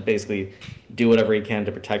 He's gonna basically do whatever he can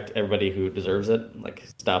to protect everybody who deserves it, like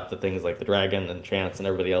stop the things like the dragon and Chance and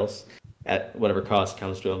everybody else at whatever cost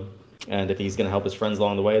comes to him. And if he's gonna help his friends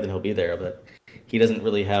along the way, then he'll be there. But he doesn't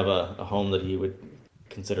really have a home that he would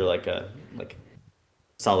consider like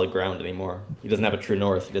solid ground anymore. He doesn't have a true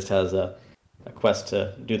north. He just has a quest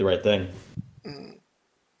to do the right thing.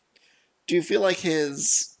 Do you feel like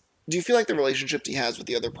his Do you feel like the relationships he has with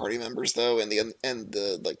the other party members, though, and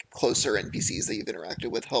the like closer NPCs that you've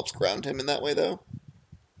interacted with, helps ground him in that way, though?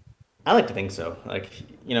 I like to think so. Like,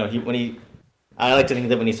 I like to think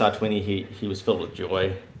that when he saw Twinny, he was filled with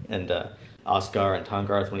joy, and Oscar and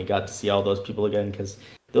Tongarth when he got to see all those people again, because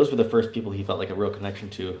those were the first people he felt like a real connection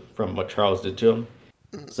to from what Charles did to him.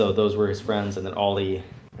 So those were his friends, and then Ollie,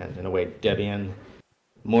 and in a way Debian,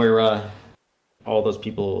 Moira, all those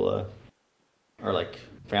people are like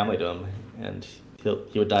family to him, and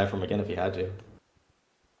he would die for him again if he had to.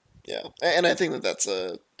 Yeah, and I think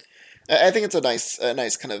I think it's a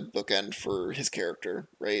nice kind of bookend for his character,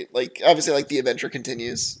 right? Like obviously, like the adventure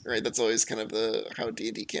continues, right? That's always kind of the how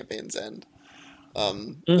D&D campaigns end.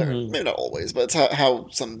 Maybe not always, but it's how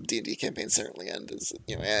some D&D campaigns certainly end is,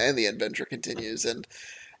 and the adventure continues. And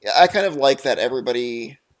yeah, I kind of like that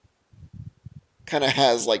everybody kind of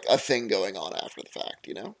has like a thing going on after the fact,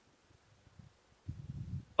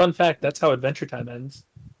 Fun fact, that's how Adventure Time ends.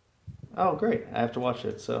 Oh, great. I have to watch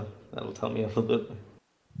it, so that'll tell me a little bit.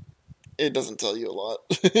 It doesn't tell you a lot.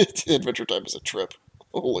 Adventure Time is a trip.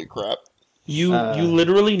 Holy crap. You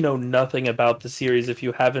literally know nothing about the series if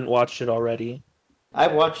you haven't watched it already.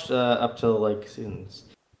 I've watched up till like seasons.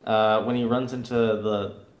 When he runs into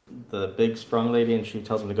the big strong lady and she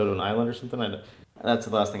tells him to go to an island or something, that's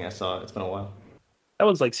the last thing I saw. It's been a while. That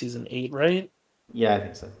was like season 8, right? Yeah, I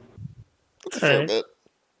think so. That's a fair bit.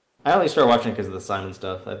 I only started watching it because of the Simon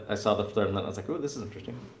stuff. I saw the flirt and I was like, "Ooh, this is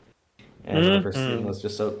interesting." And the first season was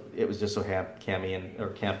just so campy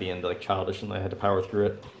and like childish, and I had to power through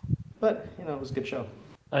it. But it was a good show.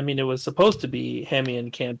 I mean, it was supposed to be hammy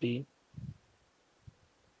and campy.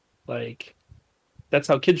 Like, that's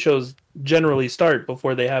how kid shows generally start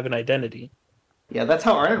before they have an identity. Yeah, that's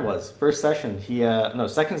how Arnold was. Second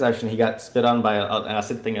session, he got spit on by an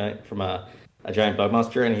acid thing from a giant bug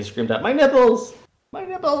monster, and he screamed out, "My nipples! My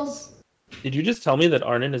nipples!" Did you just tell me that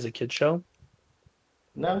Arnon is a kid show?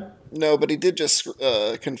 No. No, but he did just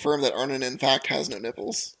confirm that Arnon, in fact, has no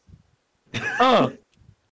nipples. Oh.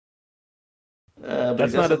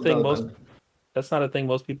 That's not a thing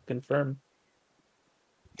most people confirm.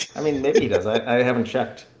 I mean, maybe he does. I haven't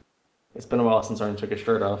checked. It's been a while since Arnon took his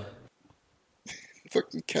shirt off.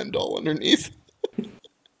 Fucking Ken doll underneath.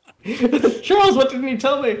 Charles, what didn't you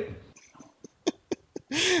tell me?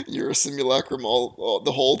 You're a simulacrum all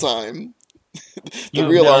the whole time. You've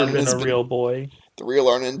never been a real boy. The real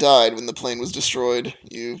Arnon died when the plane was destroyed.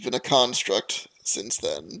 You've been a construct since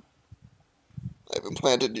then. I've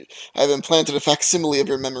implanted a facsimile of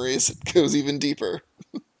your memories. It goes even deeper.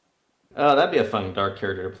 Oh, that'd be a fun dark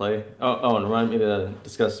character to play. Oh, and remind me to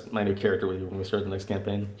discuss my new character with you when we start the next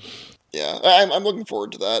campaign. Yeah, I'm looking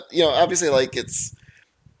forward to that. Obviously, like, it's...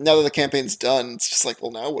 Now that the campaign's done, it's just like, well,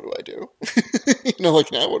 now what do I do? Now what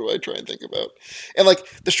do I try and think about? And,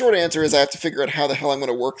 like, the short answer is I have to figure out how the hell I'm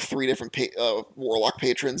going to work 3 different Warlock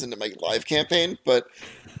patrons into my live campaign, but...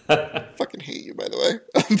 I fucking hate you, by the way.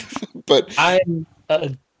 But I'm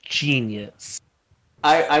a genius.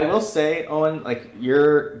 I will say, Owen, like,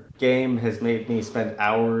 your game has made me spend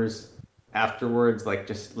hours afterwards, like,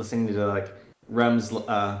 just listening to, like, Rem's, what's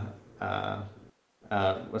that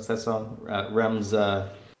song? Rem's,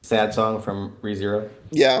 sad song from ReZero.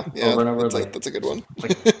 Yeah. Over and over. That's a good one.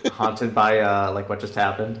 Like, haunted by, like, what just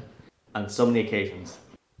happened on so many occasions.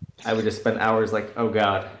 I would just spend hours like, oh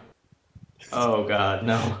god,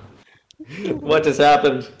 no. What just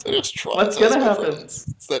happened? What's gonna happen?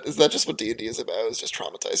 Is that just what D&D is about? Is just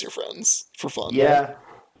traumatize your friends for fun? Yeah.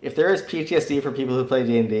 If there is PTSD for people who play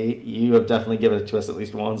D&D, you have definitely given it to us at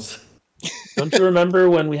least once. Don't you remember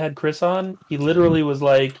when we had Chris on? He literally was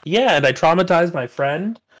like, "Yeah, and I traumatized my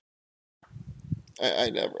friend."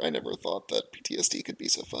 I never thought that PTSD could be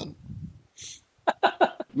so fun.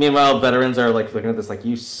 Meanwhile, veterans are like looking at this like,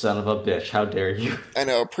 "You son of a bitch! How dare you!" I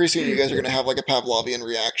know. Pretty soon, you guys are gonna have like a Pavlovian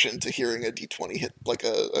reaction to hearing a D20 hit like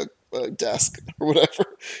a desk or whatever.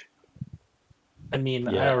 I mean,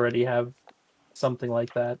 yeah. I already have something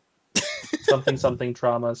like that. something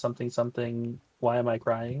trauma. Something. Why am I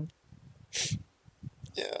crying?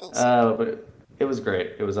 Yeah. But it was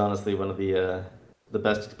great. It was honestly one of the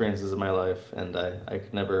best experiences of my life, and I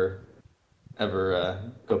could never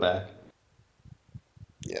ever go back.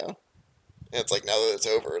 Yeah. And it's like, now that it's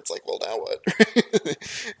over, it's like, well, now what?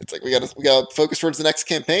 It's like we gotta focus towards the next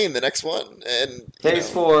campaign, the next one, and Phase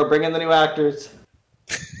 4, bring in the new actors.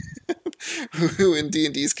 Who in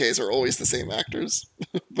D&D's case are always the same actors,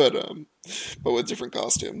 but with different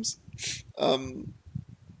costumes.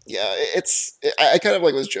 Yeah, I kind of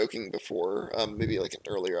like was joking before, maybe like an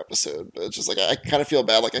earlier episode, but it's just like I kind of feel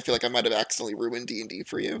bad. Like I feel like I might have accidentally ruined D&D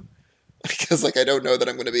for you because like I don't know that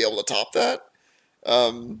I'm going to be able to top that.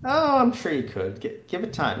 I'm sure you could. Give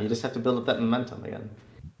it time. You just have to build up that momentum again.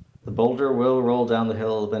 The boulder will roll down the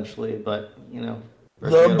hill eventually, but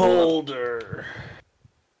the boulder.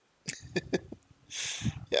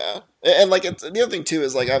 Yeah, and like the other thing too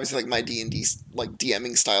is like obviously like my D&D like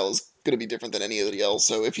DMing style is going to be different than anybody else.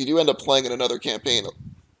 So if you do end up playing in another campaign,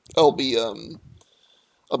 I'll be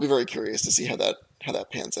very curious to see how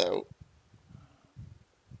that pans out.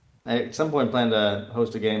 I at some point plan to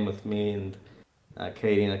host a game with me and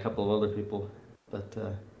Katie and a couple of other people, but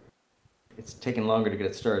it's taken longer to get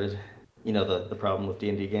it started. You know the problem with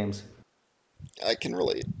D&D games. I can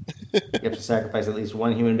relate. You have to sacrifice at least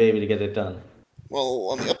one human baby to get it done. Well,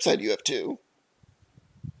 on the upside, you have two.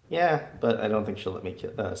 Yeah, but I don't think she'll let me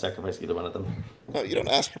sacrifice either one of them. No, you don't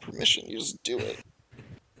ask for permission. You just do it.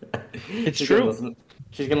 It's true.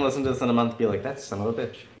 She's going to listen to this in a month and be like, that son of a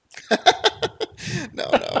bitch. No.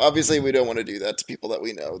 Obviously, we don't want to do that to people that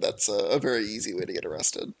we know. That's a very easy way to get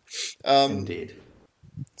arrested. Indeed.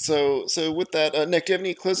 So with that, Nick, do you have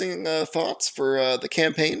any closing thoughts for the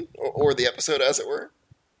campaign or the episode, as it were?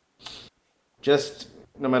 Just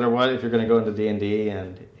no matter what, if you're going to go into D&D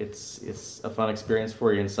and it's a fun experience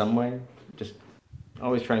for you in some way, just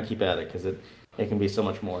always try and keep at it because it can be so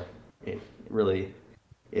much more. It really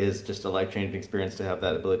is just a life-changing experience to have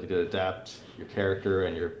that ability to adapt your character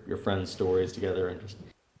and your friends' stories together and just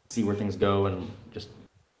see where things go and just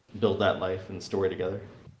build that life and story together.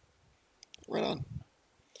 Right on.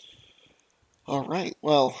 All right.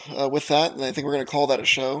 Well, with that, I think we're going to call that a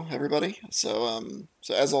show, everybody. So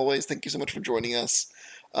as always, thank you so much for joining us.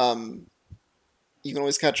 You can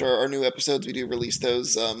always catch our new episodes. We do release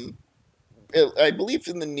those. I believe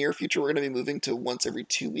in the near future we're going to be moving to once every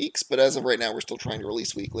 2 weeks, but as of right now, we're still trying to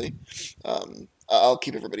release weekly. I'll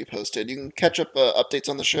keep everybody posted. You can catch up updates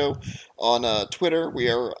on the show on Twitter. We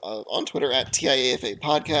are on Twitter at TIAFA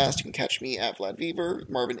Podcast. You can catch me at Vlad Weaver.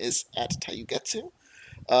 Marvin is at Tayugetsu.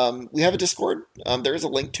 We have a Discord. There is a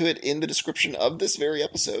link to it in the description of this very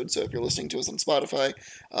episode, so if you're listening to us on Spotify,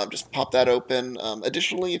 just pop that open.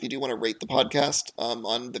 Additionally, if you do want to rate the podcast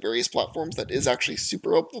on the various platforms, that is actually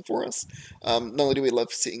super helpful for us. Not only do we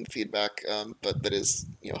love seeing feedback, but that is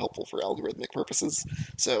helpful for algorithmic purposes.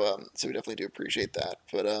 So we definitely do appreciate that.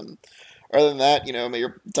 But other than that, may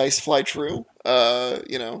your dice fly true.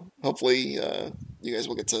 Hopefully you guys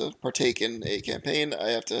will get to partake in a campaign. I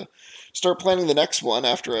have to start planning the next one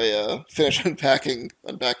after I finish unpacking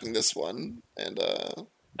this one. And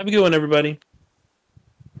have a good one, everybody.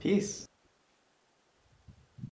 Peace.